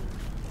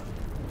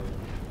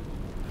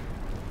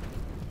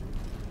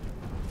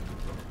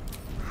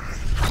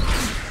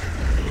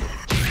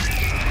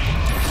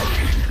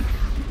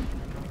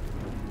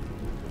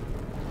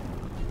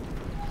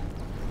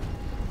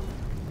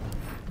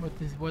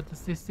 What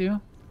does this do?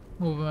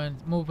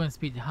 Movement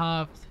speed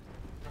halved.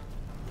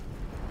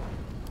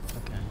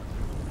 Okay.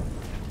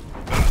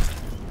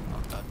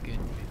 Not that good to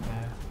be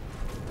fair.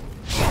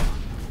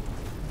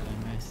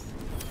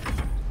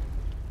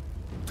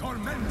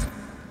 Torment!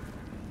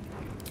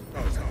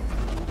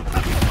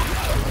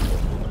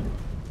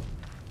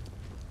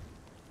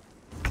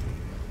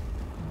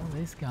 All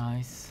these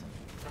guys.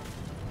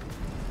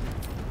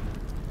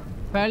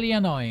 Fairly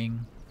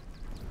annoying.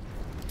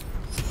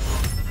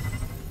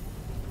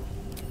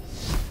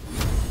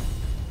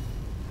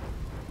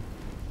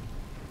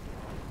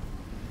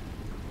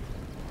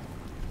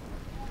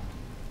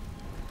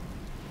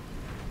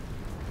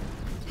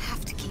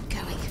 Have to keep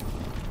going.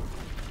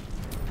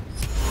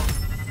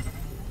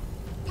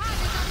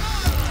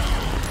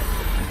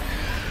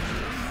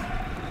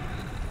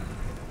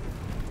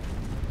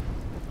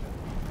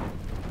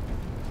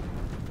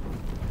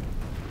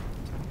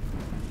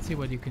 See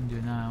what you can do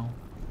now.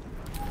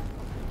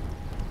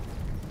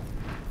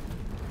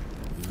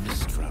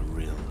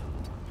 Rill.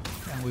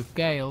 And with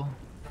Gale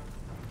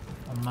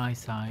on my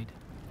side.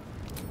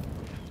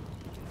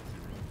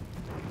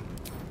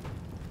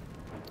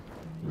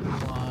 You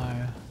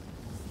are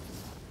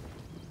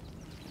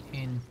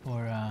in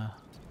for a...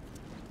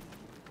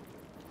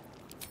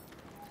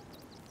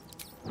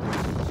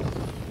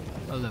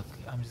 Oh look,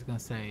 I'm just gonna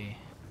say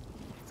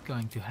it's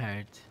going to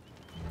hurt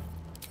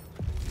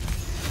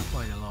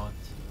quite a lot.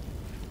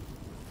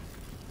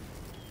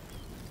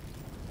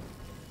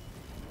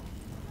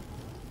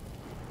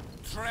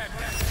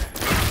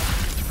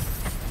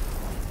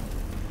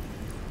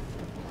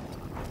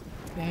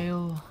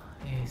 Gale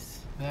is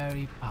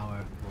very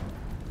powerful,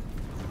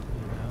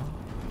 you know.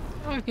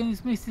 I can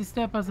dismiss this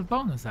step as a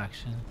bonus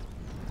action.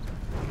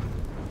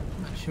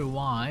 Not sure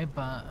why,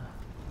 but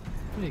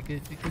pretty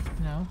good because,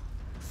 you know.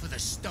 For the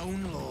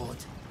Stone Lord.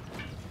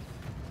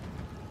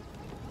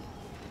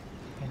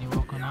 Can you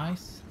walk on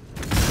ice?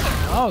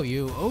 Oh,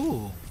 you.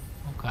 Oh,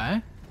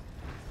 okay.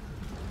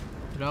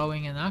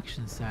 Throwing an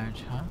action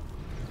surge, huh?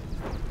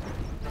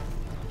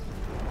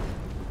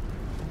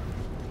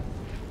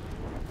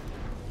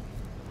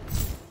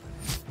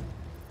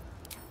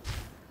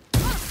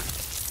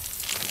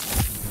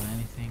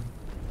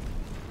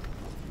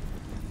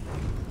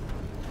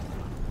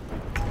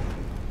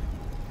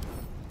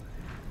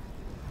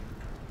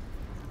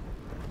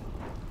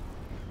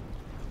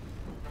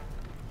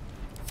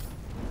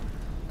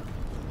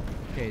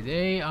 Okay,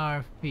 they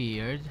are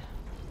feared.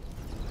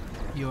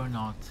 You're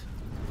not.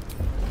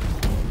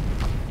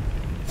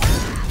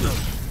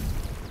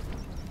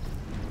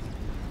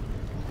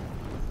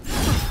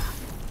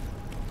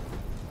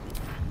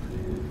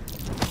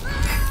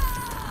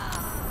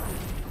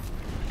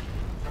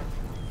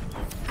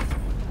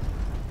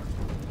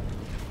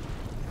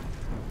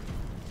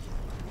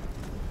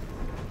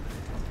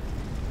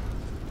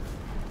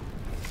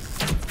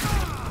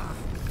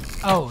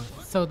 Oh,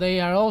 so they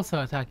are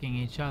also attacking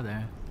each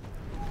other.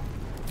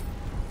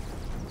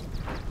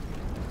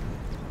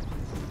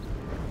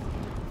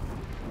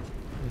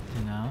 Good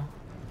to know.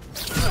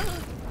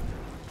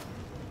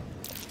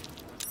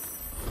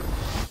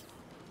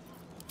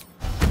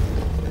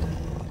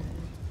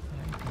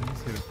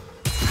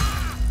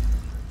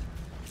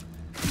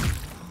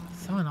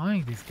 So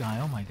annoying, this guy.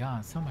 Oh my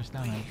god, so much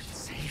damage.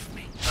 Save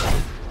me.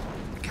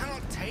 I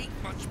cannot take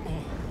much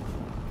more.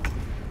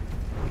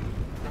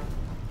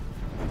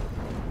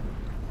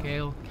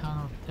 Gale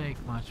cannot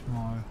take much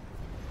more.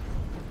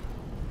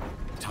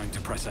 Time to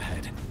press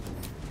ahead.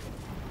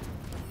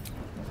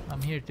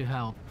 I'm here to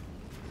help.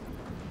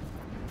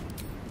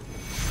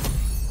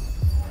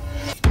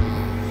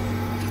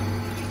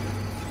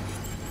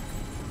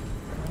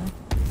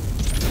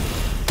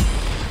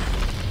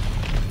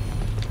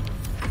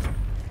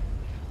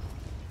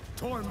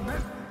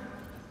 Torment!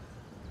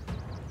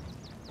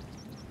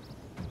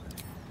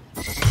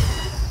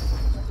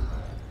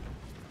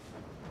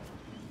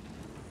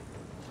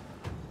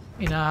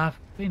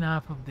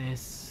 Enough of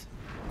this.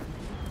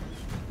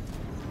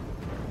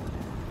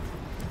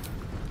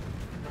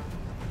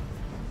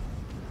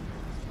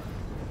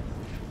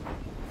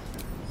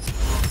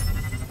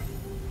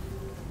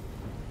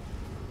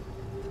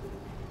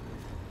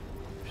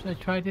 Should I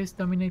try this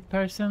dominate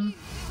person?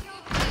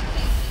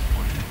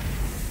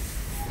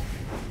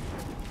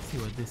 See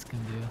what this can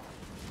do.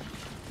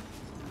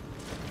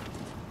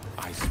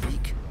 I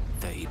speak,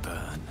 they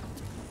burn.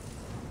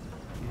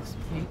 You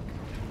speak.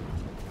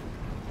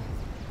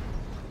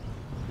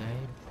 They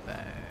burn.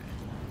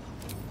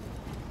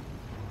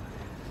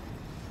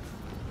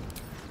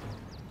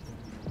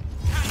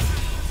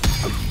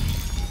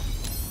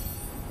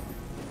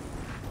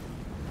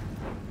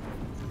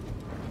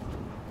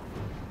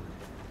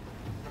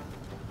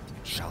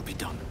 Shall be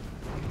done.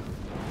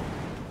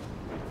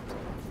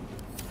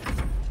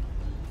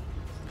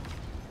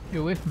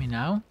 You're with me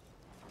now?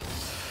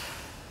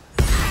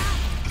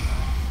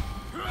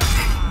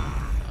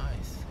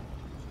 Nice.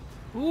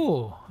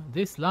 Ooh,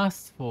 this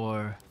lasts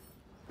for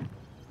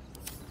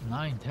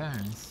 9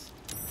 turns.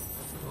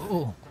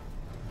 Ooh.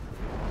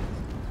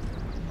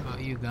 What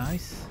about you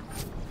guys?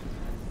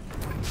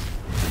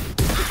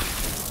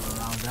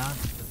 Around that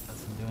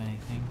doesn't do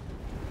anything.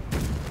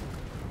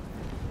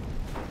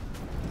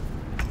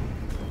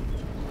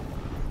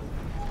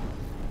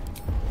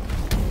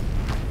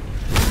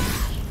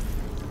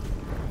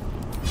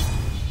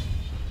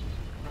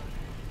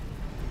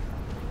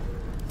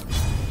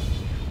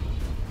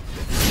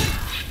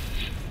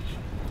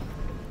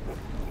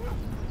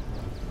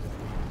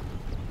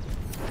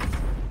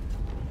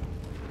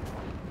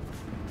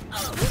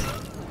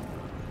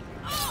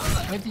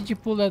 Why did you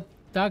pull that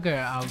dagger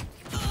out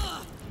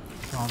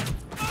from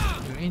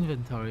your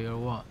inventory or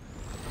what?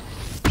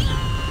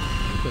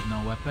 You got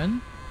no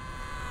weapon.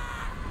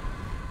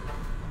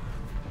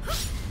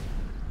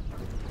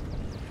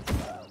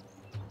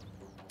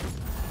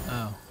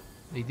 Oh,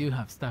 they do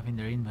have stuff in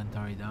their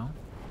inventory though.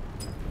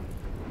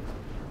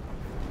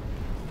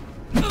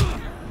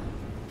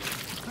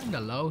 Kinda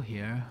low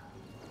here.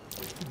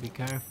 Be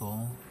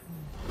careful.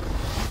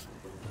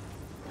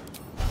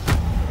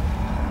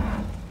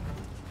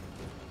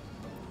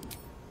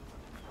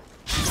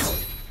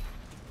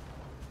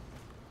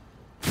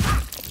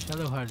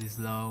 Shadowheart is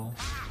low.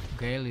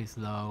 Gale is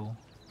low.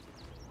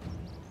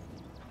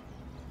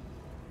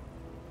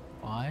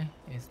 Why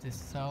is this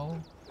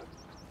so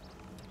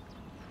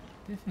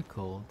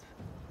difficult?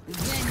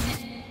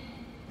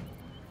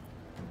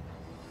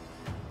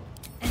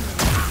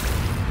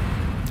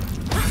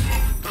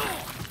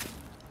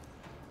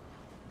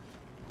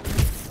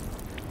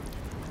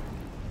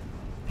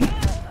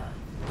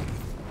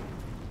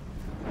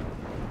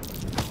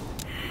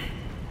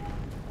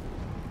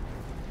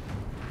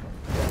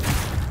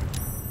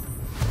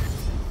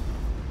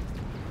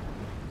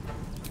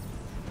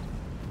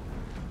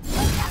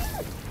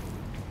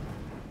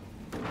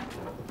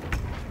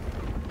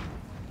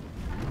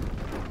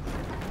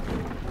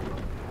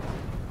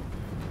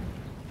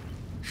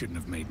 Shouldn't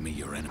have made me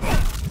your enemy.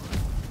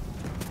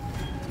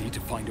 Need to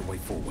find a way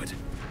forward.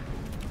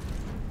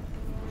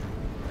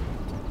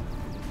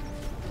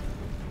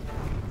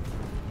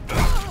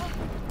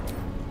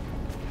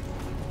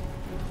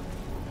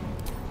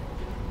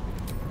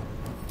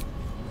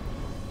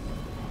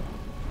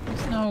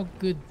 There's no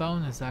good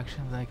bonus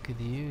actions I could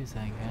use,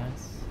 I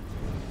guess.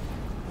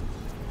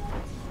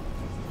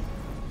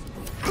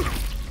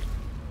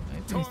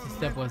 My misty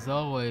step was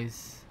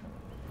always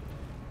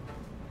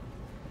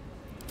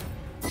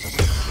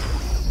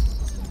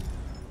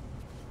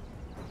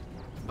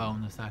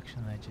bonus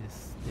action, I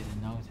just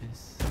didn't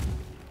notice.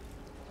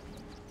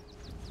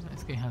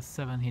 This guy has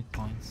 7 hit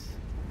points.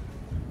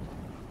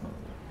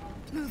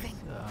 Moving.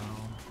 So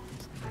I'm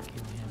just gonna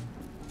kill him.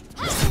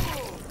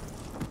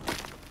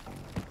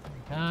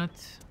 Like that.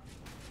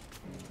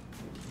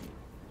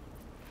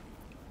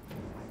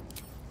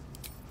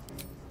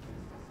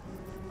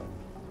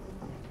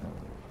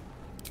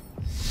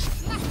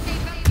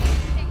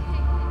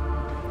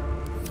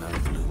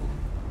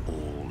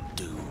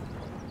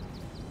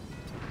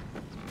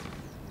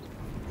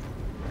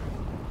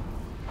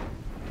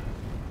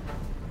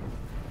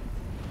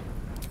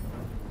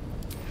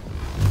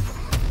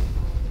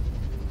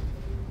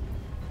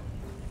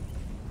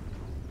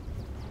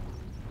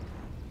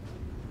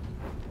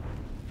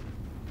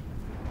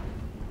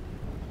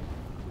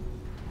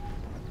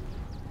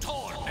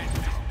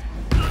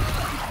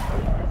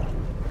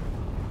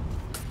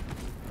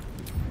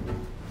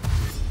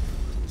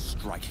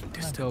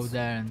 Go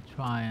there and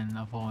try and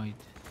avoid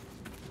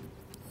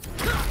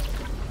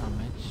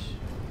damage.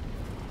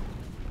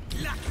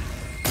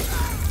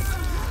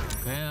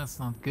 Okay, that's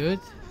not good.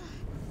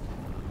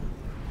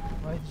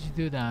 Why did you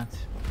do that?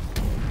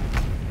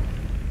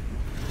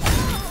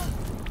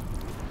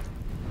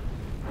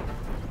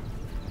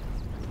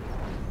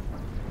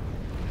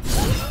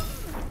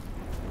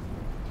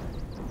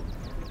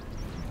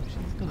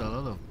 She's got a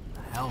lot of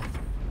health.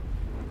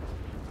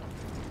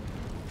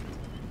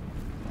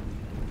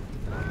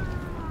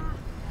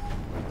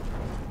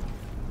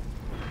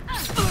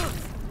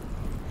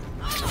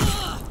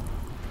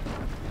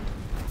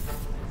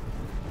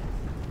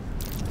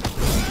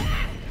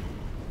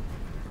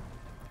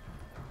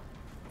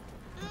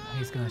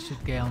 Gonna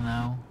shoot Gale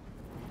now.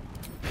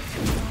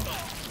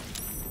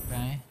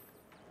 Okay.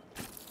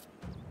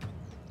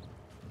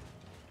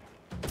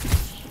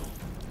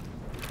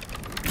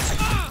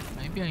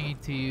 Maybe I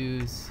need to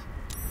use...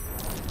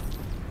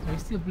 Are you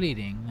still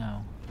bleeding?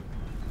 No.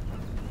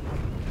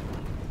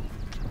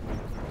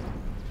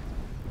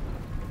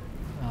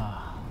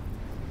 Ah.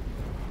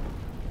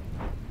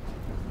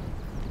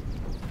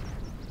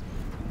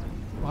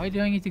 Why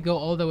do I need to go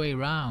all the way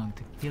around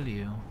to kill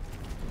you?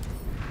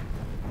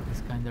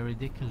 Kinda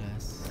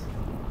ridiculous.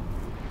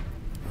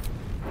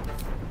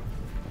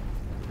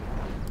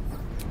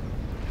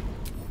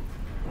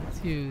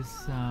 Let's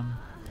use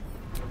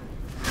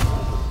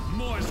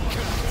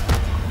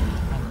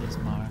Hunter's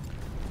Mark.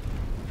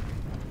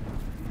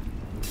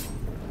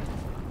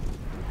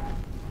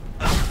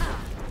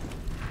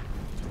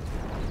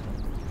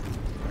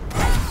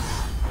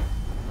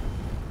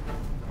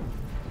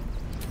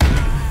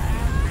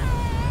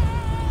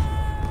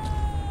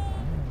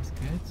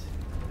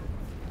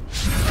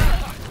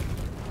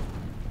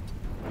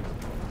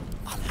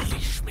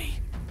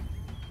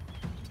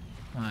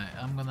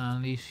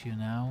 Unleash you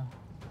now.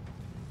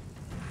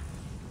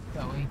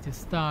 Going to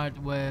start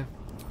with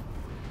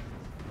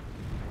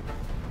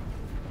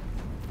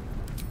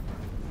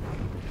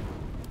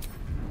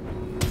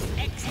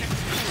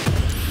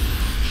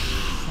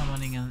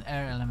summoning an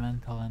air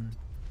elemental and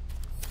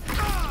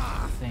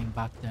staying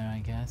back there, I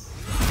guess.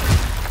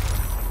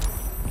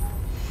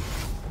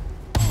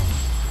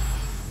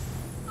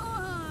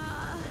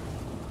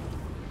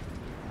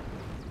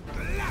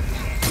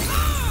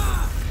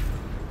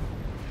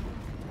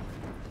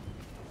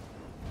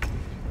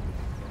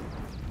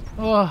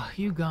 Oh,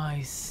 you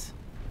guys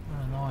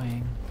are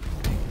annoying.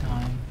 Big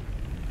time.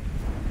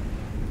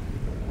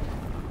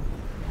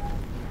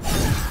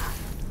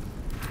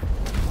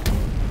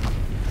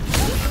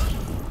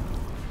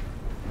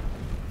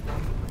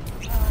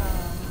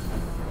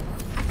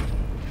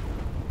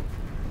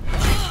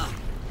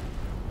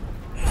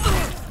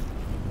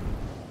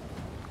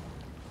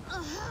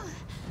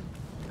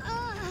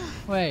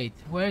 Wait,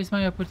 where is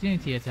my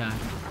opportunity attack?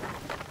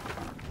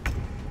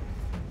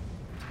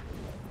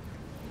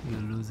 You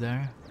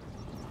loser.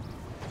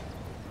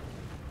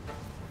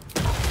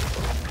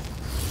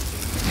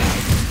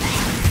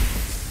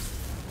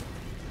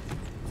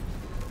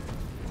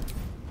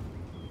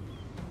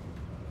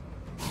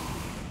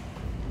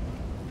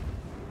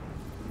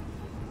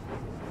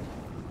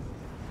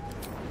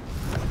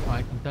 Oh,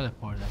 I can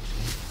teleport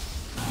actually.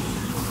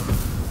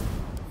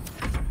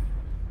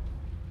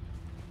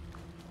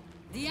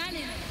 The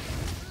enemy.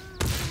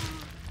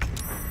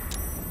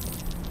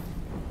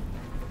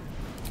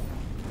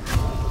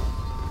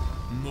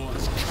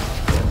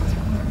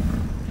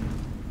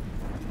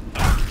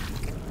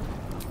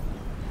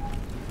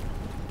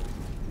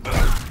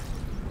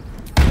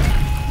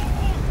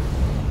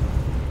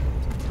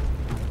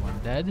 One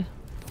dead.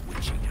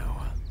 Witching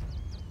hour.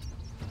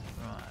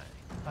 Right,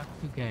 back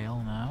to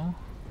Gale now.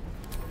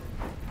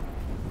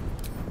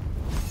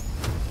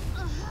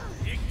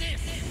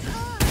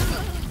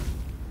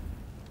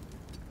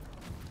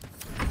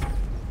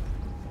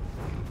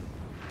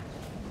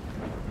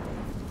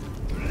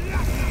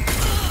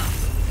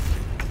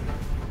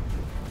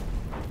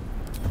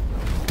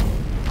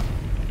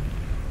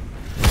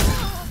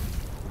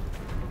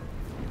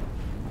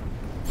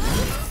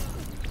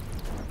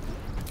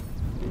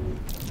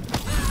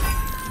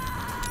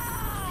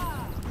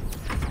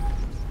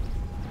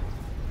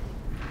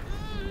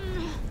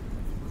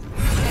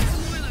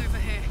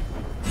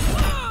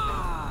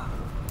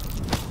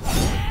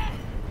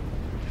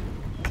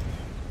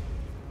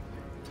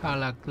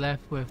 Karlak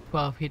left with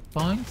 12 hit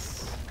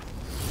points.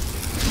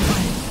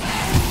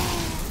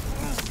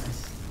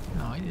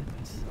 No, I didn't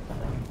miss.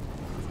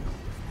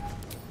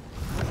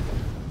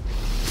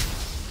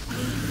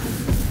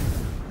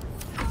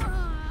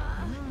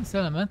 This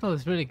elemental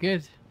is really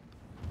good.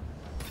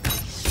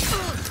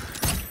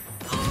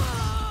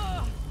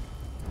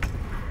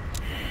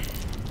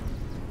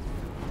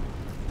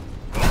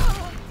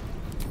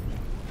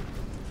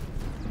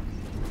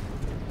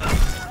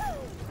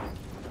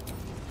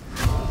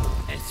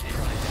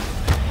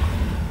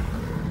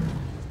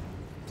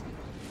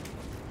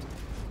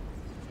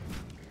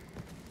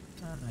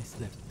 I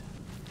slipped.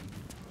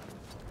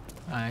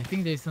 I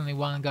think there's only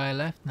one guy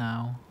left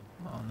now.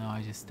 Oh no,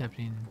 I just stepped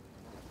in.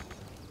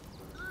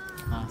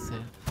 That's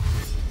it.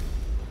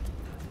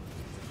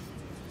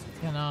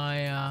 Can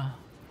I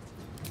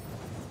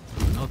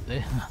not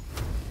this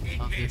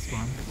not this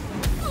one.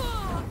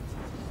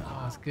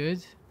 That was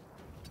good.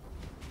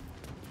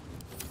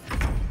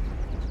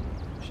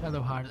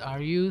 Shadowheart,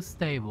 are you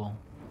stable?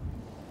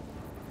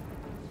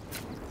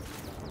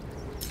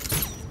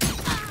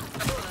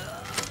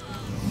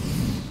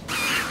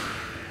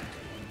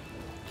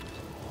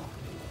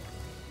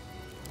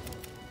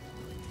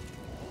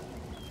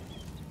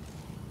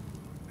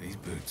 These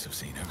boots have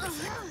seen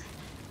everything.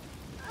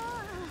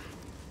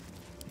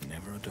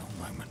 Never a dull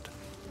moment.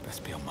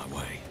 Best be on my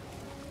way.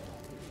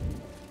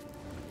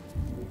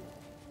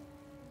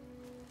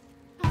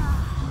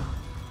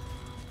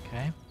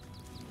 Okay.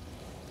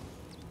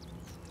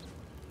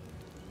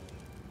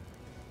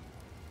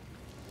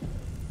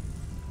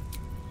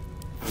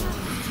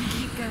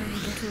 Keep going a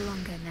little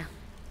longer now.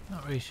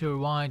 Not really sure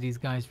why these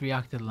guys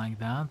reacted like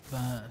that,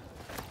 but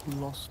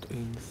Lost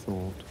in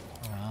thought.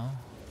 well.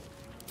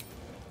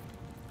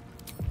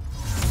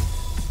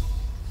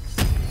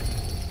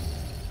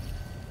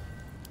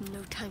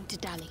 No time to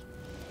dally.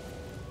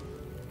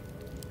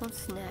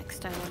 What's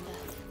next, I wonder?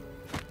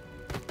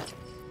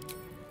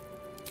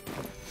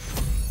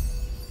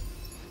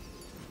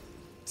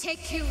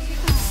 Take you.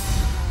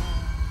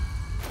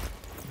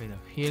 Bit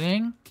of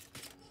healing.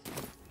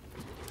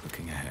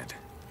 Looking ahead,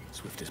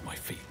 swift as my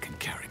feet can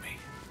carry me.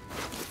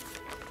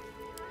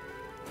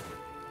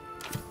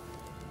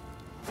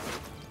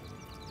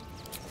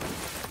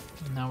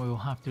 Now we will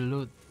have to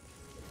loot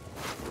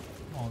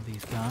all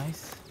these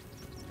guys.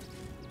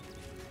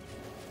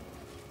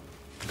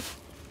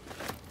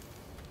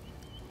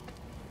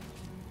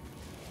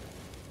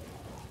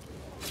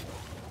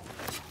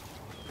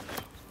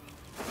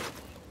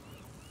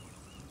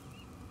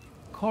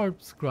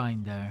 Corpse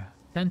Grinder,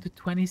 10 to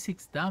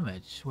 26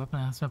 damage, weapon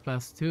enhancement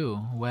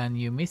 +2. When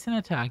you miss an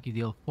attack, you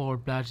deal 4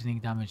 bludgeoning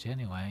damage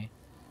anyway.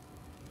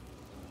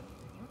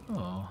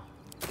 Oh.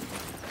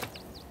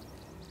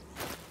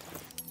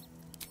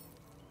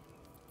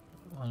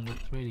 One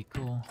looked really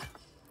cool.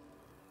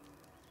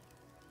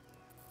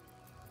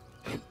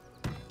 Do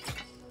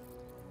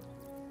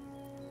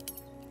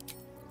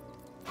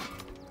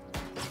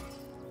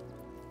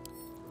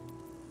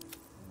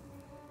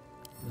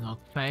not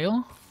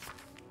fail.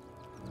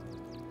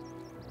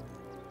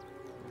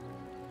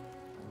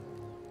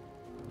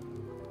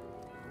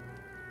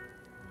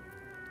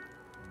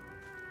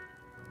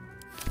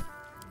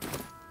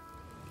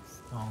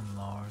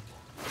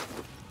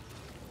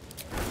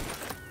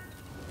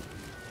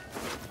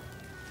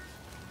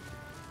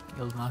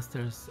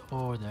 Guildmaster's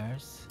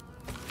orders.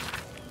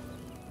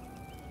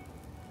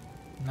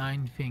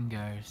 9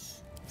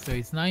 fingers. So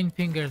it's 9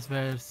 fingers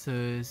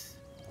versus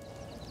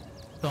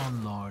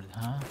Stone Lord,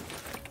 huh?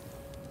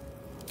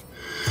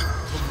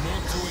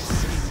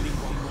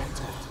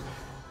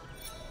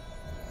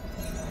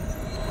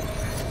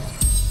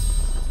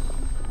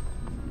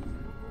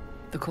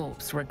 The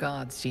corpse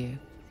regards you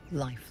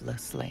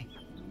lifelessly.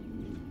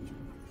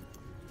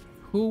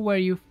 Who were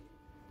you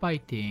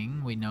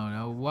fighting,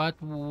 Winona? What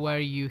were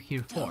you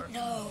here for? Don't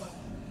know.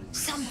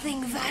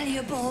 Something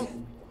valuable.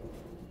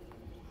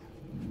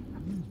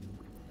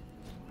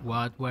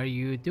 What were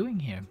you doing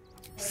here?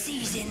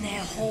 Seizing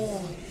their haul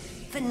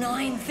for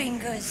 9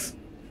 fingers.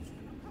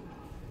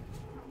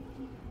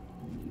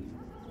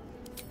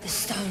 The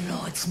Stone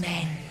Lord's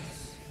men.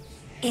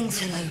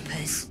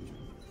 Interlopers.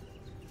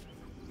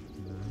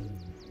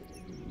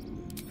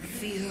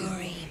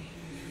 Fury.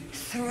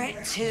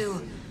 Threat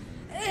to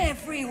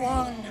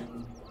everyone.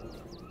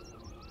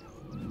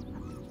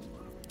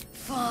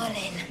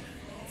 Falling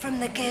from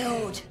the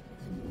guild.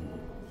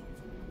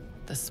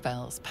 The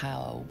spell's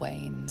power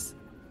wanes.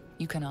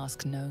 You can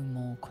ask no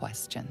more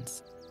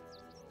questions.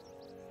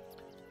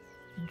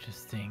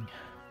 Interesting.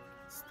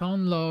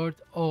 Stone Lord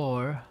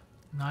or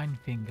 9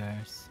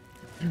 fingers.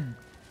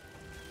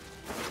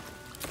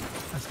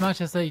 As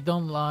much as I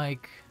don't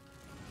like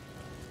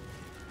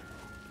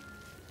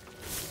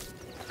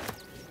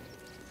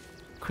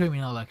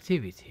criminal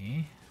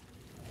activity,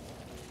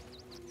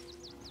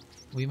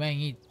 we may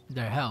need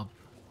their help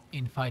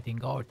in fighting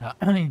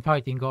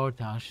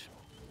Gortash.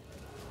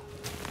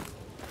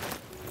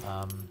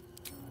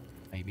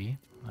 Maybe,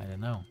 I don't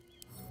know.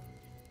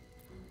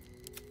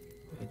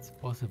 It's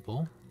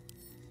possible.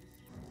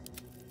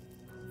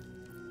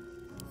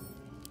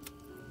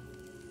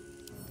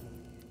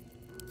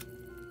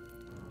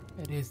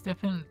 It is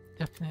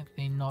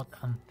definitely not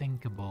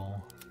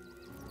unthinkable.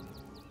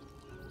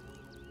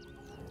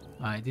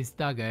 Alright, this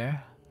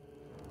dagger.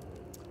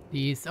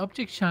 This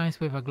object shines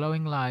with a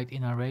glowing light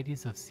in a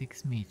radius of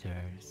 6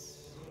 meters.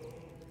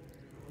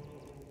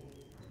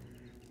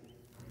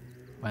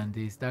 When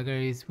this dagger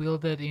is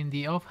wielded in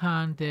the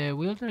offhand, the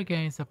wielder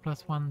gains a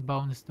 +1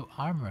 bonus to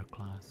armor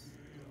class.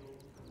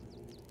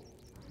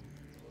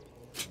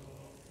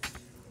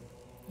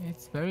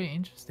 It's very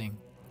interesting.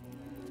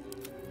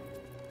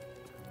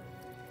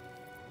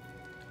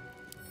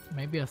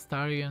 Maybe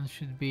Astarion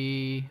should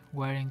be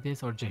wearing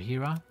this, or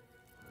Jaheira.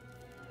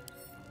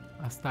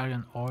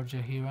 Astarion or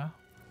Jaheira.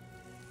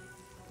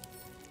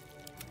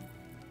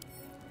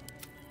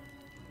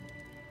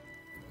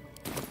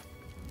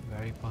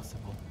 Very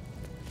possible.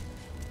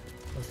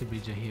 Possibly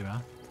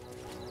Jaheira.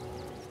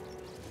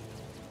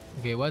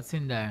 Okay, what's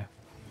in there?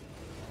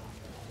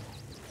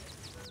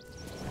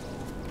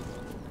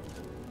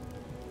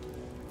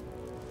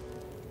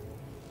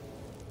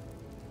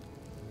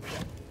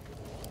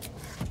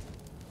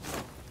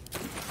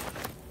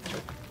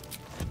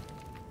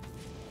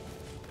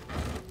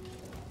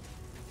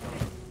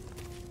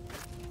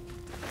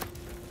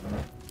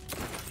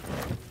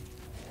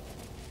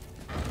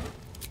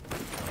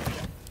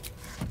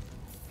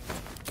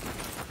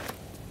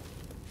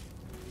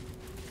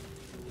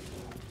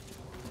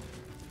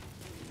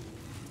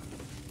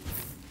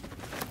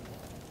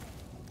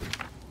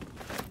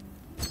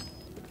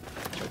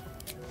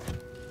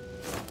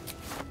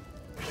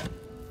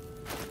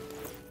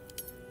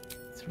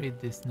 Read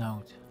this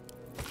note.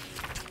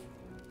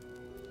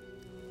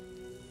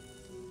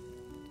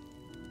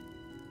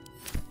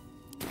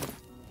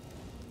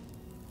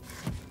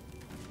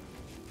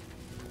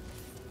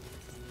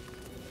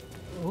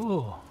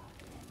 Oh.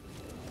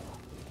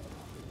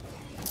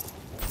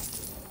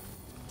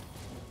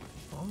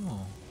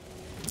 Oh.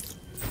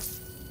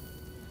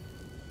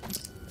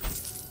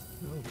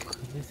 Look,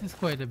 this is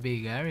quite a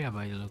big area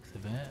by the looks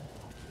of it.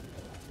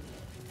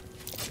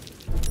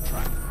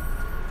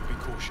 Be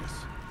cautious.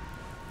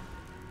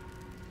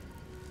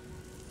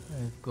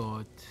 I've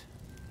got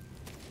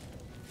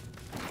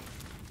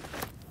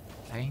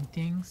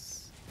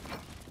paintings.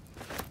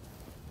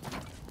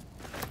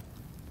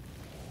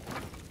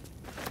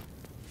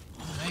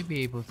 I might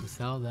be able to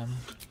sell them.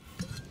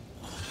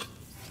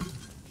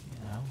 You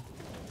know.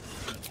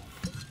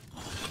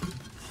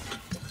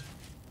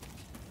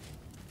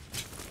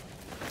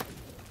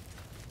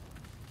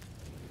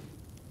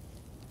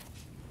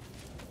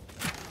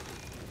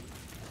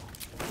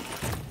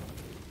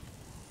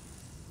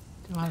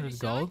 $200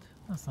 gold.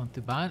 That's not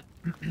too bad.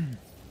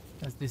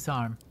 Let's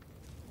disarm.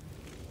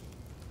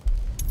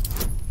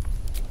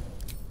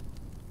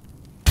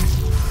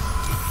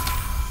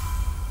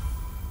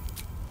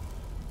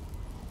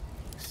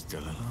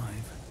 Still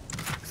alive.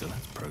 So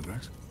that's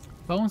progress.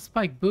 Bone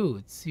Spike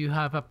Boots. You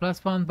have a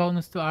 +1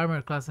 bonus to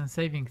armor class and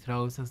saving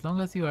throws as long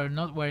as you are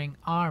not wearing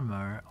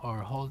armor or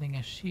holding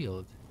a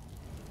shield.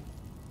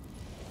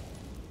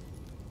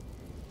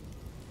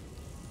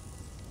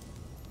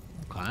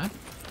 Okay.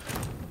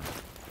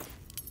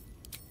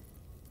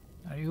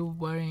 Are you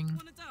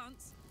wearing?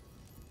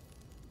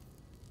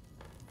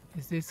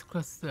 Is this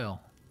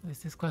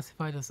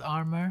classified as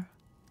armor?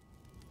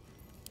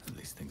 At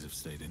least things have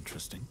stayed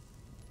interesting.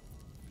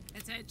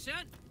 Attention!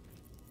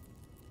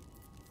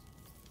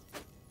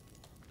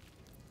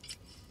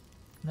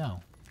 No.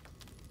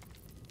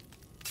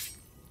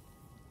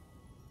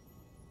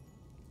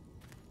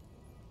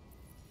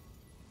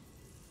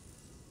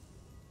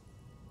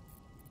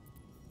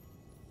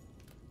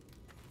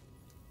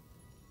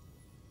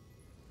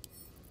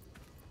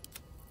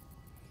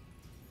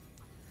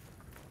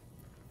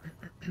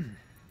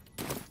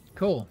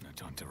 Cool. No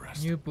time to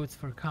rest. New boots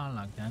for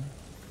Karlach then.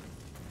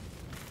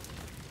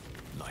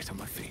 Light on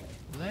my feet.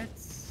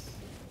 Let's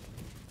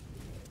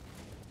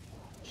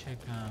check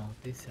out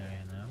this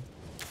area now.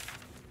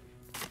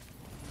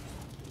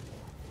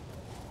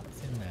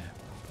 What's in there?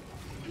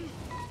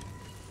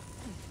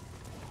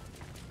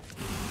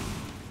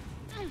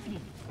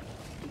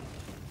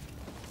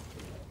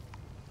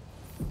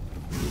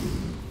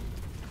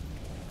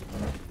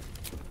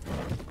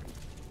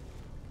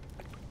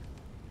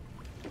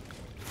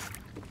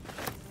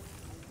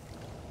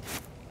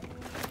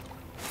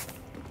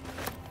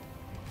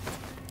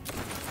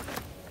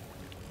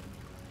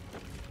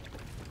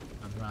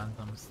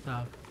 Random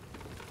stuff.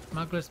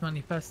 Smuggler's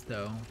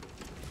Manifesto.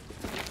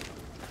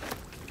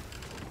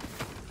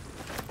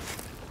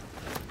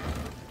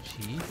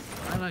 Cheese?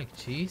 I like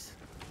cheese.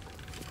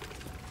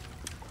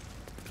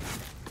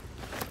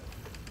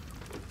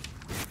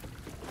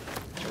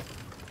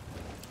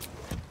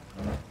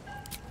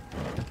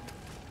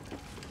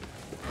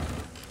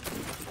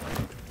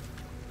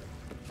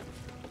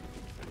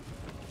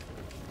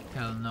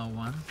 Tell no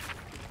one.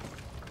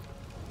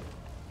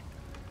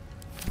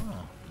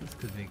 Oh, this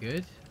could be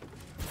good.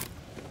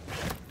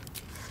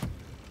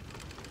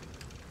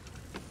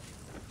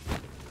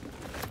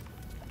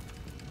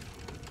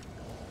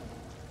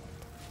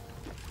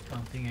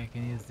 Don't think I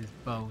can use this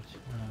boat.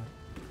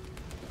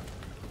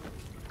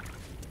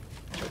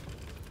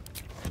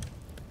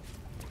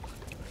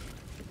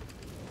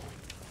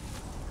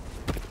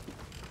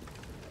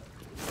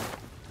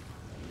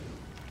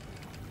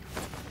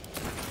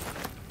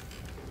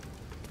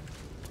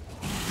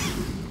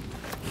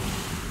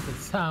 The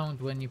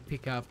sound when you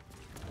pick up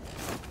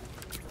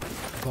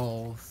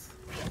balls,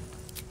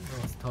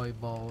 those toy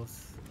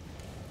balls.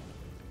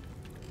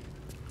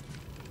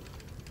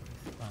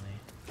 It's funny.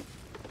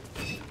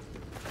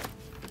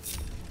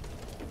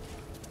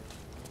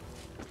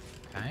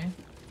 Okay.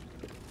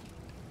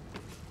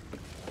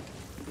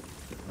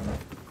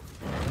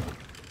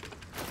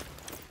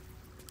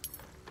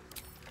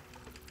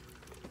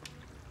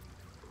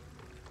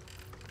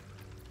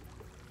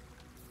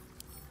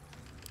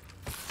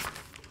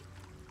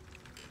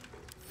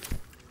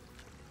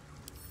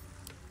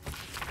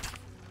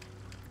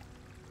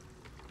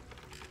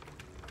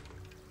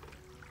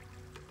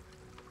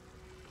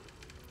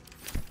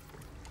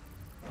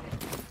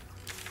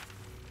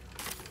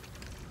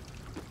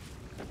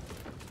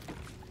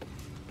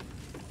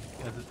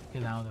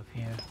 Get out of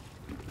here.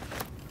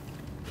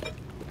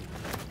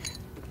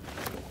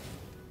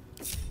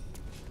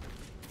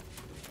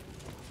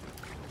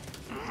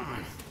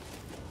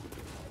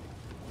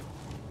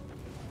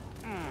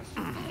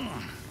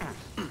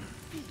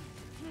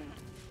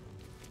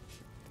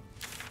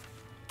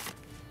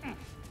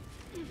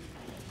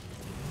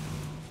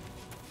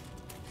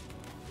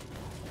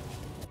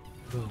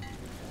 Boom.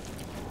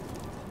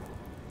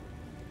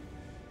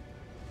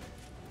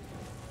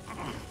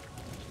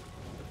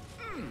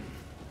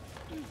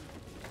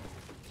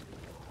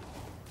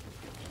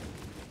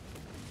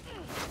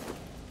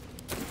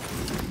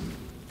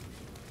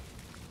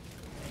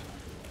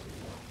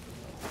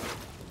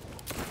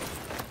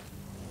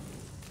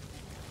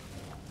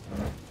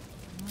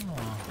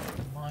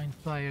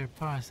 Fire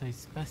parasite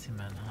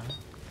specimen, huh?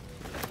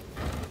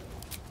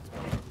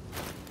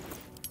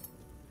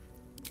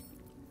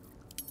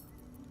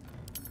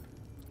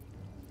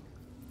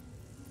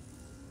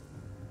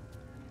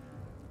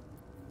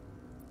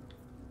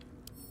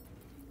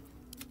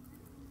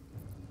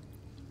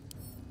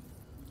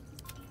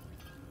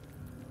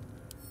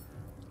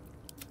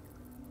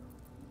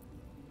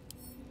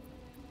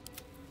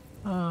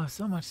 Oh,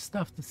 so much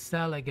stuff to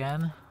sell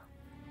again.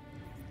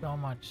 So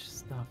much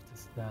stuff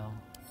to sell.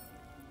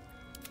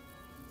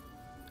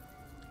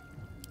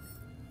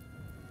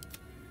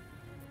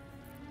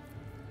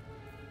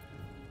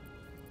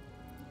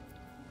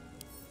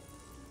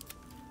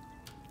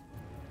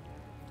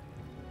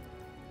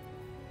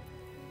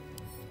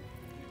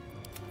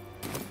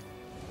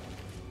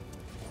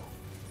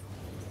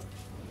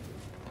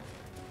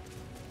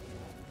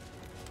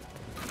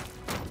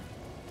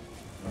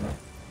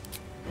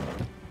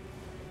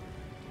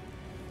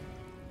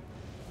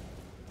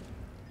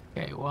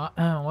 Okay,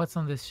 what's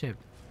on this ship?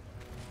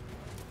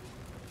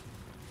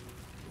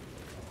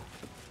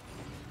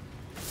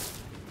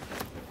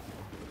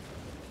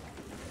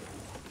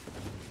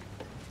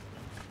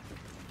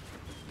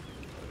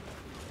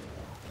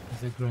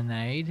 There's a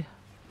grenade.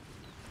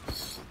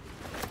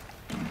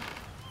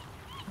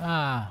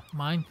 Ah,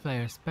 mind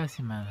flayer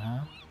specimen,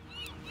 huh?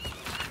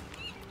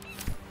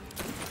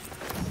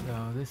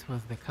 So this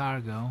was the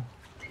cargo.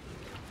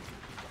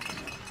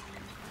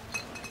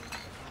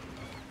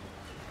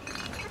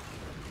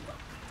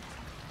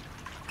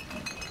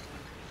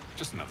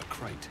 Just another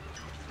crate.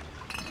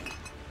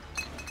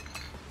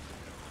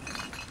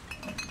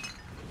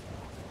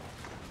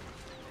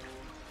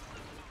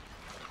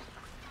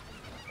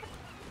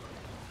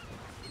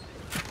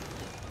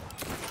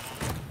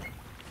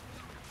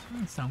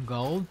 Some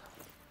gold.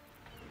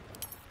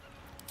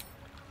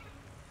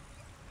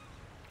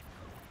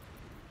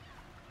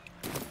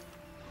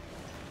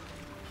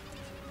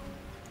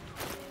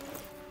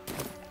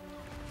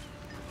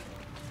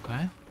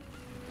 Okay.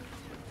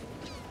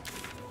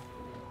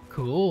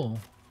 Cool.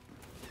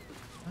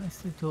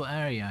 Nice little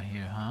area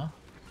here, huh?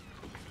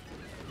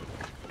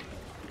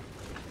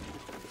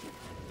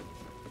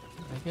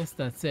 I guess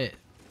that's it.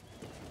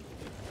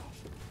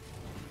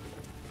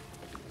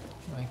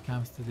 When it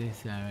comes to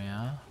this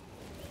area.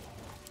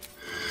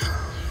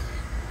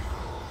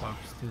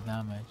 Corpse too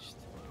damaged.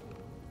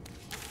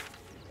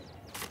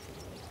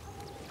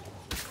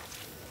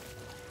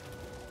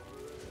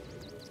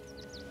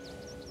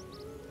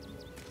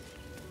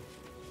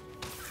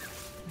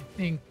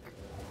 I think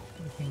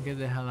we can get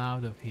the hell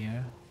out of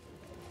here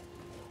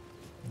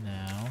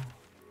now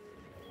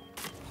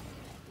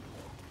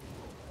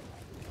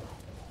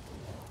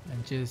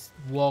and just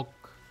walk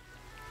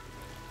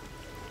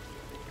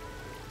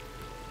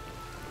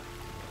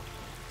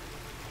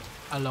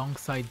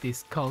alongside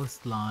this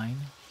coastline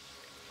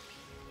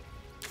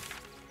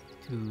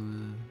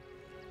to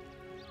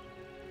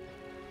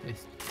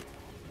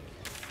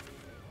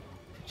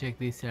check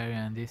this area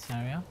and this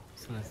area.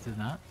 So let's do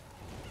that.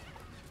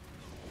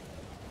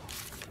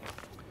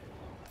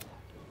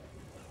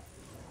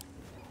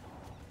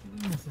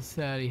 Doesn't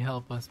necessarily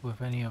help us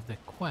with any of the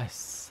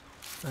quests,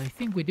 but I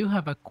think we do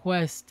have a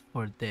quest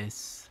for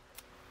this.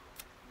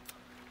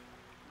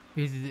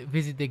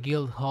 Visit the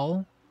guild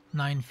hall,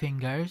 9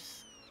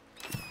 fingers.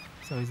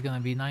 So it's gonna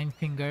be 9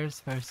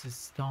 fingers versus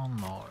Stone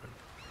Lord.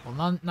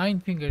 Well, 9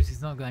 fingers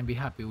is not gonna be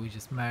happy. We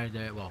just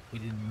murdered. Well, we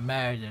didn't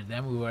murder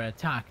them. We were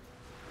attacked.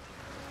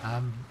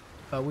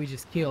 But we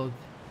just killed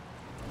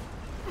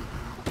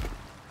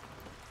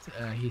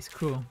his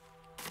crew.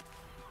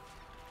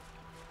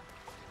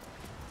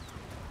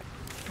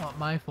 Not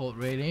my fault,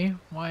 really.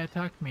 Why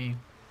attack me?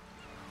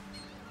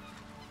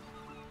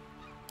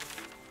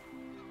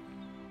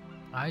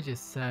 I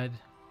just said.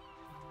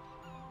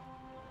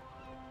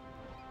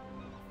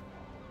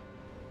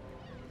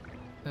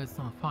 Let's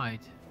not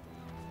fight.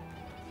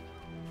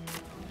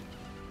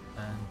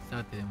 And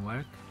that didn't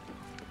work.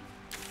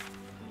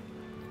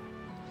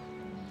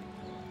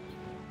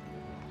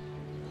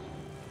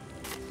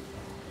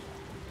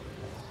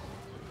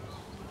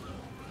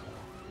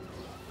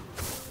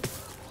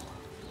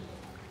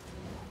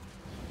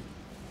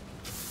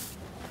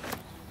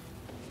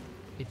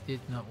 It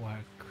did not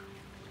work.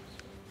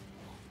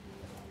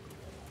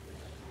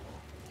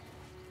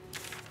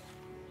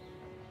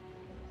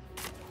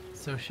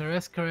 So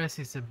Shareskares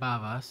is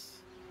above us.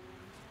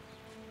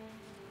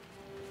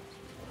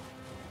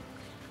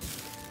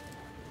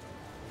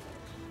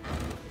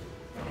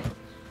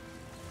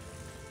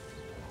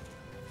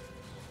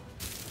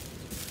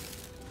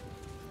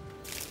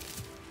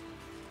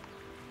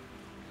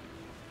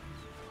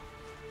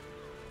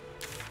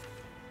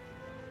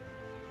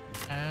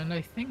 And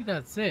I think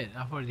that's it.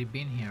 I've already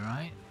been here,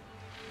 right?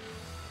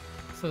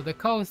 So the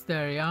coast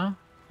area,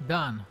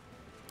 done.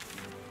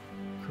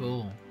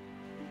 Cool.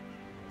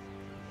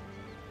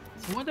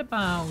 So what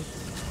about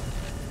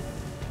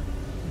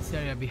this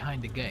area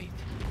behind the gate?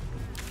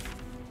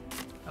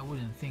 I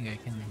wouldn't think I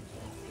can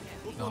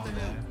go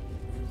there.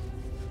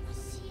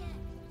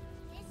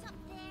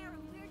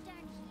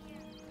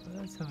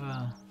 Let's have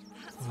a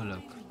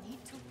look.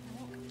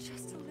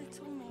 Just a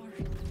little more.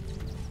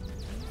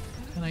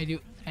 Can I do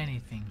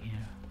anything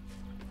here?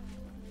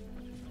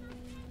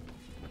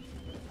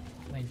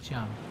 Can I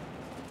jump?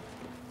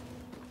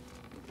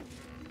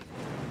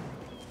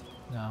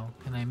 No.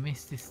 Can I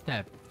miss this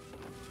step?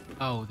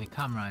 Oh, the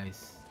camera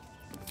is...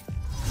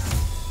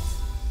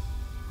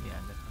 Yeah,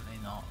 definitely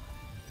not.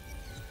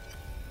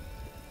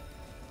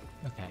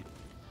 Okay.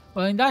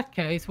 Well, in that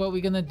case, what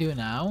we're gonna do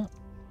now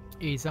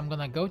is I'm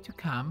gonna go to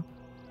camp.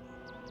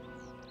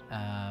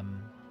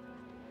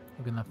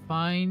 We're gonna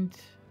find...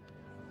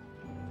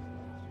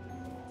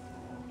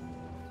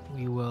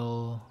 We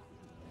will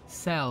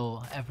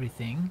sell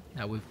everything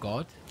that we've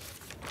got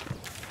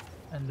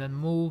and then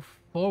move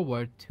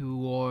forward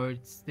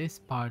towards this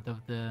part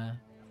of the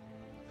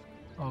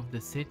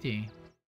city.